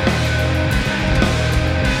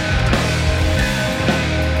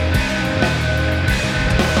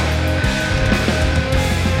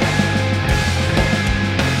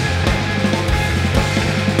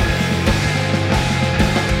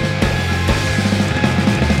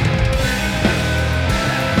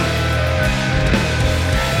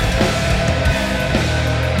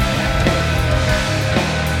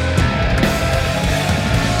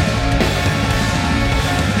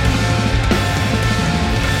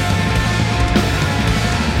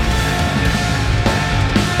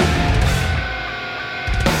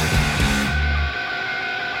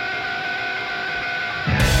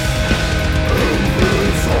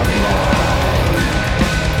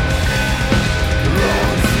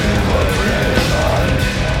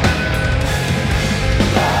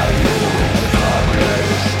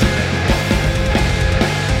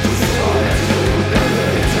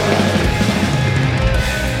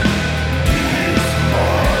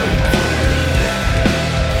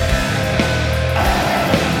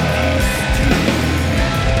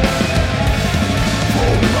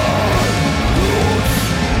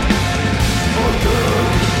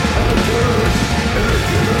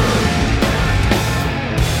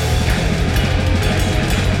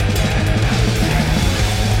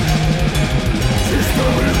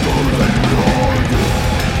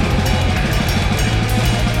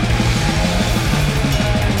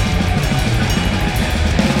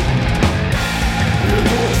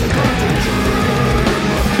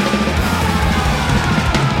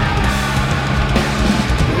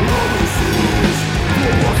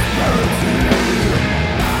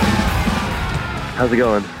 How's it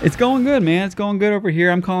going? It's going good, man. It's going good over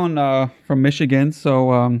here. I'm calling from Michigan,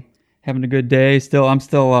 so having a good day. I'm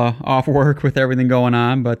still off work with everything going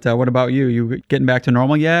on. But what about you? You getting back to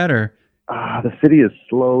normal yet, or? The city is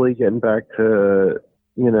slowly getting back to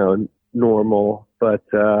normal, but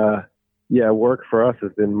work for us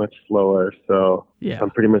has been much slower. So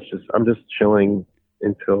I'm just chilling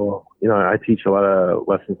until, I teach a lot of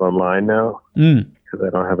lessons online now because I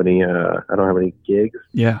don't have any gigs.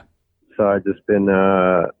 Yeah. So I've just been,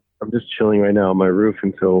 I'm just chilling right now on my roof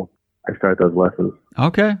until I start those lessons.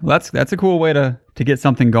 Okay. Well, that's a cool way to get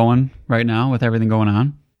something going right now with everything going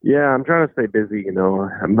on. Yeah, I'm trying to stay busy.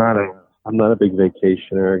 I'm not a big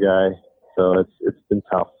vacationer guy, so it's been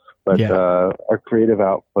tough. But our creative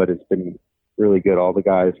output has been really good. All the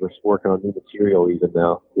guys were working on new material even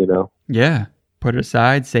now. Yeah. Put it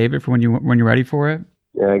aside, save it for when you're ready for it.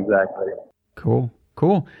 Yeah, exactly. Cool.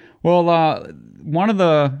 Well, one of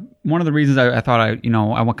the reasons I thought I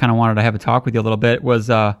kind of wanted to have a talk with you a little bit was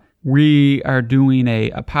we are doing a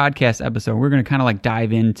podcast episode. We're going to kind of like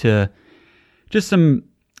dive into just some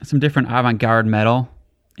different avant-garde metal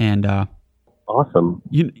and awesome.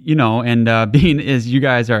 Being is you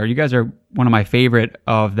guys are one of my favorite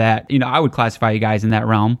of that. I would classify you guys in that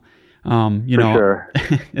realm. For sure.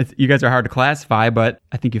 You guys are hard to classify, but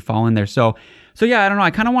I think you fall in there. So yeah, I don't know. I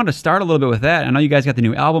kind of wanted to start a little bit with that. I know you guys got the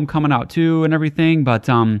new album coming out too and everything, but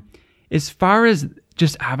as far as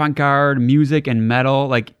just avant-garde music and metal,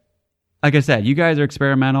 like I said, you guys are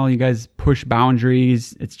experimental. You guys push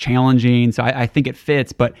boundaries. It's challenging. So I think it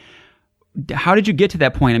fits. But how did you get to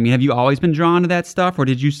that point? I mean, have you always been drawn to that stuff, or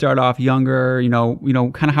did you start off younger?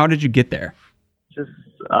 Kind of how did you get there? It's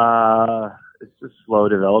just slow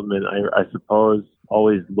development. I suppose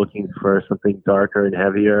always looking for something darker and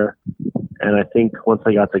heavier. And I think once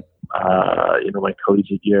I got to, my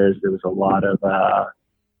collegiate years, there was a lot of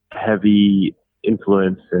heavy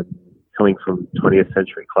influence and coming from 20th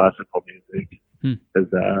century classical music, because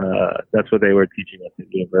that's what they were teaching us at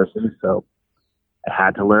university. So I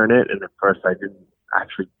had to learn it, and at first I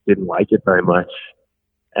didn't like it very much,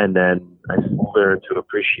 and then I learned to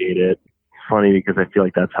appreciate it. Funny because I feel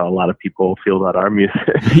like that's how a lot of people feel about our music.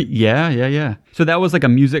 Yeah. So that was like a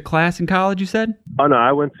music class in college, you said? Oh no,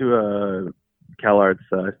 I went to CalArts.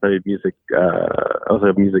 I studied music. I was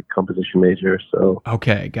a music composition major, so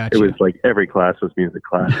okay, gotcha. It was like every class was music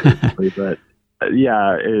class, but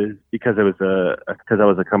because I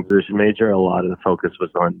was a composition major. A lot of the focus was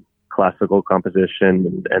on classical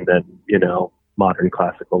composition, and then modern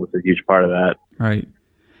classical was a huge part of that. Right,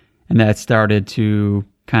 and that started to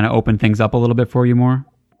kind of open things up a little bit for you more?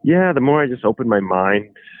 Yeah, the more I just opened my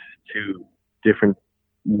mind to different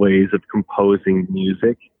ways of composing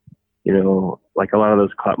music, like a lot of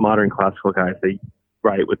those modern classical guys, they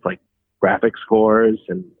write with like graphic scores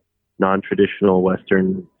and non-traditional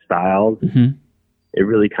Western styles. Mm-hmm. It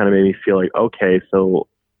really kind of made me feel like, okay, so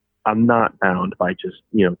I'm not bound by just,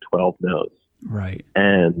 12 notes. Right.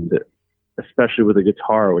 And especially with a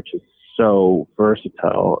guitar, which is so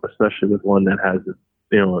versatile, especially with one that has a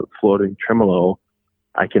floating tremolo,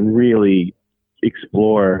 I can really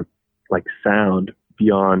explore like sound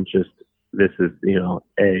beyond just this is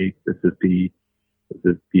A, this is B,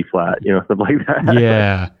 this is B flat, stuff like that.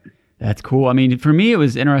 Yeah, that's cool. I mean, for me it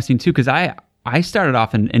was interesting too, because I started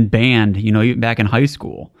off in band, back in high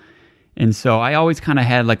school, and so I always kind of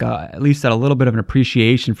had like at least a little bit of an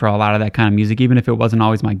appreciation for a lot of that kind of music, even if it wasn't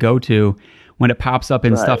always my go-to. When it pops up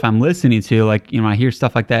in stuff I'm listening to, like, I hear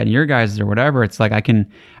stuff like that in your guys' or whatever, it's like I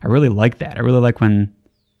really like that. I really like when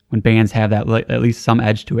bands have that, at least some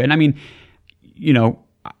edge to it. And I mean,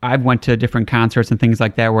 I've went to different concerts and things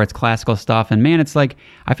like that where it's classical stuff, and man, it's like,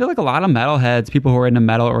 I feel like a lot of metalheads, people who are into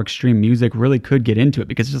metal or extreme music, really could get into it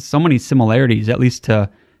because there's just so many similarities, at least to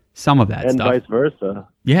some of that stuff. And vice versa.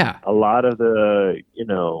 Yeah. A lot of the,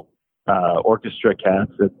 orchestra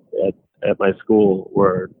cats at my school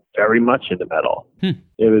were very much into metal.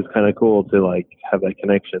 It was kind of cool to like have that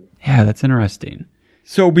connection. Yeah, that's interesting.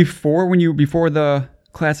 So before the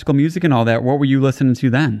classical music and all that, what were you listening to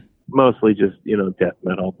then? Mostly just, death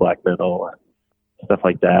metal, black metal, stuff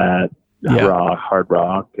like that. Yeah. Rock, hard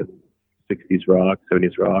rock, and 60s rock,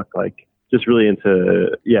 70s rock, like just really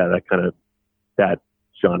into, that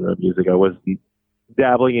genre of music. I was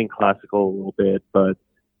dabbling in classical a little bit, but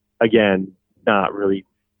again, not really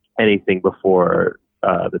anything before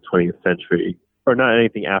the 20th century, or not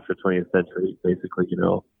anything after 20th century, basically,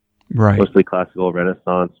 right. Mostly classical,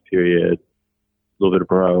 Renaissance period, a little bit of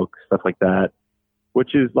Baroque, stuff like that,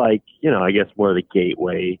 which is like, I guess more of the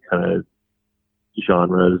gateway kind of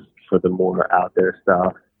genres for the more out there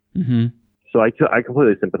stuff. Mm-hmm. So I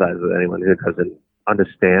completely sympathize with anyone who doesn't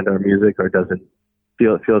understand our music or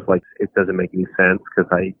feels like it doesn't make any sense,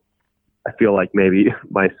 because I feel like maybe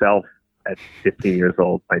myself at 15 years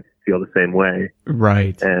old might feel the same way.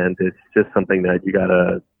 Right. And it's just something that you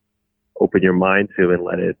gotta open your mind to and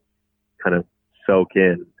let it kind of soak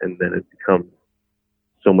in, and then it becomes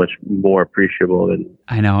so much more appreciable than.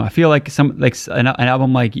 I know. I feel like an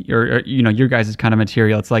album like your guys' kind of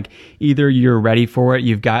material. It's like either you're ready for it,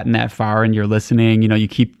 you've gotten that far, and you're listening. You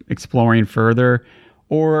keep exploring further,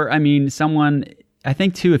 or I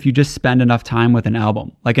think too, if you just spend enough time with an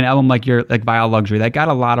album like Vile Luxury, that got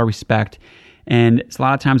a lot of respect. And it's a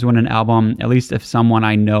lot of times when an album, at least if someone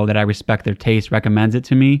I know that I respect their taste recommends it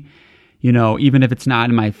to me, even if it's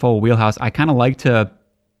not in my full wheelhouse, I kind of like to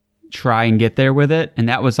try and get there with it. And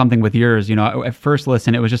that was something with yours. At first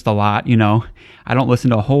listen, it was just a lot. I don't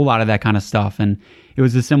listen to a whole lot of that kind of stuff. And it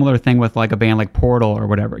was a similar thing with like a band like Portal or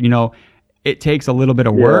whatever. It takes a little bit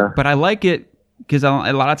of work, but I like it because a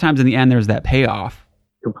lot of times in the end, there's that payoff.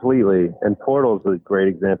 Completely. And Portal is a great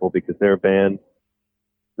example because they're a band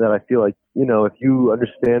that I feel like, if you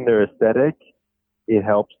understand their aesthetic, it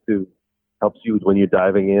helps you when you're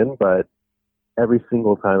diving in. But every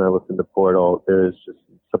single time I listen to Portal, there's just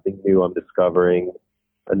something new I'm discovering,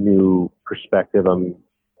 a new perspective I'm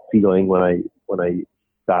feeling when I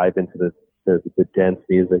dive into the dense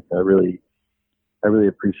music. I really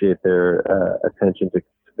appreciate their attention to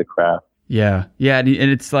the craft. Yeah, and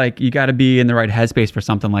it's like you got to be in the right headspace for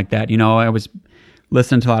something like that. I was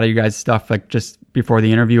listening to a lot of you guys' stuff like just before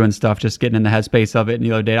the interview and stuff, just getting in the headspace of it. And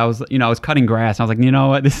the other day, I was cutting grass. And I was like, you know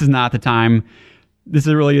what, this is not the time. This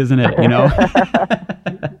really isn't it,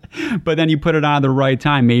 But then you put it on at the right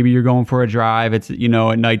time. Maybe you're going for a drive. It's, at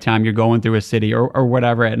nighttime, you're going through a city or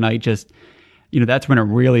whatever at night. Just, that's when it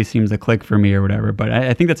really seems to click for me or whatever. But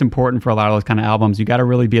I think that's important for a lot of those kind of albums. You got to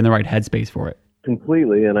really be in the right headspace for it.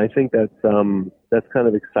 Completely. And I think that's kind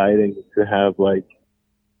of exciting to have, like,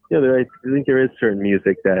 I think there is certain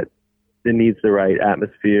music that it needs the right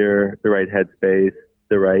atmosphere, the right headspace,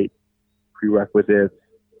 the right prerequisites.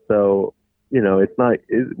 So, we're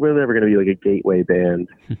never going to be like a gateway band.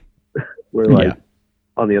 We're like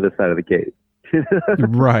on the other side of the gate.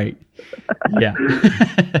 Right. Yeah.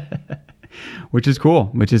 Which is cool,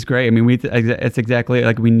 which is great. I mean, it's exactly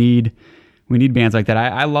like we need bands like that.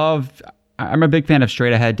 I'm a big fan of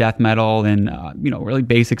straight ahead death metal and, really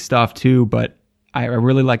basic stuff too, but I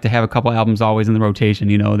really like to have a couple albums always in the rotation,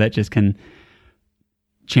 that just can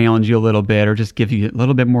challenge you a little bit or just give you a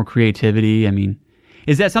little bit more creativity. I mean,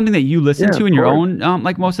 is that something that you listen to in your own,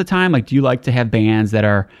 like most of the time? Like, do you like to have bands that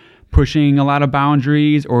are pushing a lot of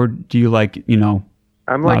boundaries, or do you like,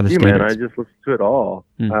 I'm like you, man. I just listen to it all.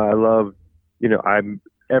 I love,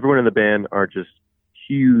 everyone in the band are just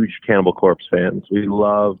huge Cannibal Corpse fans. We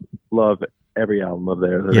love every album of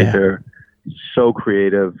theirs. I think they're so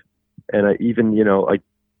creative. And even, a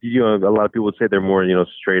lot of people would say they're more,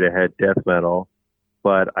 straight ahead death metal,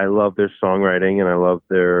 but I love their songwriting and I love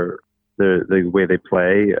the way they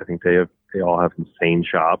play. I think they all have insane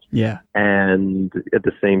chops. Yeah. And at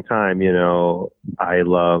the same time, I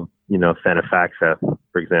love, Fenifaxa,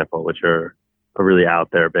 for example, which are a really out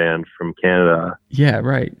there band from Canada. Yeah,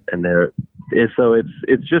 right. And it's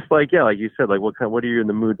just like, like you said, like what are you in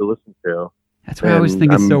the mood to listen to? That's why I always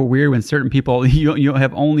think it's so weird when certain people, you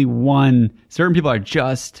have only one, certain people are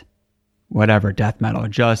just whatever, death metal, or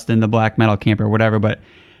just in the black metal camp or whatever. But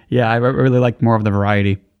yeah, I really like more of the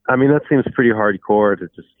variety. I mean, that seems pretty hardcore to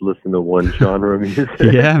just listen to one genre of music.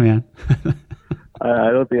 Yeah, man.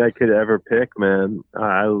 I don't think I could ever pick, man.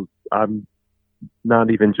 I'm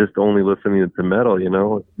not even just only listening to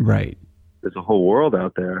metal, Right. There's a whole world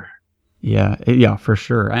out there. Yeah, for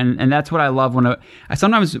sure. And that's what I love when I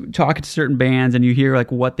sometimes talk to certain bands and you hear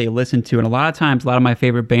like what they listen to. And a lot of times, a lot of my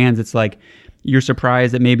favorite bands, it's like you're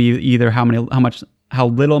surprised at maybe either how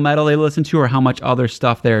little metal they listen to or how much other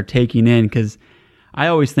stuff they're taking in. Because I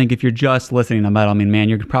always think if you're just listening to metal, I mean, man,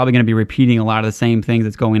 you're probably going to be repeating a lot of the same things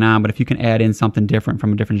that's going on. But if you can add in something different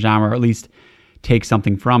from a different genre, or at least take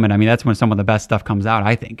something from it, I mean, that's when some of the best stuff comes out,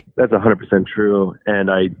 I think. That's 100% true.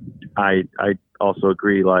 And I also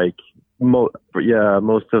agree, like, most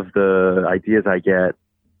of the ideas I get,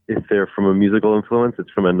 if they're from a musical influence,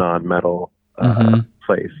 it's from a non-metal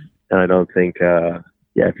place. And I don't think,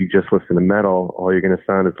 if you just listen to metal, all you're going to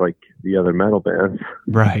sound is like the other metal bands.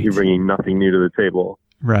 Right. You're bringing nothing new to the table.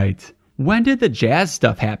 Right. When did the jazz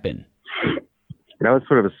stuff happen? That was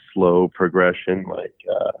sort of a slow progression. Like,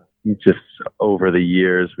 just over the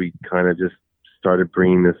years, we kind of just started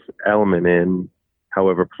bringing this element in,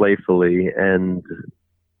 however playfully, and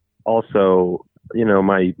also,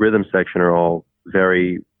 my rhythm section are all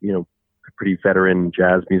very, pretty veteran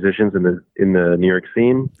jazz musicians in the New York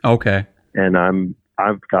scene. Okay. And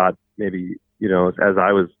I've got maybe, as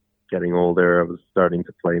I was getting older, I was starting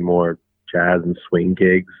to play more jazz and swing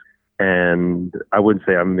gigs. And I wouldn't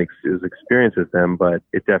say I'm as experienced as them, but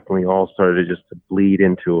it definitely all started just to bleed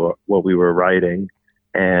into what we were writing,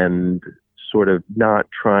 and sort of not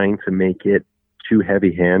trying to make it too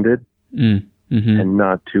heavy-handed and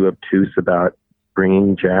not too obtuse about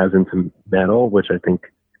bringing jazz into metal, which I think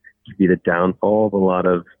could be the downfall of a lot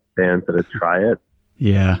of bands that try it.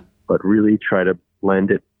 Yeah. But really try to blend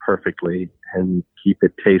it perfectly and keep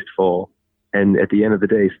it tasteful. And at the end of the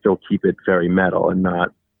day, still keep it very metal and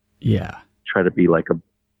not try to be like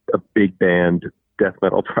a big band death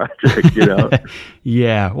metal project, you know?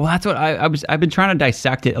 Yeah. Well, that's what I've been trying to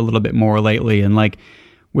dissect it a little bit more lately, and like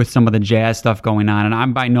with some of the jazz stuff going on. And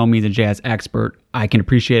I'm by no means a jazz expert. I can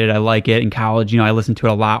appreciate it. I like it. In college, I listened to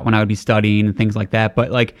it a lot when I would be studying and things like that.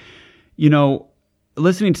 But like,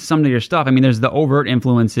 listening to some of your stuff, I mean, there's the overt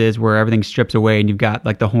influences where everything strips away and you've got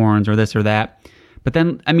like the horns or this or that. But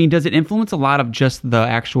then, I mean, does it influence a lot of just the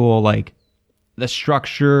actual, like, the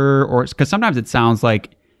structure? Or because sometimes it sounds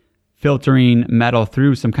like filtering metal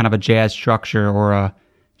through some kind of a jazz structure or a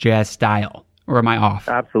jazz style. Or am I off?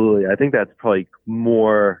 Absolutely. I think that's probably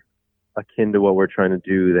more akin to what we're trying to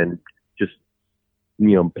do than just,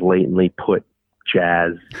 blatantly put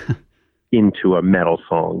jazz into a metal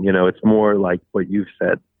song. It's more like what you've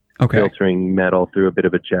said, filtering metal through a bit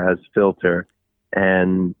of a jazz filter.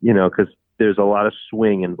 And, because there's a lot of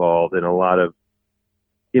swing involved and a lot of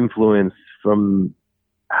influence from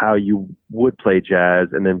how you would play jazz,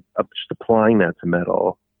 and then just applying that to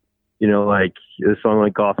metal. Like a song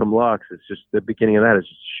like Gotham Lux, it's just the beginning of that is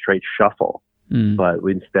just straight shuffle. But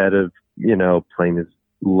instead of, playing this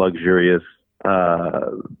luxurious,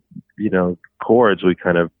 chords, we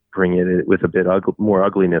kind of bring it with a bit more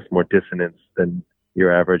ugliness, more dissonance than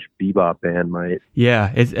your average bebop band might.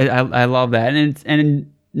 Yeah, I love that.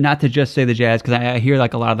 And not to just say the jazz, because I hear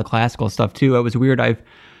like a lot of the classical stuff too. It was weird.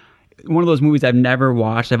 One of those movies I've never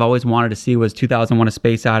watched, I've always wanted to see, was 2001: A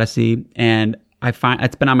Space Odyssey, and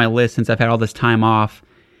it's been on my list since I've had all this time off,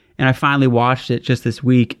 and I finally watched it just this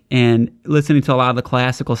week, and listening to a lot of the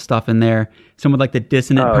classical stuff in there, some of like the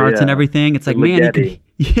dissonant parts and everything. It's like, man, you can,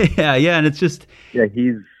 and it's just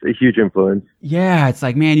he's a huge influence. Yeah, it's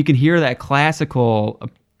like, man, you can hear that classical.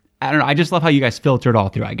 I don't know. I just love how you guys filter it all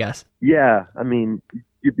through, I guess. Yeah, I mean,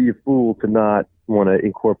 you'd be a fool to not want to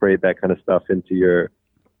incorporate that kind of stuff into your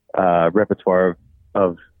repertoire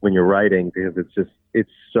of when you're writing, because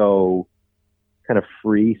it's so kind of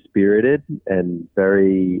free spirited and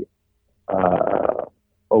very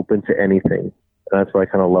open to anything. And that's what I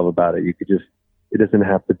kind of love about it. It doesn't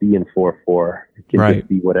have to be in 4/4. It can just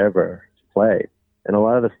be whatever to play. And a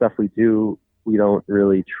lot of the stuff we do, we don't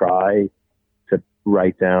really try to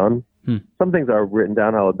write down. Some things are written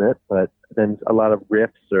down, I'll admit, but then a lot of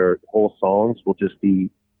riffs or whole songs will just be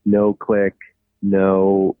no click,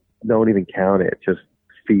 no, don't even count it, just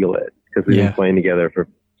feel it. Because we've been playing together for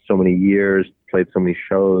so many years, played so many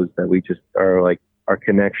shows, that we just are like, our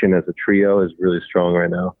connection as a trio is really strong right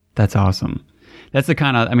now. That's awesome. That's the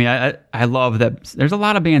kind of, I mean, I love that there's a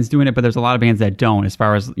lot of bands doing it, but there's a lot of bands that don't, as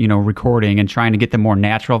far as, recording and trying to get the more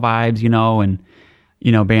natural vibes,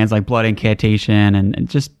 and, bands like Blood Incantation and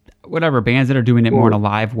just whatever, bands that are doing it more in a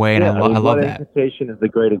live way. And I love that. Blood Incantation is a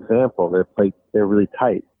great example. They're really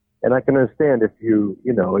tight. And I can understand if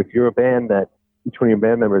you're a band that each one of your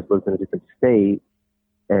band members lives in a different state,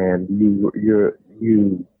 and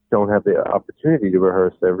you don't have the opportunity to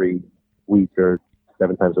rehearse every week or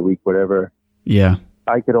 7 times a week, whatever. Yeah.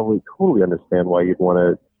 I could only totally understand why you'd want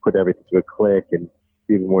to put everything to a click and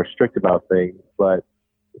be more strict about things. But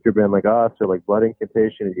if you're a band like us or like Blood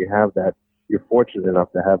Incantation, and you have that, you're fortunate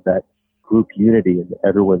enough to have that group unity and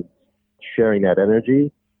everyone's sharing that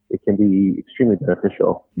energy, it can be extremely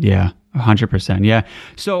beneficial. Yeah, 100%. Yeah.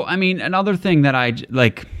 So, I mean, another thing that I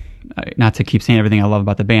like, not to keep saying everything I love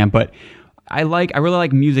about the band, but I really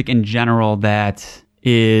like music in general that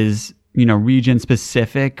is, region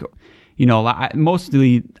specific.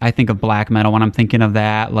 Mostly I think of black metal when I'm thinking of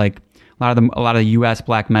that, like a lot of the US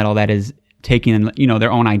black metal that is taking,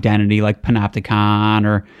 their own identity, like Panopticon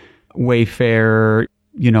or Wayfarer,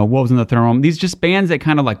 Wolves in the Throne. These just bands that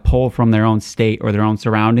kind of like pull from their own state or their own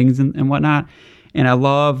surroundings and whatnot. And I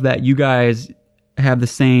love that you guys have the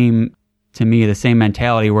same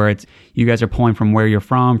mentality, where it's, you guys are pulling from where you're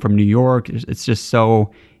from New York. It's just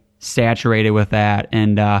so saturated with that.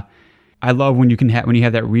 And I love when you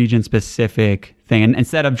have that region specific thing. And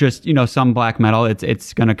instead of just, some black metal,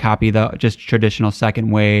 it's going to copy the just traditional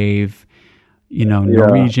second wave,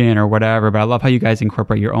 Norwegian or whatever. But I love how you guys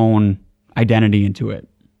incorporate your own identity into it.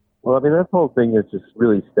 Well, I mean, that whole thing is just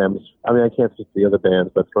really stems, I mean, I can't speak to the other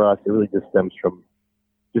bands, but for us, it really just stems from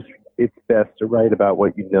just, it's best to write about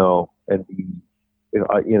what you know and be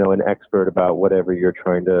an expert about whatever you're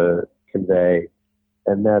trying to convey.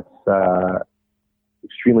 And that's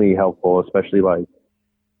extremely helpful, especially like,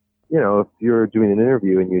 if you're doing an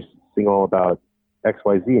interview and you sing all about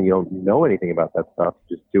XYZ and you don't know anything about that stuff,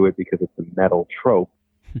 just do it because it's a metal trope,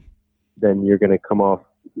 then you're going to come off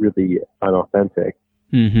really unauthentic.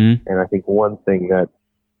 Mm-hmm. And I think one thing that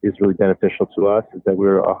is really beneficial to us is that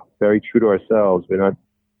we're very true to ourselves. We're not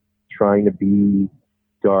trying to be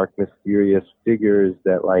dark, mysterious figures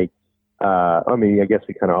that I guess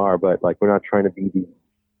we kind of are, but like, we're not trying to be these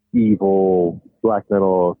evil black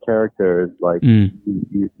metal characters like you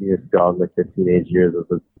saw in the teenage years of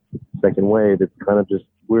the second wave. It's kind of just,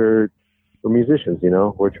 we're musicians,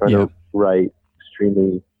 we're trying to write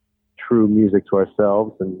extremely true music to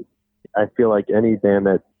ourselves. And I feel like any band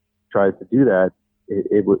that tries to do that,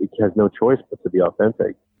 it has no choice but to be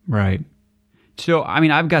authentic. Right. So, I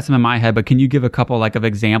mean, I've got some in my head, but can you give a couple of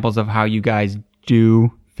examples of how you guys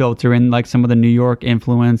do filter in some of the New York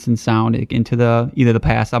influence and sound into either the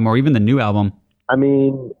past album or even the new album? I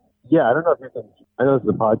mean, yeah, I don't know if you can, I know this is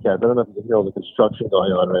a podcast, I don't know if you can hear all the construction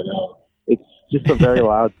going on right now. It's just a very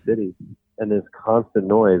loud city, and there's constant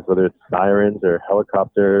noise, whether it's sirens or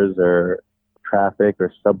helicopters or traffic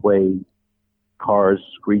or subway cars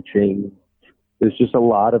screeching. There's just a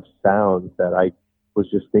lot of sounds that I was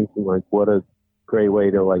just thinking, what a great way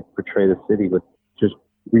to portray the city, with just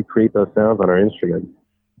recreate those sounds on our instruments.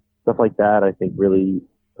 Stuff like that, I think, really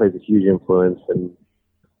plays a huge influence. And,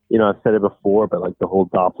 I've said it before, but the whole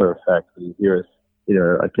Doppler effect, when you hear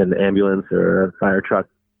an ambulance or a fire truck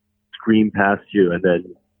scream past you and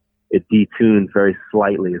then it detunes very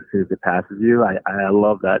slightly as soon as it passes you. I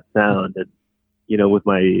love that sound. And, with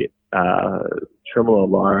my tremolo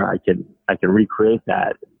bar, I can recreate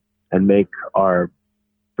that and make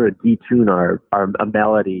detune a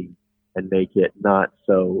melody and make it not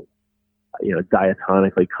so,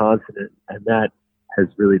 diatonically consonant. And that has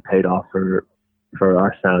really paid off for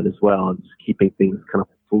our sound as well, and just keeping things kind of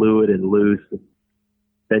fluid and loose, and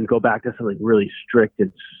then go back to something really strict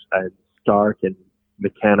and stark and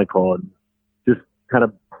mechanical, and just kind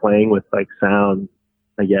of playing with sound,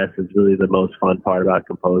 I guess, is really the most fun part about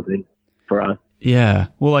composing for us. Yeah.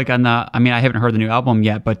 Well, I haven't heard the new album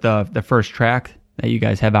yet, but the first track that you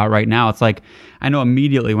guys have out right now, it's I know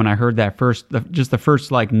immediately when I heard that the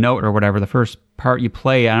first note or whatever, the first part you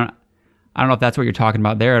play, I don't know if that's what you're talking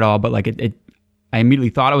about there at all, but I immediately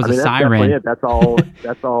thought it was a siren. That's all.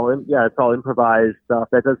 Yeah, it's all improvised stuff.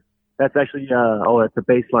 That's actually that's a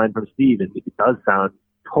bass line from Steve, and it does sound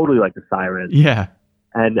totally like a siren. Yeah.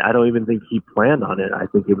 And I don't even think he planned on it. I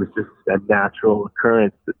think it was just a natural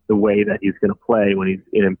occurrence, the way that he's going to play when he's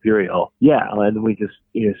in Imperial. Yeah, and we just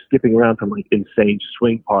skipping around from insane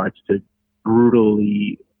swing parts to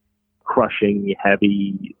brutally crushing,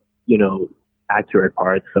 heavy, accurate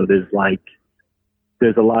parts. So there's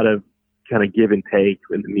a lot of kind of give and take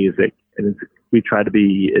in the music, and we try to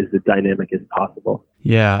be as dynamic as possible.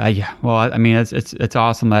 Yeah. Well, I mean, it's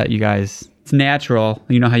awesome that you guys, it's natural.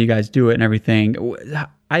 You know how you guys do it and everything.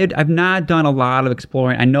 I've not done a lot of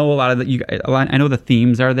exploring. I know a lot of I know the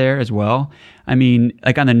themes are there as well. I mean,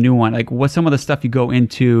 on the new one, what's some of the stuff you go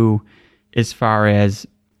into as far as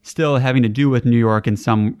still having to do with New York in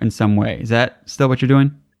some way? Is that still what you're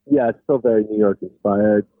doing? Yeah, it's still very New York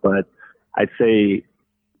inspired, but I'd say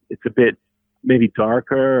it's a bit maybe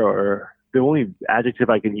darker, or the only adjective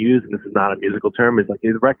I can use, and this is not a musical term, is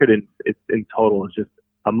the record in total is just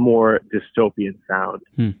a more dystopian sound.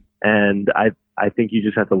 And I think you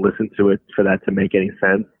just have to listen to it for that to make any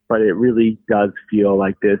sense. But it really does feel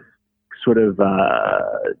like this sort of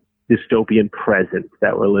dystopian present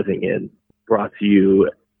that we're living in, brought to you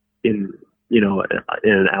in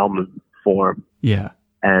an album form. Yeah.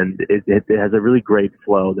 And it has a really great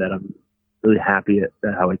flow that I'm really happy at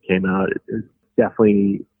how it came out. It's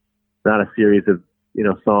definitely not a series of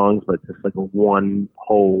songs, but just a one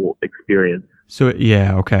whole experience. So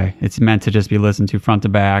yeah, okay, it's meant to just be listened to front to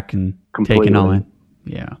back and taken all in.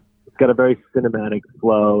 Yeah, it's got a very cinematic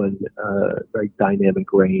flow and very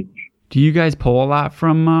dynamic range. Do you guys pull a lot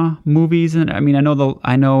from movies? And I mean, I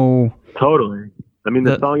know totally. I mean,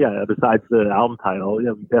 the song, besides the album title, we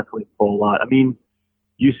definitely pull a lot. I mean,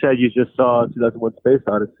 you said you just saw 2001: Space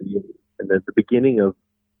Odyssey, and at the beginning of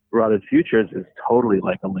Rotted Futures is totally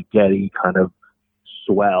like a Ligeti kind of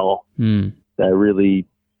swell that really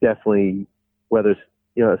definitely, whether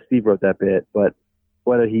Steve wrote that bit, but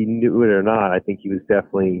whether he knew it or not, I think he was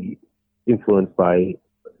definitely influenced by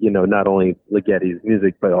not only Ligeti's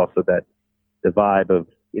music, but also the vibe of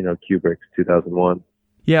Kubrick's 2001.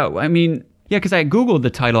 Yeah, I mean, because I googled the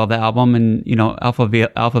title of the album and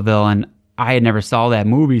Alphaville, and I had never saw that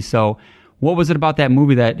movie. So What was it about that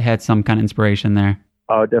movie that had some kind of inspiration there?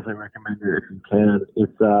 I would definitely recommend it if you can.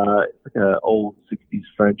 It's like an old 60s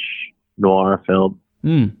French noir film.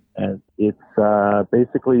 And it's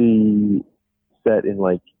basically set in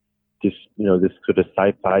like just, this sort of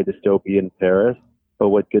sci-fi dystopian Paris. But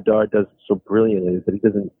what Godard does so brilliantly is that he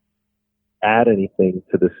doesn't add anything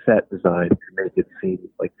to the set design to make it seem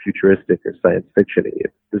like futuristic or science fiction-y.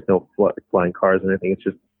 There's no flying cars or anything. It's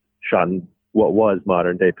just shot in what was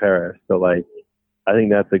modern day Paris. So like, I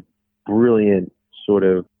think that's a brilliant sort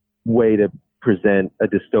of way to present a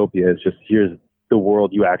dystopia. It's just, here's the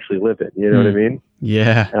world you actually live in. You know what I mean?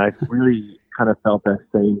 Yeah. And I really kind of felt that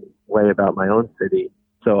same way about my own city.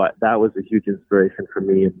 So that was a huge inspiration for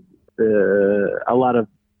me. And a lot of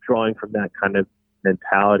drawing from that kind of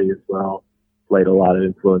mentality as well played a lot of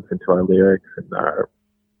influence into our lyrics and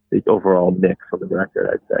the overall mix on the record,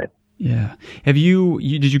 I'd say. Yeah. Did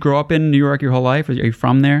you grow up in New York your whole life? Are you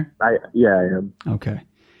from there? Yeah, I am. Okay.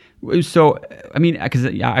 So, I mean, because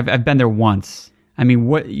I've been there once. I mean,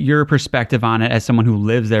 what your perspective on it as someone who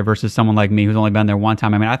lives there versus someone like me who's only been there one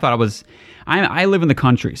time? I mean, I thought I live in the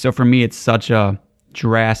country, so for me, it's such a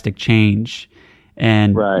drastic change.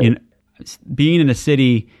 And being in a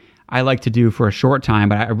city, I like to do for a short time,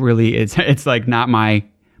 but it's like not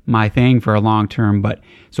my thing for a long term. But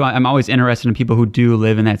so I'm always interested in people who do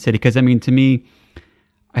live in that city, because I mean, to me,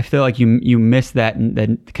 I feel like you miss that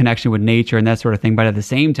connection with nature and that sort of thing. But at the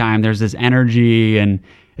same time, there's this energy and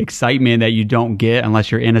excitement that you don't get unless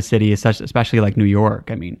you're in a city, especially like New York.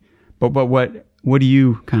 I mean, but what do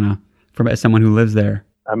you kind of, from as someone who lives there?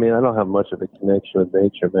 I mean, I don't have much of a connection with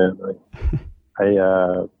nature, man.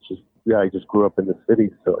 I just grew up in the city,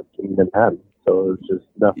 so in Manhattan, so it was just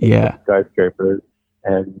nothing but skyscrapers,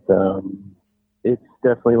 and it's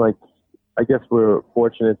definitely like, I guess we're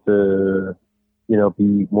fortunate to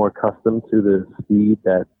be more accustomed to the speed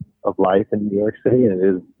of life in New York City, and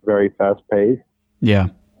it is very fast paced. Yeah.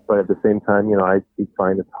 But at the same time, I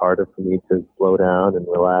find it's harder for me to slow down and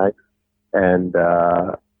relax and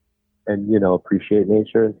appreciate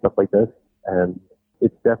nature and stuff like this. And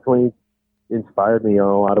it's definitely inspired me in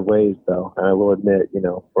a lot of ways, though. And I will admit,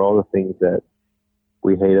 for all the things that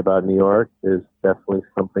we hate about New York, there's definitely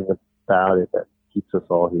something about it that keeps us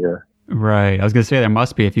all here. Right. I was going to say there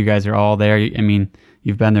must be if you guys are all there. I mean,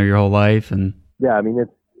 you've been there your whole life, and yeah. I mean,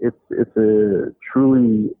 it's a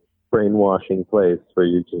truly brainwashing place where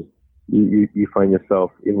you find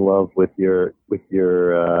yourself in love with your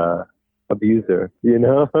abuser.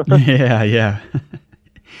 Yeah.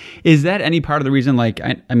 Is that any part of the reason? Like,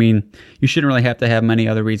 I mean, you shouldn't really have to have many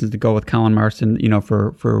other reasons to go with Colin Marston,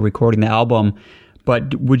 for recording the album. But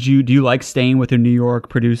do you like staying with a New York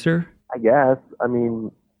producer? I guess. I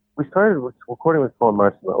mean, we started recording with Colin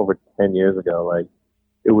Marston over 10 years ago. Like,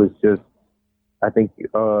 it was just, I think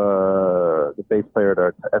the bass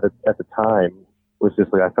player at the time was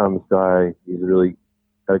just like, I found this guy. He's really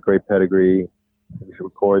got a great pedigree. We should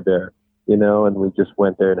record there, and we just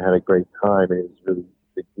went there and had a great time. And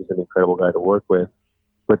he's an incredible guy to work with.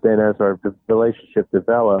 But then as our relationship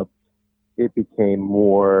developed, it became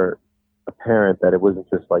more apparent that it wasn't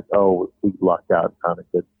just like, oh, we lucked out and found a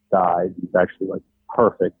good guy. He's actually like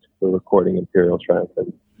perfect for recording Imperial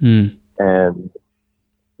Triumphant. And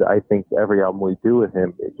I think every album we do with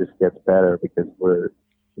him, it just gets better because we're,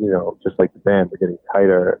 just like the band, we're getting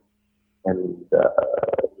tighter, and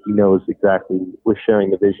he knows exactly, we're sharing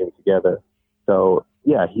the vision together. So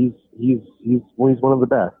yeah, he's one of the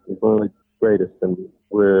best. He's one of the greatest, and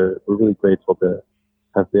we're really grateful to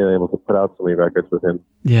have been able to put out so many records with him.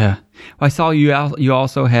 Yeah. Well, I saw you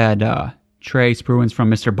also had Trey Spruance from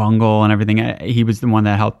Mr. Bungle and everything. He was the one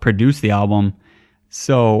that helped produce the album.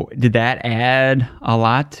 So did that add a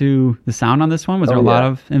lot to the sound on this one? Was there a lot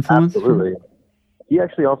of influence? Absolutely. He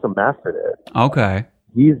actually also mastered it. Okay.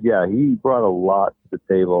 He brought a lot to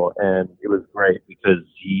the table, and it was great because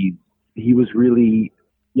he was really,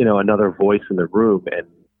 another voice in the room, and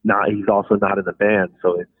he's also not in the band.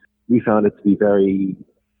 So we found it to be very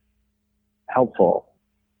helpful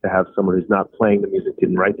to have someone who's not playing the music,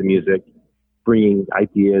 didn't write the music, bringing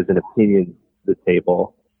ideas and opinions to the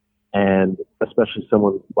table. And especially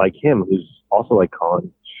someone like him, who's also like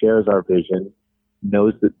Colin, shares our vision,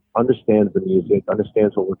 understands the music,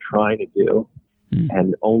 understands what we're trying to do,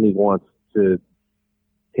 and only wants to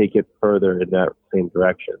take it further in that same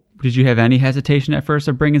direction. Did you have any hesitation at first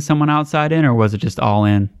of bringing someone outside in, or was it just all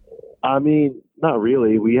in? I mean, not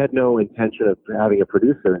really. We had no intention of having a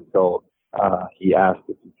producer until he asked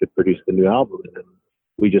if he could produce the new album. And then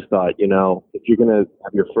we just thought, if you're going to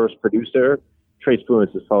have your first producer, Trey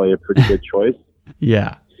Spruance is probably a pretty good choice.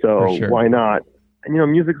 Yeah. So why not?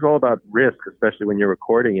 And, music's all about risk, especially when you're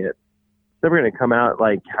recording it. never going to come out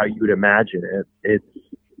like how you would imagine it. It's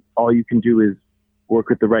all you can do is work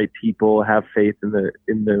with the right people, have faith in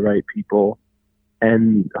the right people,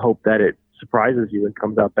 and hope that it surprises you and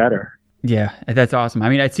comes out better. Yeah, that's awesome. I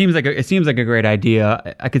mean, it seems like a great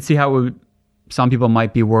idea. I could see how some people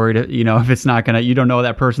might be worried, you know, if it's not gonna, you don't know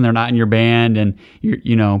that person, they're not in your band, and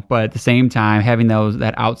you know, but at the same time, having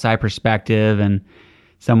that outside perspective and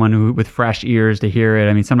someone who with fresh ears to hear it.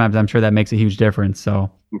 I mean, sometimes I'm sure that makes a huge difference. So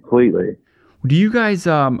completely. Do you guys?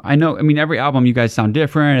 I know. I mean, every album you guys sound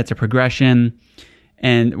different. It's a progression.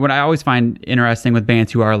 And what I always find interesting with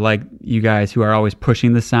bands who are like you guys, who are always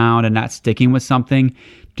pushing the sound and not sticking with something,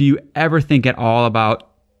 do you ever think at all about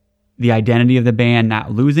the identity of the band,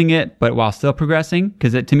 not losing it, but while still progressing?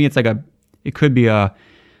 Because to me, it's like it could be a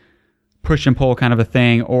push and pull kind of a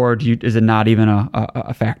thing, or is it not even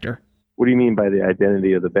a factor? What do you mean by the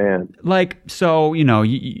identity of the band? Like, so, you know,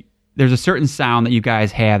 there's a certain sound that you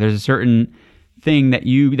guys have. There's a certain thing that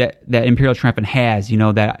that Imperial Triumphant has, you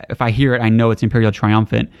know, that if I hear it, I know it's Imperial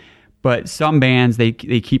Triumphant. But some bands, they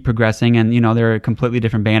keep progressing, and, you know, they're a completely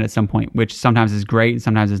different band at some point, which sometimes is great and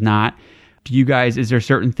sometimes is not. Do you guys, is there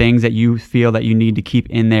certain things that you feel that you need to keep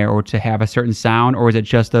in there or to have a certain sound, or is it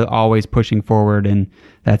just always pushing forward and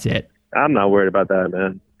that's it? I'm not worried about that,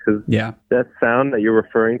 man. Because that sound that you're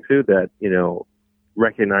referring to, that, you know,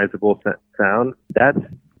 recognizable sound, that's,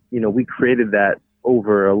 you know, we created that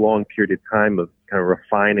over a long period of time of kind of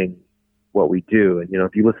refining what we do. And, you know,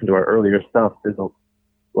 if you listen to our earlier stuff, there's a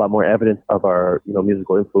lot more evidence of our, you know,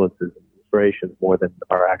 musical influences and inspirations more than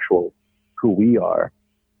our actual who we are.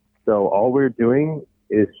 So all we're doing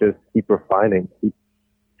is just keep refining, keep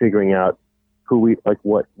figuring out who we, like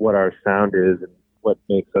what our sound is and what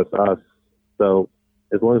makes us us. So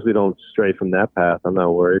as long as we don't stray from that path, I'm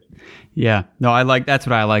not worried. Yeah, no, that's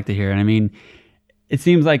what I like to hear. And I mean, it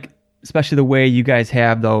seems like, especially the way you guys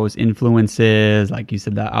have those influences, like you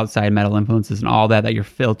said, the outside metal influences and all that you're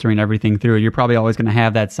filtering everything through, you're probably always going to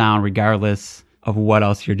have that sound regardless of what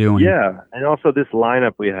else you're doing. Yeah. And also this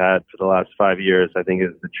lineup we had for the last 5 years, I think is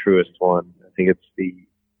the truest one. I think it's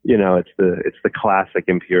it's the classic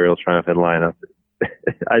Imperial Triumphant lineup.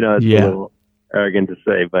 I know it's a little arrogant to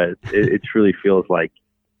say, but it truly feels like,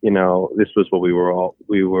 you know, this was what we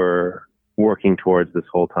were working towards this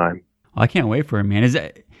whole time. Well, I can't wait for it, man.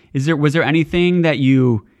 Was there anything that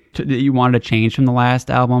you wanted to change from the last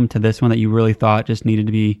album to this one that you really thought just needed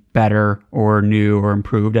to be better or new or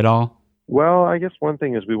improved at all? Well, I guess one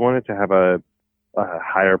thing is we wanted to have a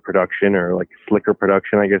higher production, or like slicker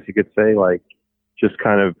production, I guess you could say, like just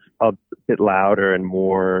kind of a bit louder and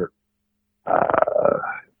more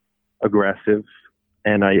aggressive.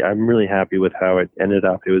 And I'm really happy with how it ended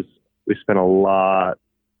up. We spent a lot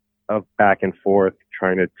of back and forth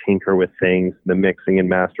trying to tinker with things, the mixing and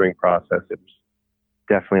mastering process. It was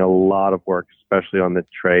definitely a lot of work, especially on the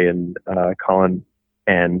Trey and Colin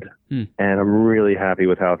end. And I'm really happy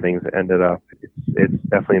with how things ended up. It's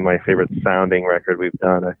definitely my favorite sounding record we've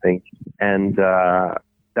done, I think. And that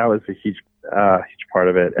was a huge part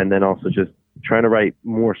of it. And then also just trying to write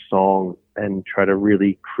more songs and try to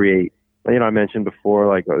really create, you know, I mentioned before,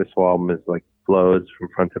 like, this whole album is like flows from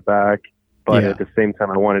front to back. But at the same time,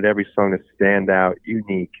 I wanted every song to stand out,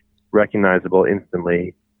 unique, recognizable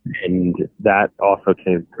instantly. And that also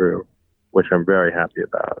came through, which I'm very happy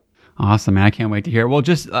about. Awesome, man. I can't wait to hear it. Well,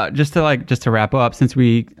 just to wrap up, since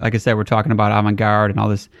we, like I said, we're talking about avant-garde and all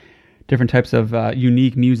this different types of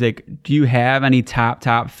unique music, do you have any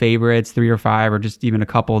top favorites, 3 or 5, or just even a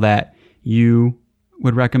couple that you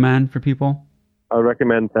would recommend for people? I would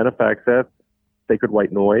recommend Benefax, Sacred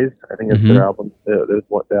White Noise. I think it's their album. There's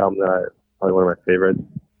the album that probably one of my favorites.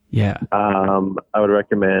 Yeah. I would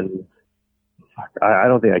recommend, I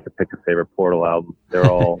don't think I could pick a favorite Portal album. They're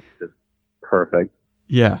all just perfect.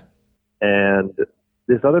 Yeah. And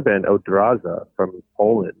this other band, Odraza from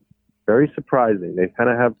Poland, very surprising. They kind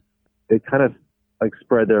of like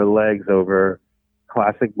spread their legs over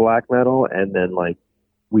classic black metal and then like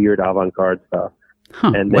weird avant-garde stuff.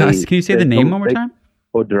 Huh. And can you say the name one more time?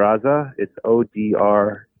 Odraza. It's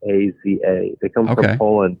Odraza. They come from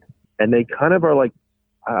Poland. And they kind of are like,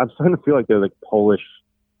 I'm starting to feel like they're like Polish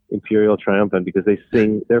Imperial Triumphant, because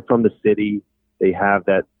they're from the city. They have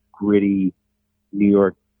that gritty New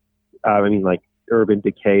York, like Urban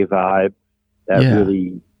Decay vibe that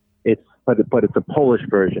really, but it's a Polish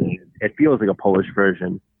version. It feels like a Polish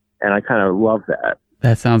version. And I kind of love that.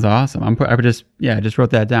 That sounds awesome. I just wrote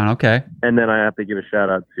that down. Okay. And then I have to give a shout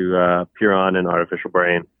out to Puron and Artificial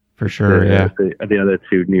Brain. For sure. The other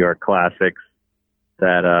two New York classics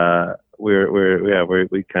that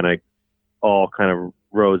we kind of all kind of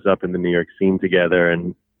rose up in the New York scene together,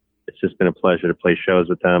 and it's just been a pleasure to play shows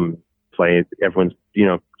with them. everyone's,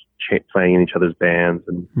 playing in each other's bands,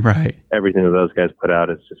 and right. Everything that those guys put out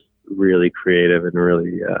is just really creative and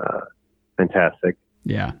really fantastic.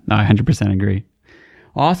 Yeah, no, I 100% agree.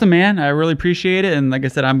 Awesome, man. I really appreciate it. And like I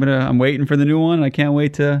said, I'm waiting for the new one. I can't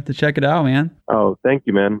wait to check it out, man. Oh, thank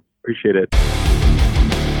you, man. Appreciate it.